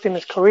he's wasting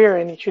his career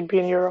and he should be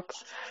in Europe.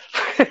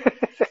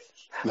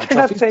 They're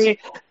not saying,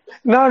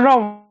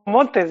 no,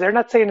 Montes. They're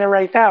not saying it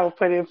right now.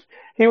 But if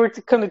he were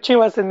to come to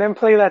Chivas and then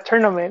play that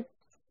tournament,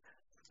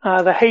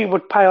 the hate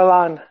would pile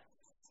on.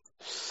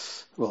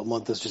 Well,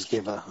 Montes just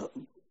gave up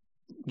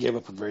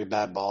a very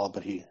bad ball,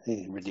 but he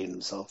redeemed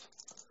himself.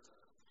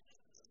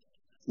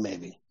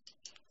 Maybe.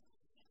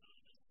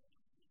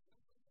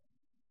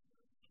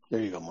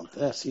 There you go,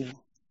 Montes. See?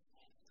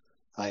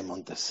 Hi,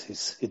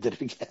 Montes. He did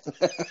it again.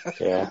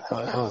 Yeah,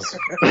 that was.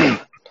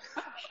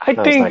 I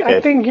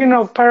think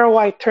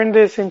Paraguay turned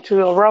this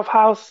into a rough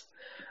house,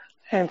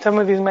 and some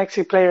of these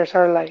Mexi players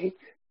are like,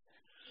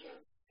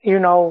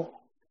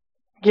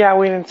 yeah,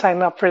 we didn't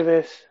sign up for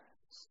this.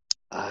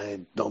 I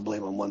don't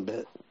blame him one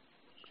bit.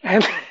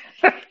 And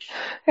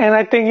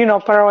I think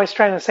Paraguay's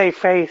trying to save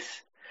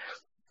face.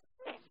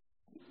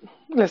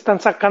 Le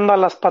están sacando a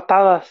las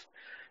patadas.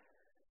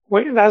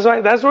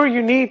 That's where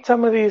you need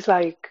some of these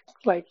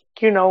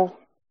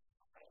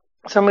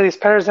some of these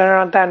players that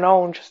are not that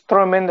known. Just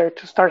throw them in there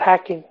to start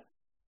hacking.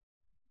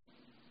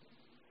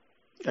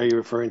 Are you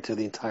referring to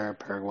the entire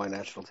Paraguay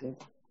national team?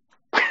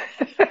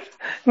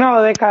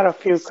 No, they got a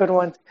few good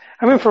ones.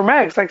 I mean, for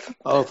Max,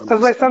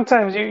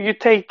 sometimes you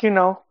take,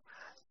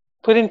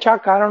 put in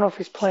Chaka. I don't know if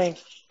he's playing.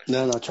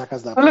 No,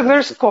 Chaka's not. Oh, look,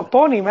 there's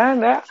Scoponi,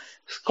 man.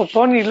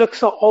 Scoponi looks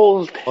so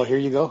old. Oh, here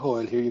you go,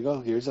 Joel. Here you go.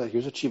 Here's a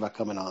Chiva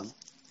coming on.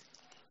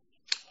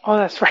 Oh,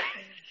 that's right.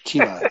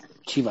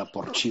 Chiva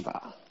por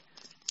Chiva.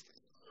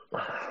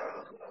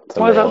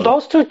 Well,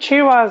 those two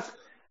Chivas,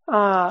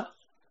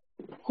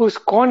 who's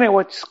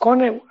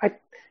Cone,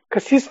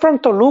 because he's from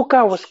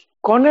Toluca. Was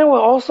Cone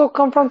also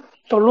come from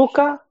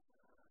Toluca?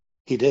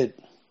 He did.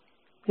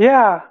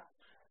 Yeah.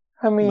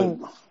 I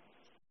mean...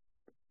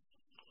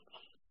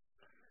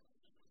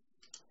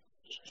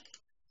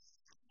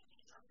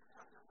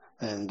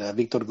 And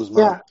Victor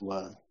Guzman.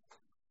 Yeah.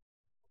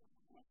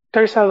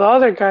 There's the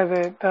other guy,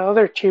 the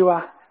other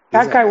Chiva.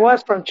 That guy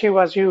was from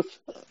Chiva's youth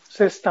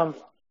system.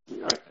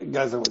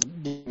 Guys,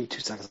 give me 2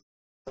 seconds.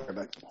 I'll be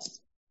back.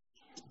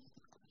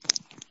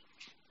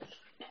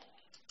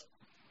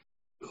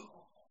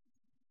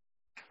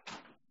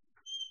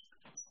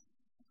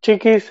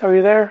 Chiquis, are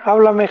you there?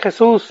 Háblame,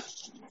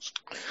 Jesús.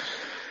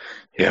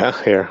 Yeah,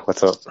 here.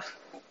 What's up?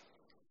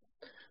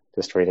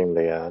 Just reading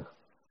the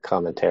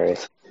commentary.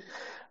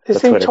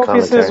 This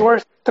Chofis is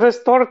worth 3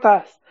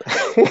 tortas.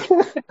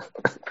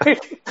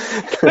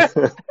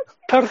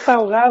 Torta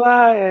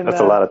ahogada and...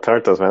 That's a lot of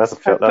tortas, man.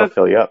 That'll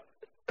fill you up.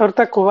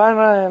 Torta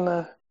cubana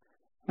and...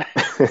 3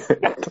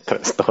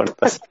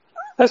 tortas.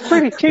 That's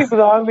pretty cheap,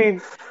 though. I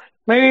mean,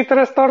 maybe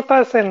 3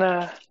 tortas and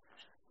a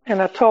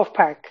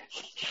 12-pack.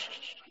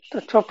 A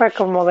 12-pack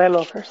of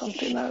Modelos or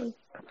something.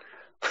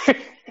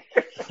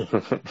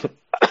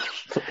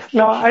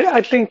 No,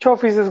 I think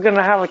Chofis is going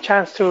to have a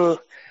chance to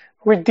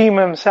redeem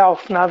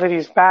himself now that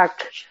he's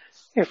back.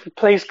 If he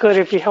plays good,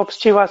 if he helps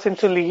Chivas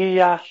into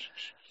Liguilla,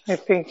 I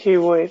think he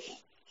would,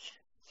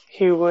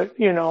 he's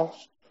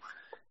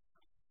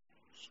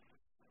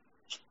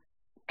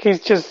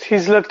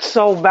looked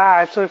so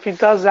bad. So if he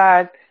does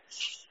that,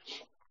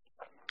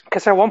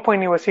 because at one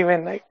point he was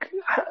even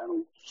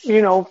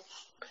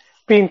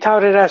being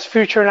touted as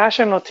future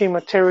national team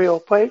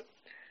material, but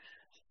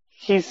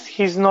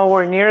he's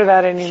nowhere near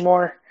that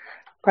anymore.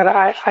 But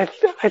I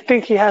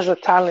think he has a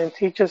talent.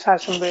 He just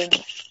hasn't been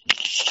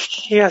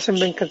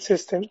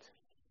consistent.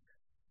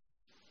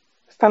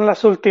 Están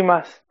las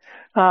últimas.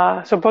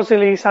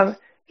 Supposedly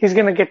he's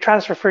going to get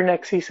transferred for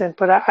next season,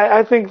 but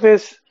I think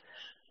this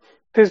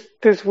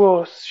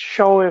will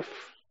show if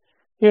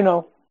he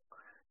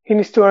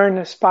needs to earn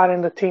a spot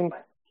in the team.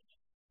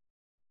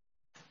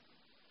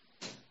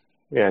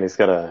 Yeah, and he's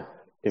got to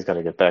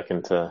get back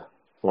into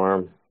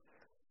form,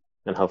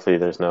 and hopefully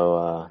there's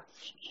no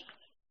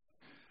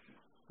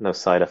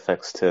side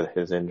effects to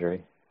his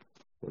injury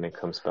when he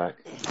comes back,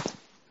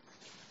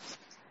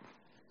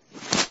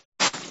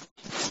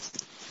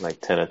 like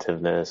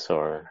tentativeness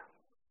or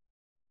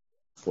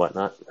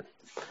whatnot.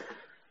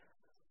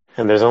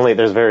 And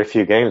there's very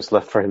few games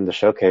left for him to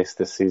showcase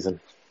this season.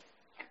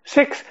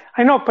 6,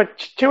 I know, but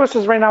Chivas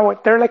is right now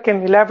they're like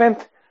in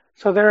 11th,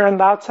 so they're on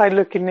the outside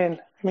looking in.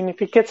 I mean, if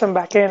he gets them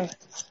back in,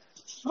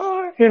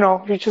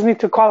 you just need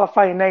to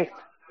qualify in 8th.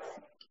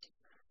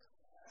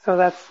 So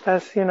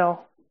that's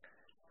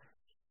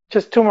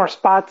just 2 more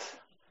spots.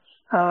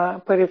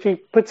 But if he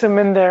puts him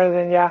in there,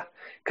 then yeah.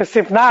 Because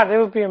if not, it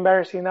would be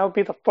embarrassing. That would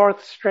be the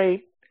 4th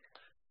straight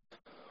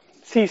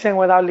season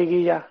without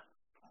Liguilla.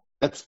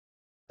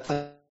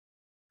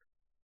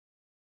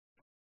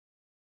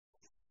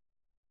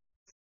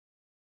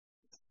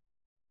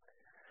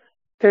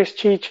 There's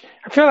Cheech.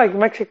 I feel like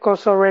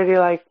Mexico's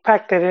already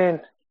packed it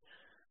in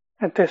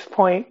at this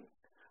point.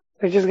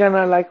 They're just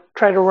gonna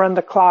try to run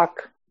the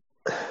clock.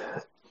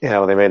 Yeah,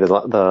 well, they made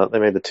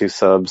the 2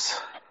 subs,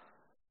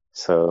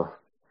 so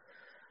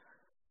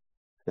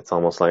it's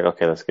almost like,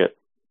 okay, let's get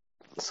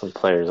some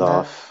players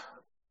off.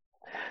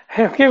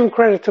 I'm giving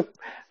credit to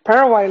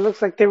Paraguay. It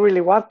looks like they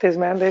really want this,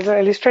 man. They're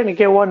at least trying to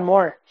get one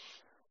more.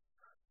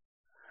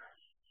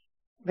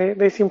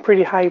 They seem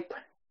pretty hype.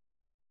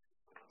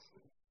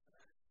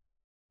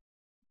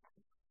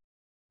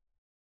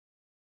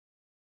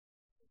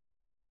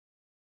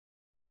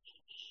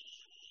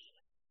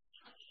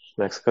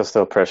 Mexico's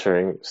still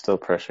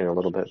pressuring a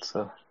little bit.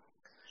 So,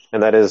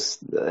 and that is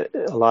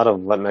a lot of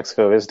what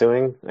Mexico is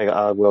doing.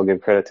 I will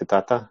give credit to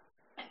Tata.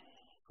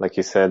 Like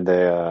you said,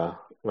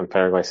 when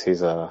Paraguay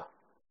sees a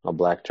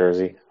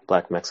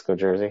black Mexico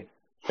jersey,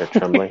 they're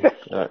trembling.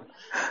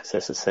 Se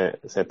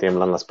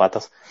tiemblan las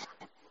patas.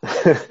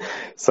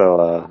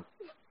 So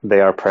they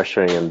are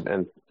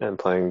pressuring and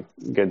playing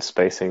good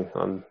spacing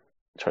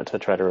to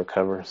try to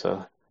recover.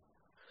 So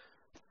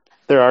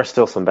there are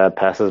still some bad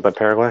passes by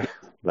Paraguay,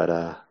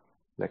 but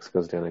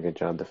Mexico's doing a good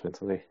job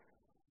defensively.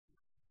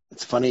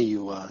 It's funny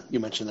you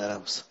mentioned that. I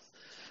was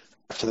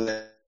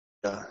after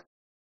that.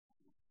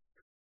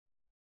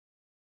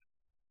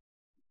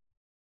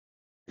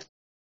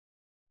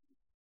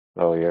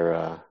 Oh,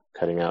 you're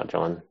cutting out,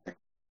 John.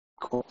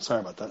 Cool.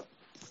 Sorry about that.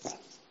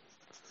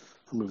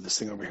 I'll move this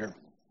thing over here.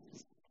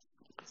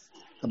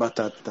 About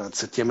that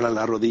 "Se tiemblan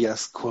las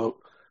rodillas"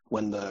 quote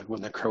when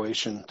the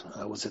Croatian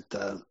was it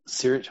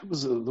Siric?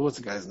 What was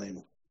the guy's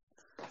name?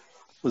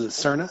 Was it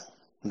Cerna?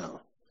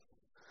 No,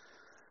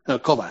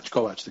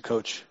 Kovac, the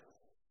coach.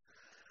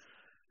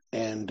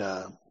 And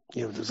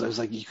it was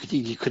like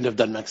you couldn't have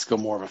done Mexico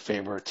more of a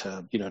favor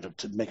to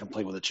make them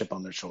play with a chip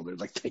on their shoulder.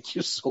 Like, thank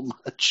you so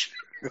much.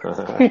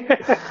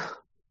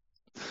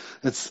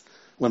 It's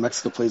when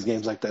Mexico plays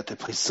games like that, they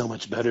play so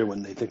much better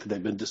when they think that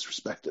they've been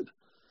disrespected.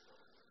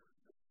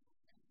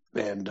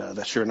 And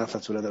sure enough,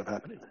 that's what ended up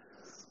happening.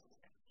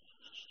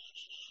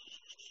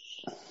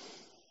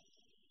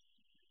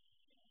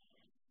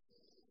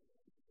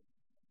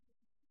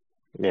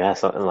 Yeah,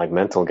 so in like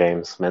mental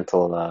games,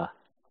 there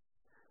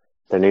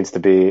needs to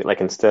be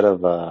like instead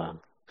of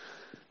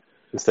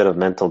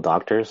mental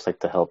doctors like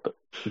to help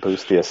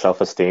boost the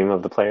self-esteem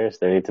of the players,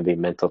 there need to be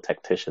mental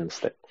tacticians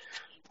to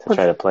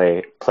try to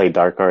play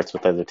dark arts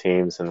with other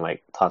teams and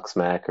like talk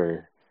smack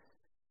or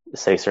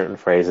say certain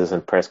phrases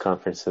in press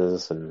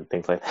conferences and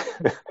things like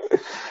that.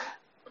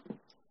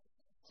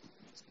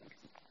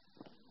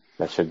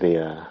 That should be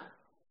a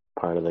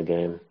part of the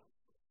game.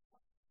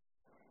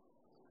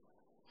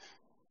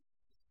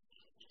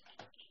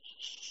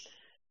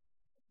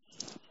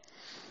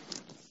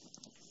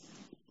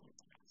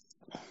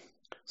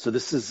 So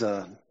this is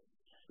the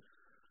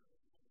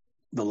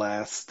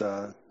last,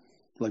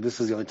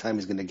 this is the only time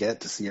he's going to get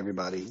to see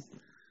everybody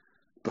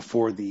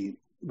before the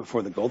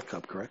Gold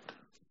Cup, correct?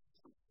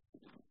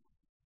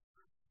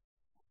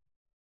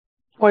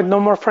 What, no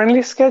more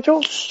friendly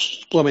scheduled?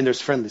 Well, I mean, there's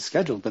friendly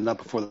scheduled, but not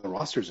before the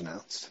roster's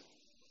announced.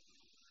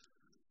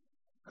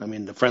 I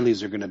mean, the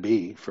friendlies are going to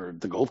be for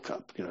the Gold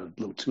Cup,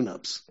 little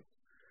tune-ups.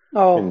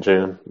 Oh. In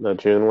June, the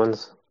June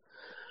ones.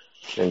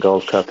 And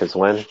Gold Cup is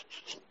when?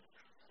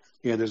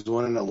 Yeah, there's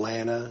one in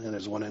Atlanta, and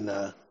there's one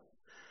at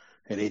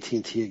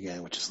AT&T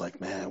again, which is like,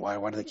 man, why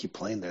do they keep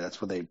playing there?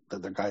 That's where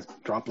their guys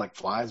drop like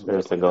flies.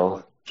 There's the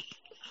goal.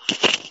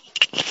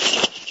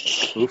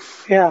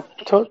 Oof. Yeah,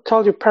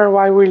 told you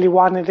Paraguay really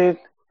wanted it.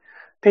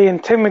 They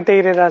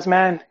intimidated us,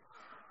 man.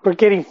 We're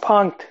getting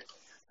punked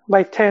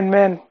by 10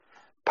 men.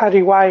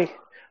 Paraguay,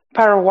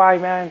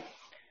 man.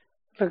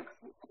 Look,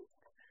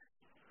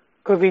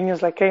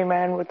 Coutinho's like, hey,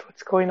 man,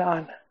 what's going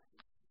on?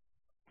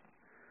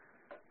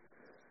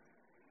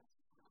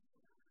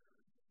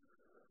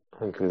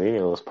 And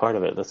Coutinho was part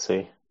of it. Let's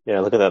see. Yeah,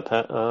 look at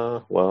that.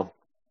 Well,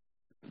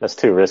 that's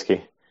too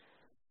risky.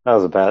 That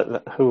was a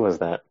bad. Who was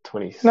that?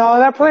 20. No,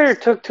 that player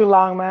took too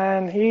long,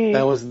 man.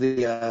 That was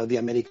the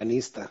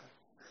Americanista,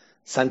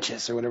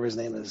 Sanchez or whatever his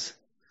name is.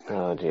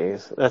 Oh,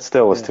 jeez, that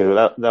still was too.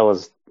 That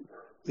was.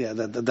 Yeah,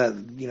 just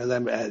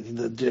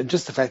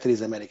the fact that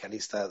he's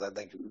Americanista, I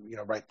think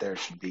right there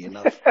should be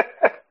enough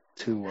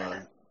to.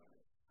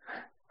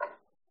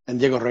 And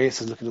Diego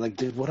Reyes is looking like,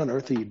 dude, what on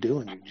earth are you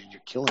doing? You're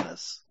killing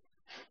us.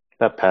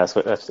 That pass,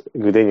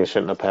 Gudinho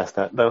shouldn't have passed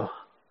that, though.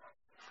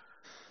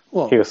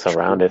 Well, he was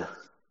surrounded.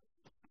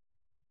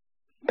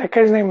 That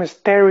guy's name is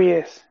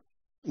Darius.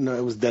 No,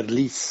 it was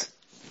Darlis.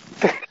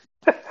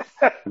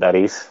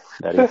 Daris.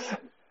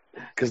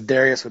 Because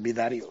Darius would be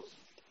Dario.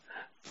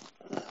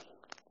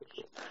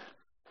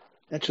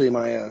 Actually,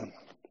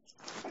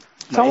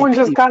 someone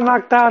just got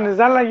knocked down. Is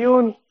that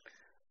Layun?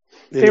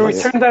 They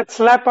returned that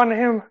slap on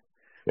him.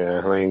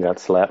 Yeah, Layun got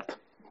slapped.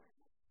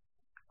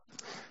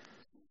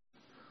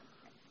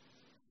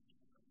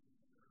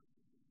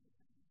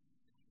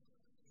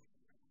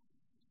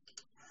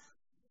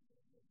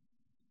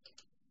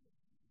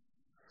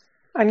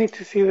 I need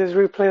to see this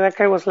replay. That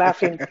guy was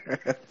laughing.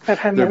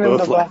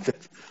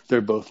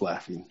 They're both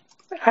laughing.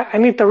 I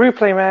need the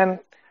replay, man.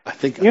 I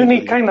think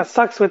Uni kind of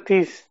sucks with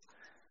these.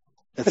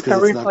 That's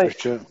because it's not their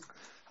show.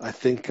 I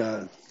think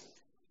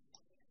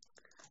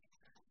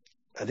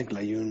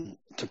Layun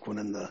took one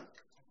in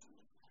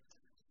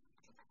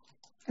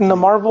the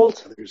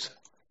marbles.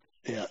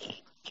 Yeah.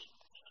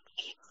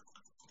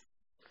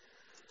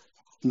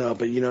 No,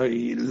 but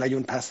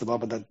Layun passed the ball,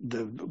 but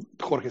the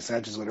Jorge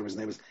Sanchez, whatever his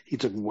name is, he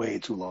took way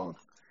too long.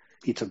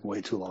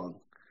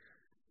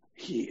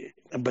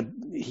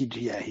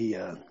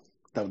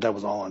 That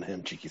was all on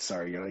him, Chiqui.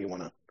 Sorry, you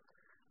want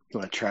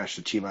to trash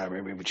the Chiva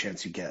every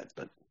chance you get,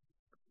 but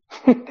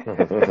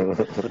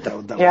that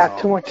was Yeah, all.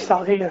 too much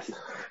salt. He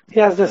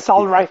has the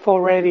assault rifle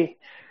ready.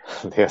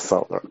 The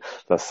assault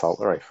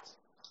rifle.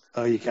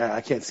 Oh,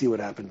 I can't see what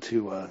happened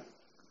to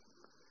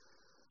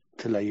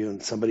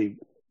Layun. Somebody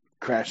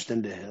crashed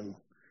into him,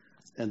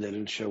 and they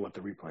didn't show what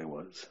the replay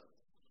was.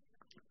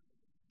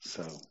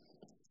 So,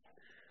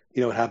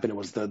 what happened? It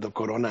was the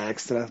Corona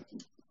Extra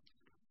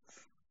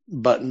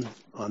button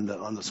on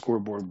the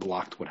scoreboard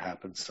blocked what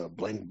happened. So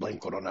blame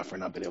Corona for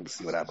not being able to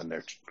see what happened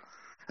there.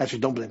 Actually,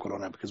 don't blame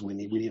Corona because we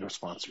need our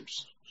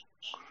sponsors.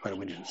 Right?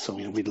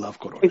 We love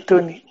Corona. We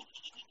do need.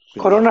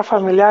 Corona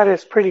Familiar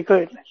is pretty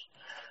good.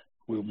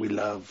 We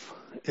love.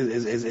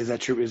 Is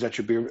that your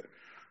beer?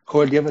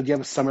 Joel, do you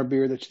have a summer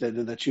beer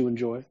that you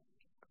enjoy?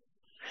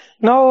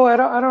 No, I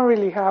don't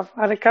really have.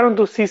 I don't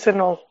do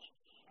seasonal.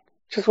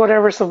 Just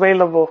whatever's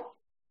available.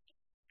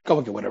 Go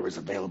and get whatever's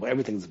available.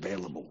 Everything's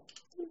available.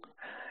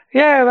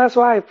 Yeah, that's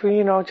why.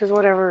 Just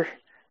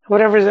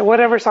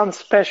whatever sounds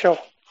special.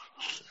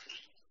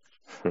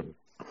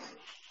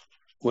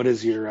 What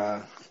is your?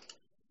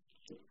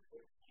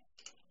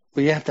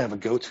 Well, you have to have a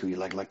go-to,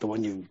 like the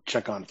one you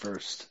check on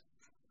first.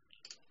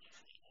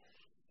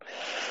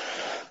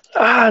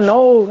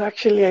 No,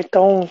 actually, I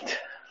don't.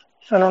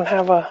 I don't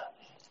have a.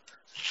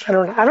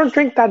 I don't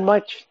drink that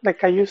much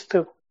like I used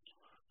to.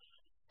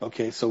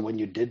 Okay, so when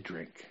you did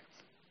drink.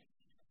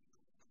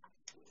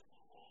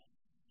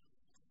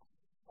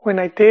 When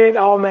I did,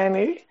 oh man,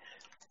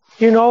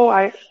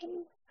 I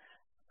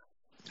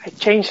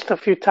changed a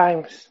few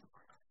times.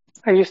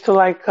 I used to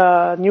like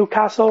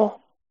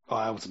Newcastle. Oh,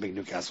 I was a big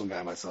Newcastle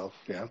guy myself.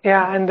 Yeah.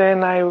 Yeah, and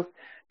then I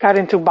got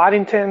into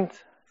Boddington.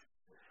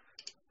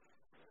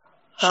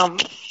 And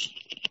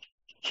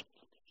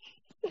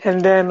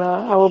then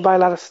I would buy a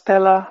lot of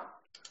Stella.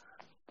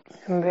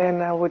 And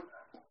then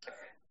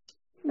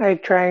I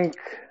drank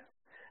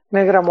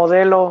Negra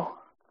Modelo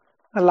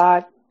a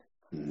lot.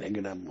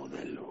 Negra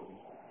Modelo.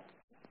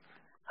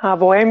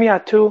 Bohemia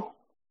too.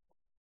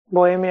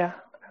 Bohemia.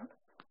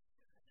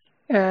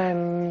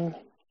 And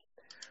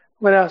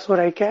what else would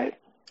I get?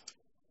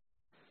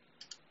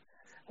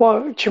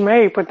 Well,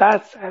 Chimay, but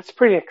that's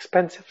pretty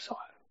expensive. So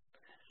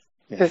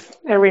just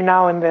every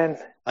now and then.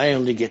 I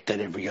only get that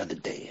every other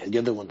day. And the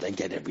other ones I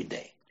get every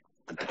day.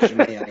 But the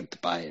Chimay I have to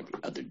buy every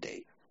other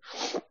day.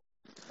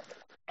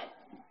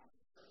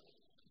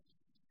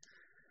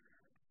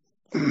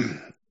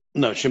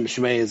 No,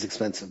 Chimay is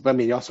expensive. But I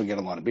mean, you also get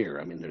a lot of beer.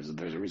 I mean, there's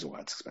a reason why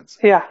it's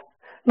expensive. Yeah.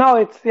 No,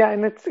 and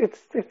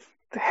it's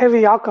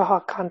heavy alcohol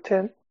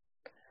content.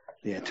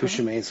 Yeah, 2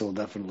 Chimays will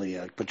definitely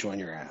put you on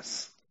your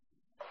ass.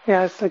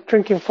 Yeah, it's like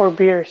drinking 4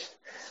 beers.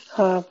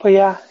 But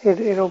yeah,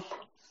 it'll.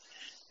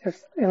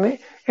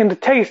 And the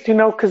taste,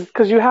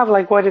 because you have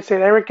like what is it,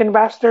 American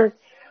Bastard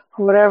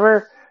or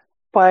whatever,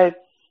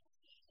 but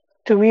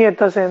to me it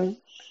doesn't.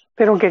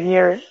 They don't get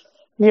near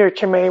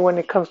Chimay when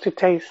it comes to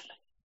taste.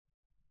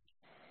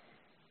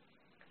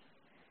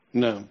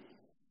 No.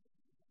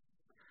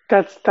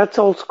 That's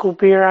old school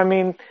beer. I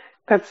mean,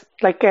 that's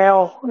like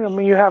ale. I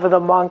mean, you have the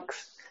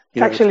monks.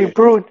 It's actually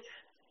brewed.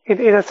 It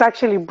is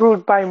actually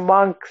brewed by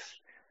monks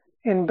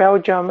in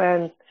Belgium,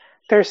 and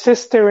their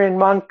sister in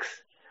monks.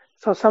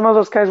 So some of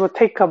those guys would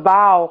take a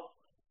vow.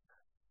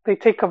 They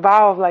take a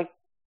vow of like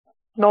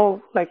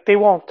they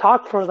won't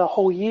talk for the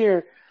whole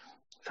year.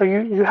 So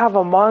you have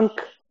a monk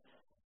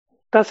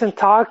doesn't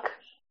talk,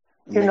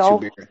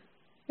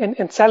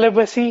 in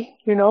celibacy,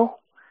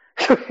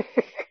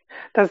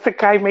 That's the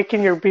guy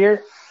making your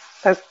beer.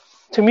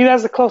 To me,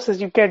 that's the closest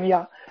you get,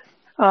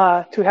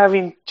 to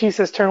having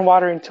Jesus turn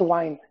water into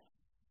wine.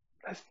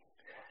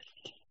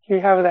 You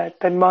have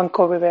that monk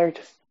over there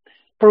just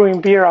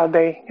brewing beer all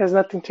day. He has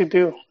nothing to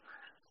do.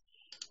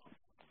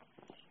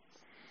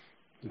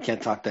 You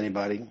can't talk to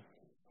anybody.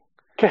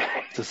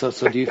 So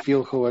do you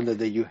feel, Joel,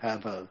 that you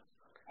have a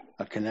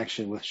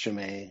connection with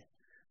Chimay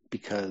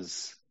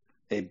because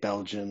a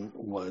Belgian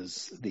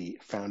was the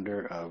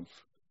founder of?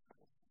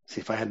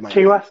 See, if I had my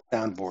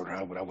soundboard,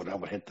 I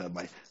would hit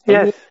my.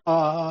 Yes.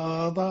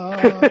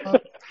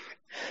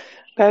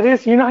 That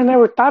is, I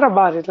never thought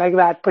about it like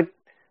that, but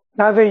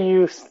now that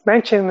you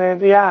mention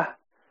it, yeah,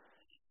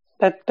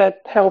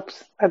 that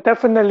helps. That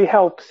definitely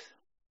helps.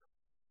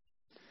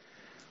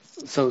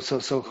 So,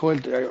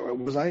 Joel,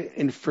 was I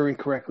inferring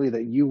correctly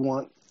that you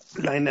want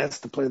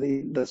Lainez to play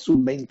the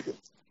sub-20?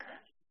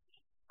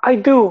 I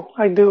do.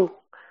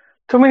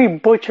 Too many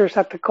butchers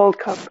at the Gold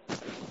Cup.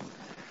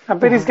 I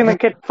bet he's gonna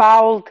get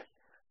fouled.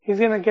 He's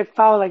gonna get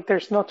fouled like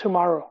there's no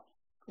tomorrow.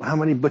 How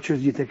many butchers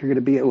do you think are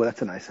gonna be? Oh,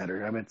 that's a nice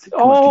header. I mean,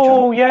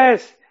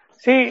 yes.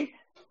 See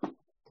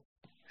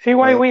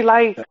why we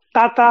like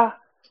Tata.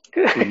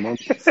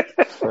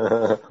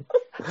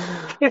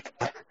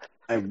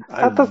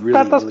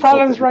 Tata's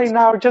problems right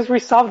now just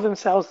resolve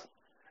themselves.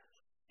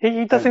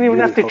 He doesn't even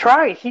have to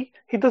try. He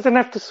doesn't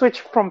have to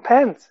switch from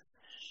pens.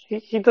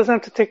 He doesn't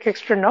have to take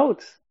extra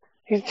notes.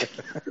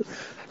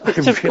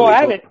 Just go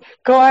at it.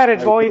 Go at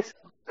it, boys.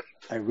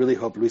 I really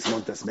hope Luis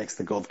Montes makes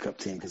the Gold Cup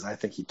team because I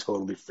think he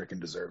totally freaking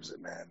deserves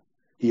it, man.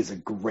 He is a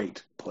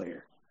great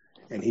player,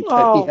 and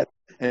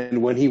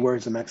and when he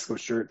wears a Mexico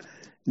shirt,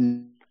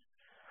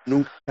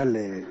 nunca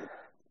le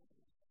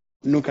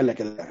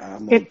queda a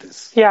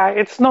Montes.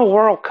 It's no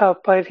World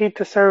Cup, but he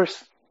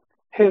deserves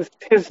his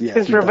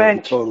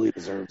revenge. He totally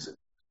deserves it.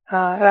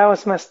 That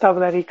was messed up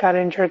that he got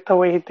injured the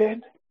way he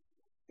did.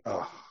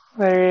 Oh,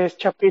 there he is,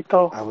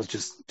 Chapito. I was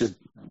just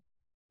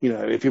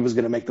if he was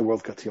going to make the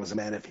World Cup team, I was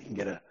man, if he can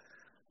get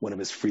one of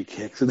his free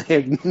kicks, and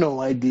they have no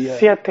idea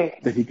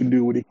that he can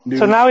do what he can do.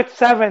 So now it's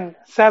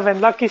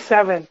lucky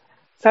 7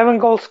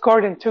 goals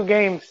scored in 2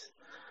 games.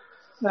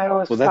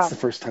 That's the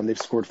first time they've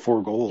scored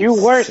 4 goals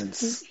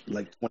since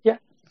like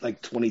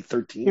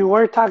 2013. You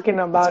were talking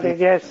about it,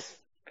 yes.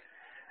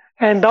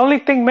 And the only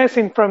thing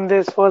missing from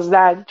this was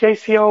that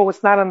JCO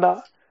was not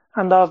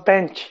on the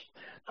bench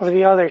of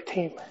the other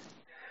team.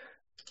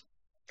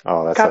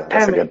 Oh, that's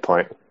a good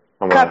point.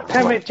 God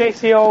damn it,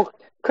 JCO.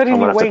 Couldn't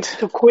he wait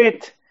to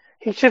quit?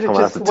 He should have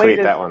just waited.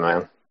 Tweet that one,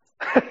 man.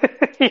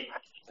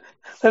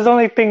 That's the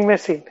only thing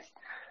missing.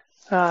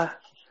 But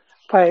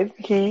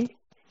he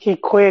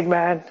quit,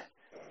 man.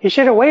 He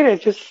should have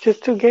waited just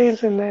 2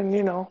 games and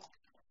then,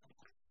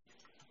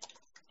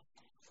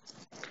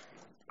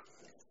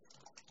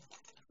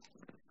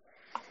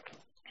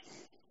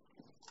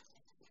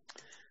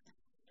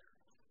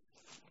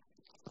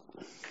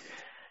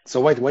 So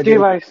why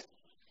Levi's,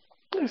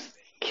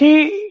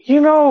 he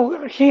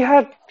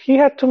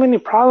had too many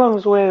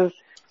problems with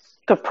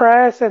the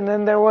press, and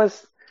then there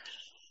was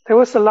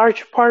a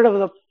large part of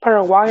the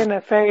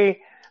Paraguayan FA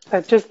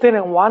that just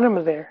didn't want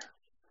him there.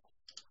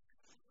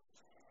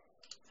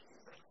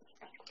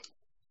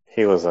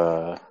 He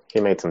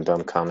made some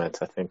dumb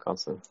comments, I think,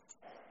 also.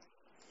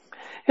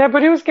 Yeah,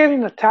 but he was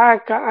getting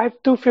attacked. I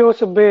do feel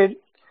it's a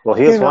bit. Well,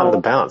 he was wanting to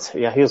bounce.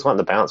 Yeah, he was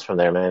wanting to bounce from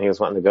there, man. He was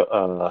wanting to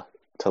go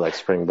to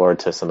springboard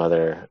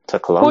to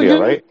Colombia,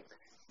 right?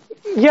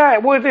 Yeah,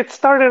 well, it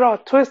started all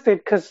twisted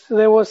because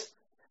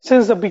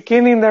since the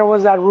beginning there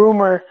was that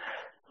rumor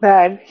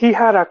that he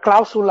had a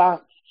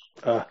clausula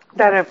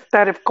that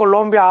if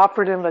Colombia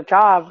offered him the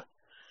job,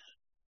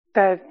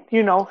 that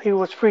he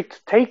was free to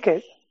take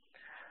it.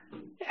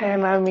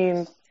 And I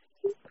mean,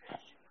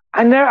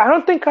 I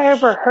don't think I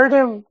ever heard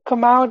him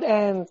come out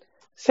and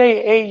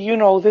say,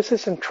 "Hey, this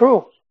isn't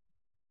true."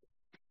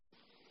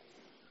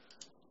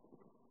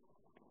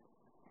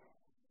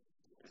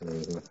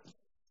 Mm-hmm.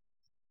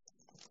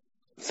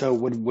 So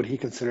would he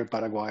consider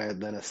Paraguay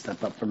then a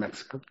step up for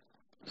Mexico,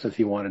 since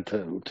he wanted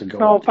to go?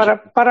 No,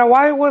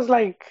 Paraguay was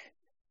like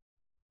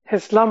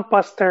his slump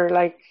buster,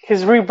 like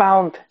his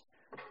rebound.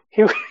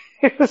 He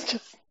was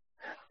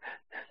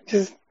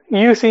just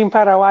using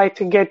Paraguay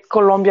to get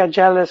Colombia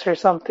jealous or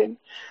something.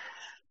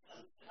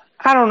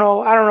 I don't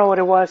know what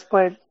it was,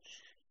 but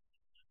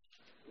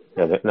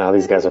now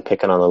these guys are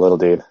picking on the little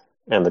dude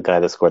and the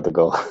guy that scored the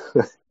goal.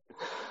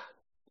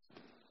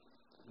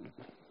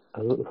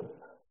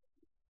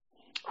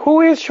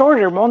 Who is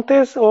shorter,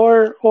 Montes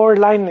or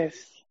Lainez?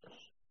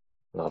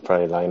 No,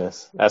 probably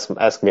Lainez. Ask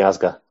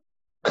Miazga.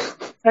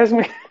 Ask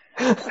me.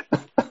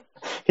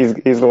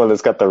 He's the one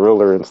that's got the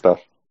ruler and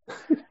stuff.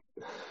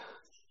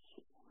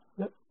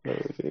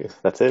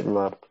 That's it,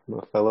 my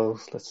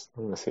fellows.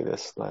 I'm gonna see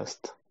this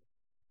last.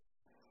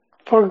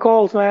 4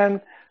 goals,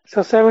 man.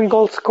 So 7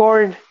 goals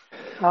scored,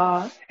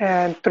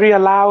 and 3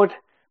 allowed.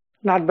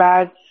 Not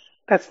bad.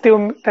 That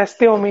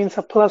still means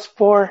a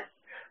 +4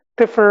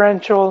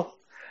 differential.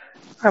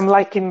 I'm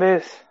liking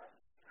this.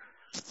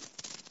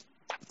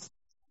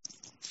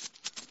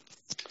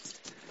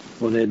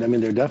 Well,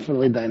 they're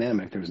definitely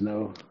dynamic. There's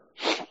no,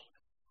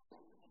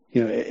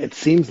 it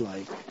seems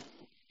like,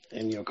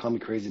 and call me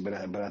crazy, but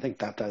I think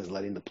Tata is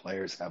letting the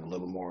players have a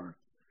little more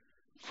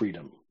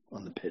freedom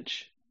on the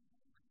pitch.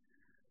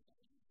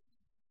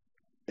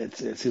 It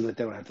seems like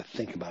they don't have to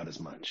think about as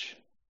much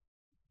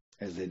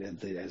as they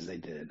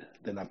did.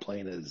 They're not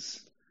playing as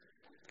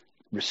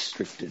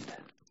restricted.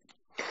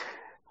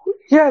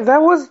 Yeah,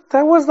 that was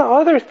the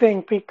other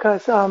thing,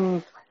 because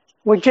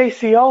with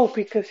JCO,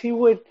 because he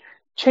would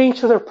change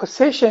to their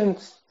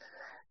positions,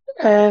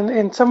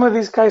 and some of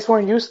these guys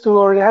weren't used to,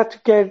 or they had to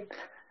get,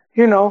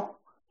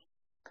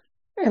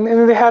 and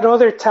then they had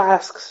other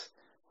tasks,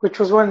 which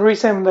was one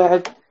reason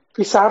that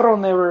Pizarro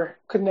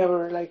could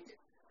never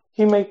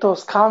he made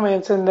those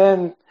comments, and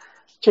then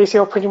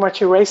JCO pretty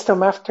much erased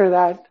them after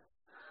that.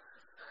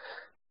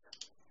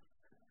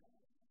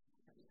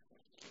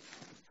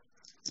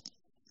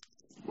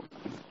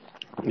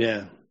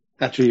 Yeah,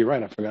 actually, you're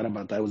right. I forgot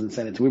about that. I was in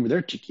San Antonio. We were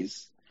there,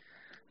 Chiquis.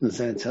 In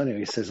San Antonio,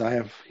 he said, I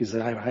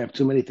have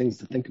too many things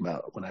to think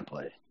about when I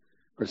play,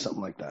 or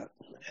something like that.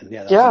 And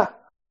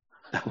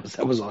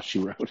that was all she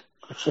wrote.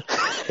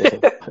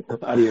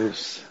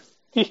 Adios.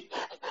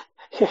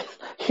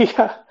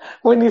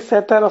 When he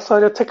said that,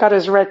 Osorio took out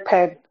his red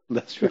pen.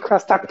 That's right. He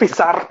crossed out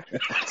Pizarro.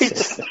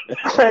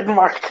 Red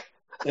mark.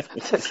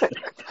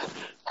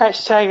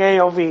 Hashtag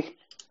AOV.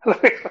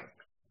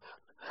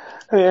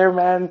 there,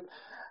 man.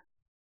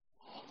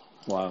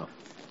 Wow.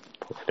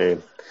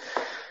 Dude.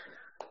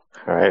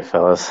 All right,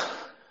 fellas.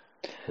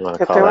 You want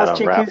to Que call te that vas,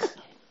 a wrap?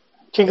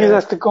 Chiquis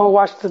has to go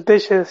wash the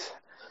dishes.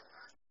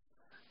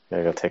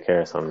 Gotta go take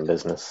care of some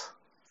business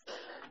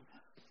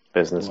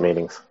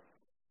meetings.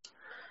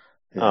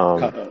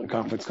 Yeah,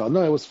 conference call.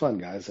 No, it was fun,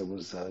 guys. It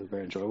was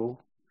very enjoyable.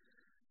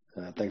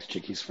 Thanks,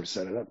 Chickies, for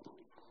setting it up.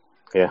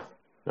 Yeah,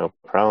 no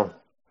problem.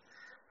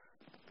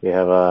 You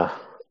have a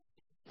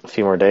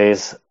few more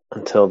days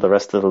until the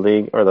rest of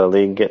the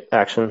league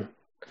action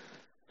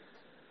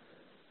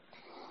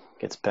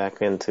gets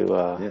back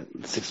into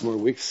 6 more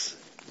weeks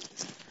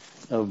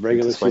of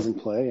regular season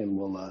play, and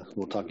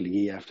we'll talk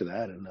Liguilla after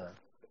that. And I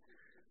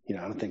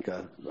don't think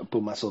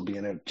Pumas will be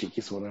in it,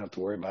 Chiquis, so we don't have to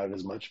worry about it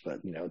as much.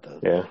 But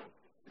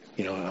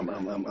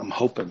I'm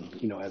hoping,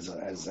 as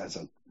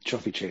a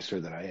trophy chaser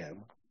that I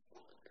am,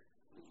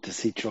 to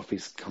see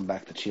trophies come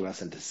back to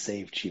Chivas and to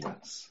save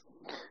Chivas.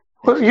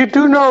 Well, you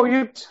do know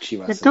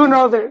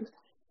that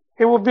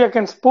it will be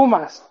against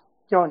Pumas,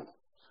 John.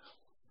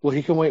 Well,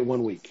 he can wait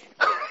 1 week.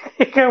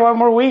 He can 1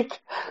 more week.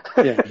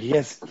 Yeah, he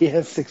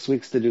has 6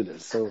 weeks to do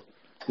this, so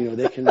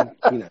they can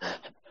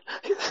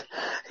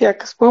Yeah,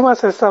 because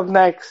Pumas is up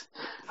next.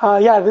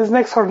 This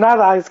next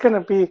jornada is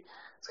gonna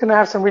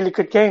have some really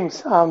good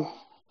games.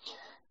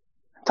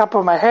 Top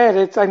of my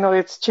head, I know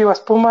it's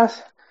Chivas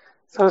Pumas,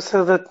 so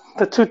the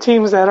two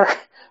teams that are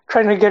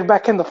trying to get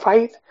back in the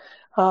fight,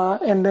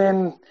 and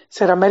then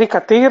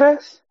América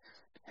Tigres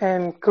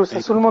and Cruz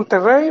Azul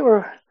Monterrey,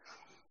 or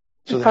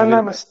so if I'm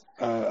not mistaken.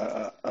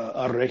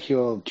 A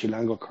Regio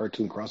Chilango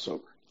cartoon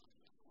crossover.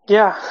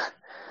 Yeah,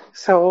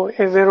 so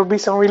there'll be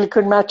some really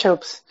good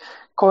matchups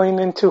going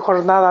into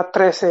Jornada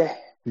 13.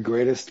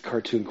 Greatest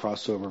cartoon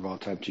crossover of all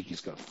time,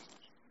 Chiquis, go.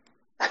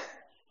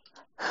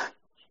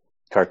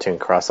 cartoon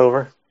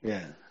crossover?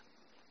 Yeah.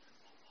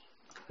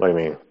 What do you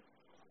mean?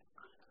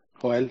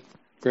 Joel,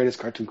 greatest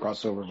cartoon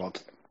crossover of all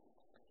time.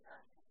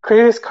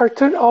 Greatest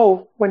cartoon?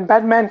 Oh, when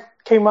Batman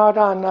came out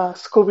on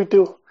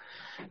Scooby-Doo.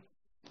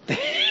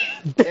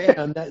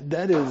 Damn,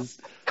 that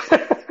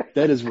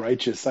is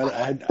righteous.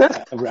 I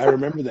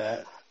remember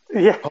that.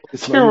 Yeah,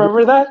 do you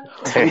remember that?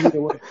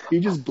 You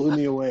just blew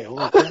me away.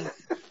 Holy crap.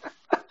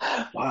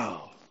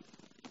 Wow.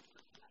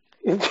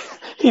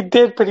 He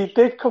did, but he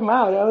did come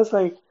out. I was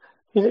like,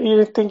 you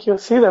didn't think you'll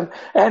see them.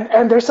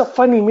 And there's a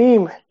funny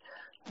meme.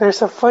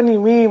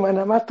 And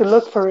I'm about to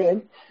look for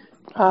it.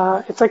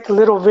 It's like a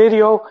little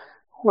video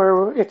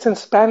where it's in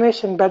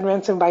Spanish and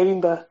Batman's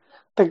inviting the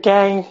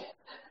gang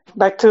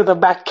back to the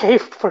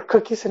Batcave for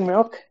cookies and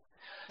milk.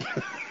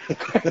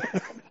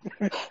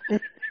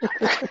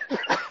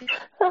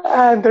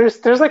 And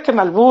there's like an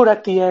albur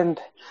at the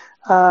end.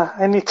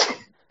 And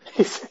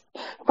he's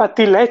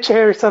batileche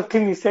or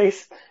something. He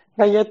says,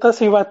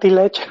 galletas y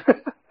batileche.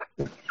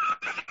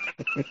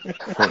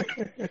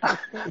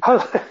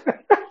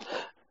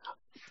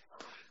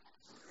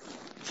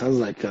 Sounds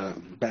like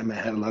Batman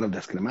had a lot of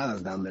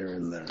descremadas down there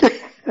in the.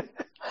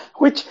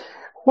 Which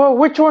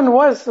one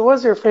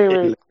was your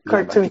favorite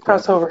cartoon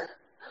crossover?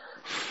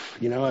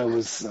 I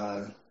was.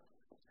 I'm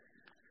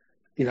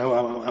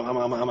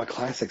a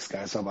classics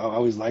guy, so I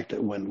always liked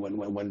it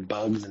when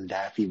Bugs and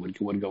Daffy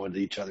would go into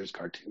each other's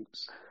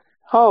cartoons.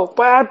 Oh,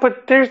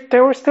 but they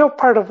were still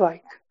part of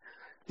like.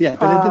 Yeah,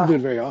 but they didn't do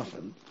it very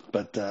often.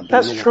 But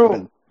that's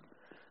true.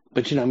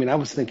 But I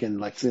was thinking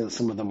like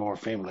some of the more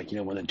famous, like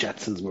when the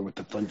Jetsons were with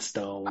the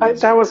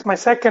Flintstones. That was my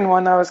second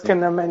one I was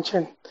gonna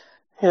mention.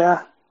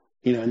 Yeah.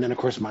 And then of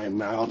course my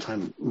all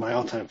time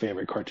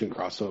favorite cartoon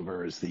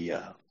crossover is the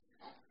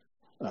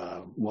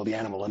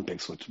Animal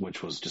Olympics,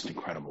 which was just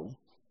incredible.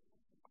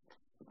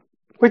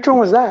 Which one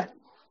was that?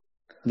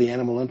 The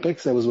Animal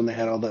Olympics. That was when they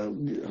had all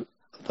the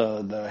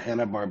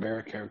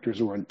Hanna-Barbera characters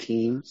who were in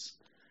teams,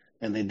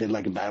 and they did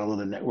like a Battle of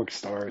the Network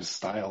Stars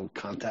style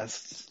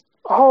contests.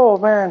 Oh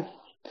man.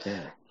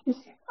 Yeah.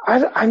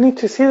 I need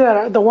to see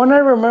that. The one I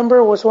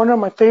remember was one of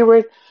my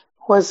favorite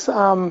was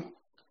when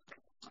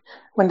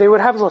they would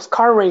have those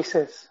car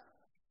races.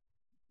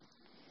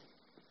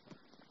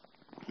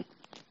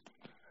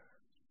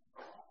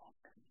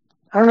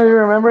 I don't know if you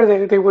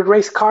remember, they would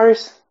race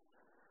cars.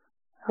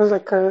 It was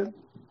like I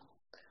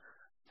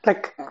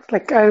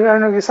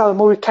don't know if you saw the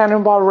movie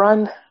Cannonball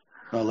Run.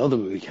 I love the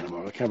movie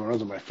Cannonball. Cannonball Run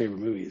is one of my favorite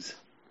movies.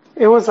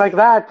 It was like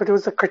that, but it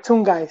was the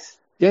cartoon guys.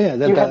 Yeah,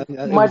 that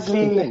was the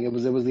same thing. It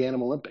was the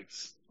Animal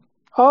Olympics.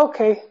 Oh,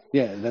 okay.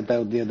 Yeah,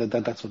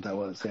 that's what that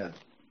was. Yeah.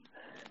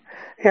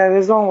 Yeah,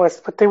 this one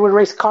was, but they would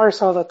race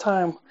cars all the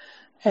time,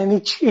 and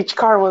each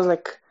car was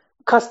like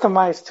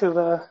customized to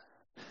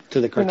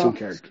the cartoon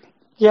character.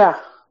 Yeah.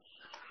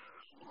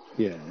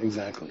 Yeah,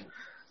 exactly.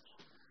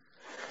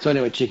 So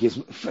anyway, Chiquis,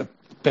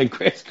 big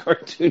greatest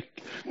cartoon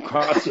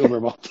crossover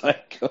of all time.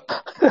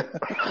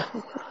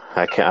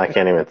 I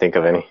can't even think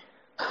of any.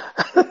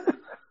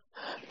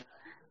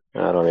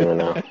 I don't even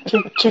know.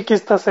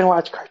 Chiquis doesn't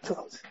watch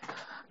cartoons.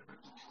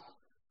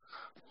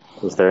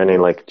 Was there any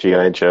like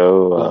G.I.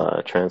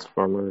 Joe,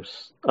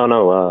 Transformers? Oh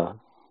no,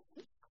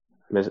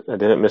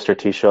 didn't Mr.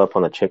 T show up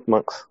on the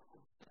Chipmunks?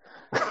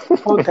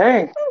 Oh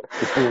dang!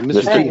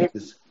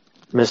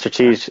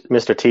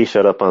 Mr. T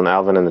showed up on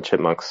Alvin and the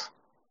Chipmunks.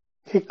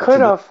 He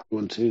could have.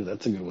 One too.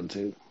 That's a good one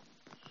too.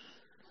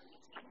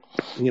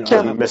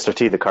 Mr.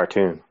 T the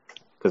cartoon,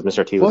 because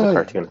Mr. T was a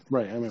cartoon.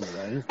 Right, I remember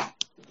that.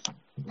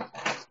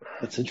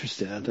 That's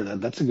interesting.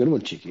 That's a good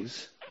one,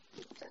 Cheekies.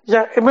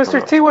 Yeah,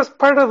 Mr. T was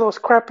part of those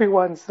crappy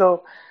ones,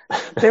 though.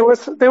 There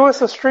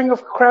was a string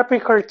of crappy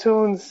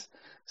cartoons.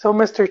 So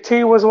Mr.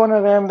 T was one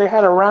of them. They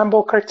had a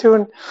Rambo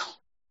cartoon.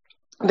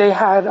 They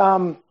had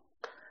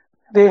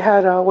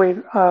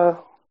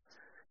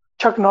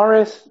Chuck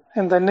Norris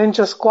and the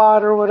Ninja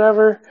Squad or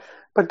whatever.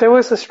 But there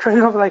was a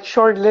string of like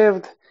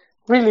short-lived,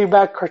 really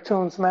bad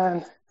cartoons,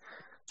 man.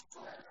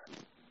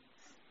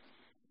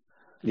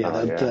 Yeah,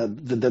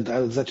 I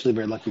was actually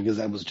very lucky because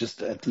I was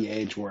just at the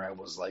age where I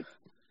was like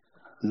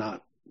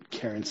not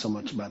caring so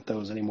much about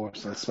those anymore.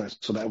 So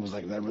that was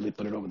like that really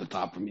put it over the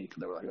top for me because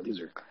they were like, oh,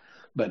 these are.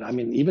 But I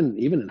mean, even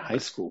in high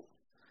school,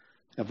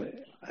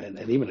 and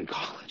even in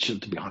college,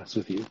 to be honest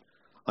with you,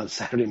 on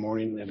Saturday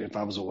morning, if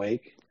I was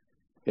awake,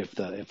 if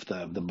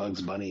the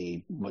Bugs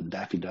Bunny, what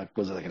Daffy Duck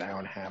was like an hour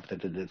and a half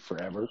that they did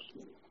forever,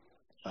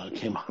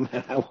 came on,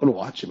 man, I would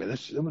watch it. Man,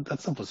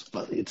 that stuff was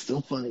funny. It's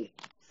still funny.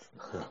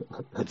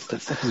 That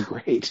stuff is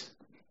great.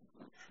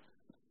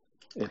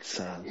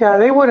 It's yeah,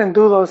 they wouldn't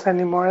do those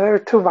anymore. They're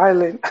too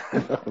violent.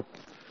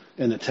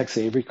 And the Tex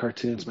Avery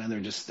cartoons, man, I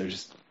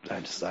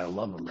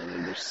love them,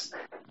 man.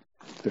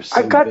 They're so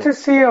I got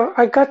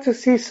to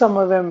see some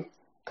of them.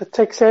 The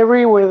Tex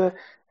Avery with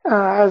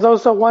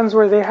those are ones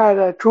where they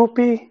had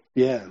Droopy,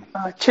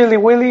 Chili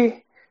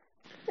Willy,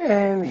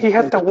 and he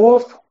had the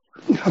wolf.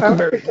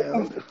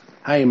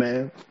 Hi,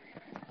 man.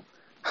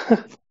 All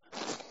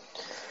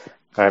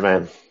right,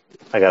 man.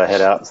 I gotta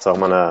head out, so I'm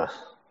gonna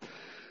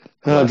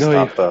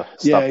stop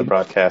the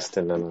broadcast,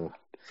 and then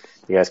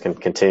you guys can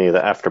continue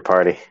the after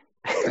party.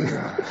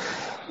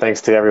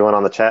 Thanks to everyone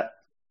on the chat,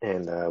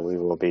 and we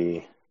will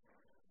be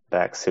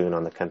back soon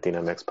on the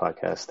CantinaMX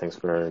Podcast. Thanks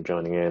for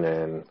joining in,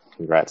 and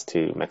congrats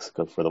to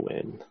Mexico for the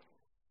win.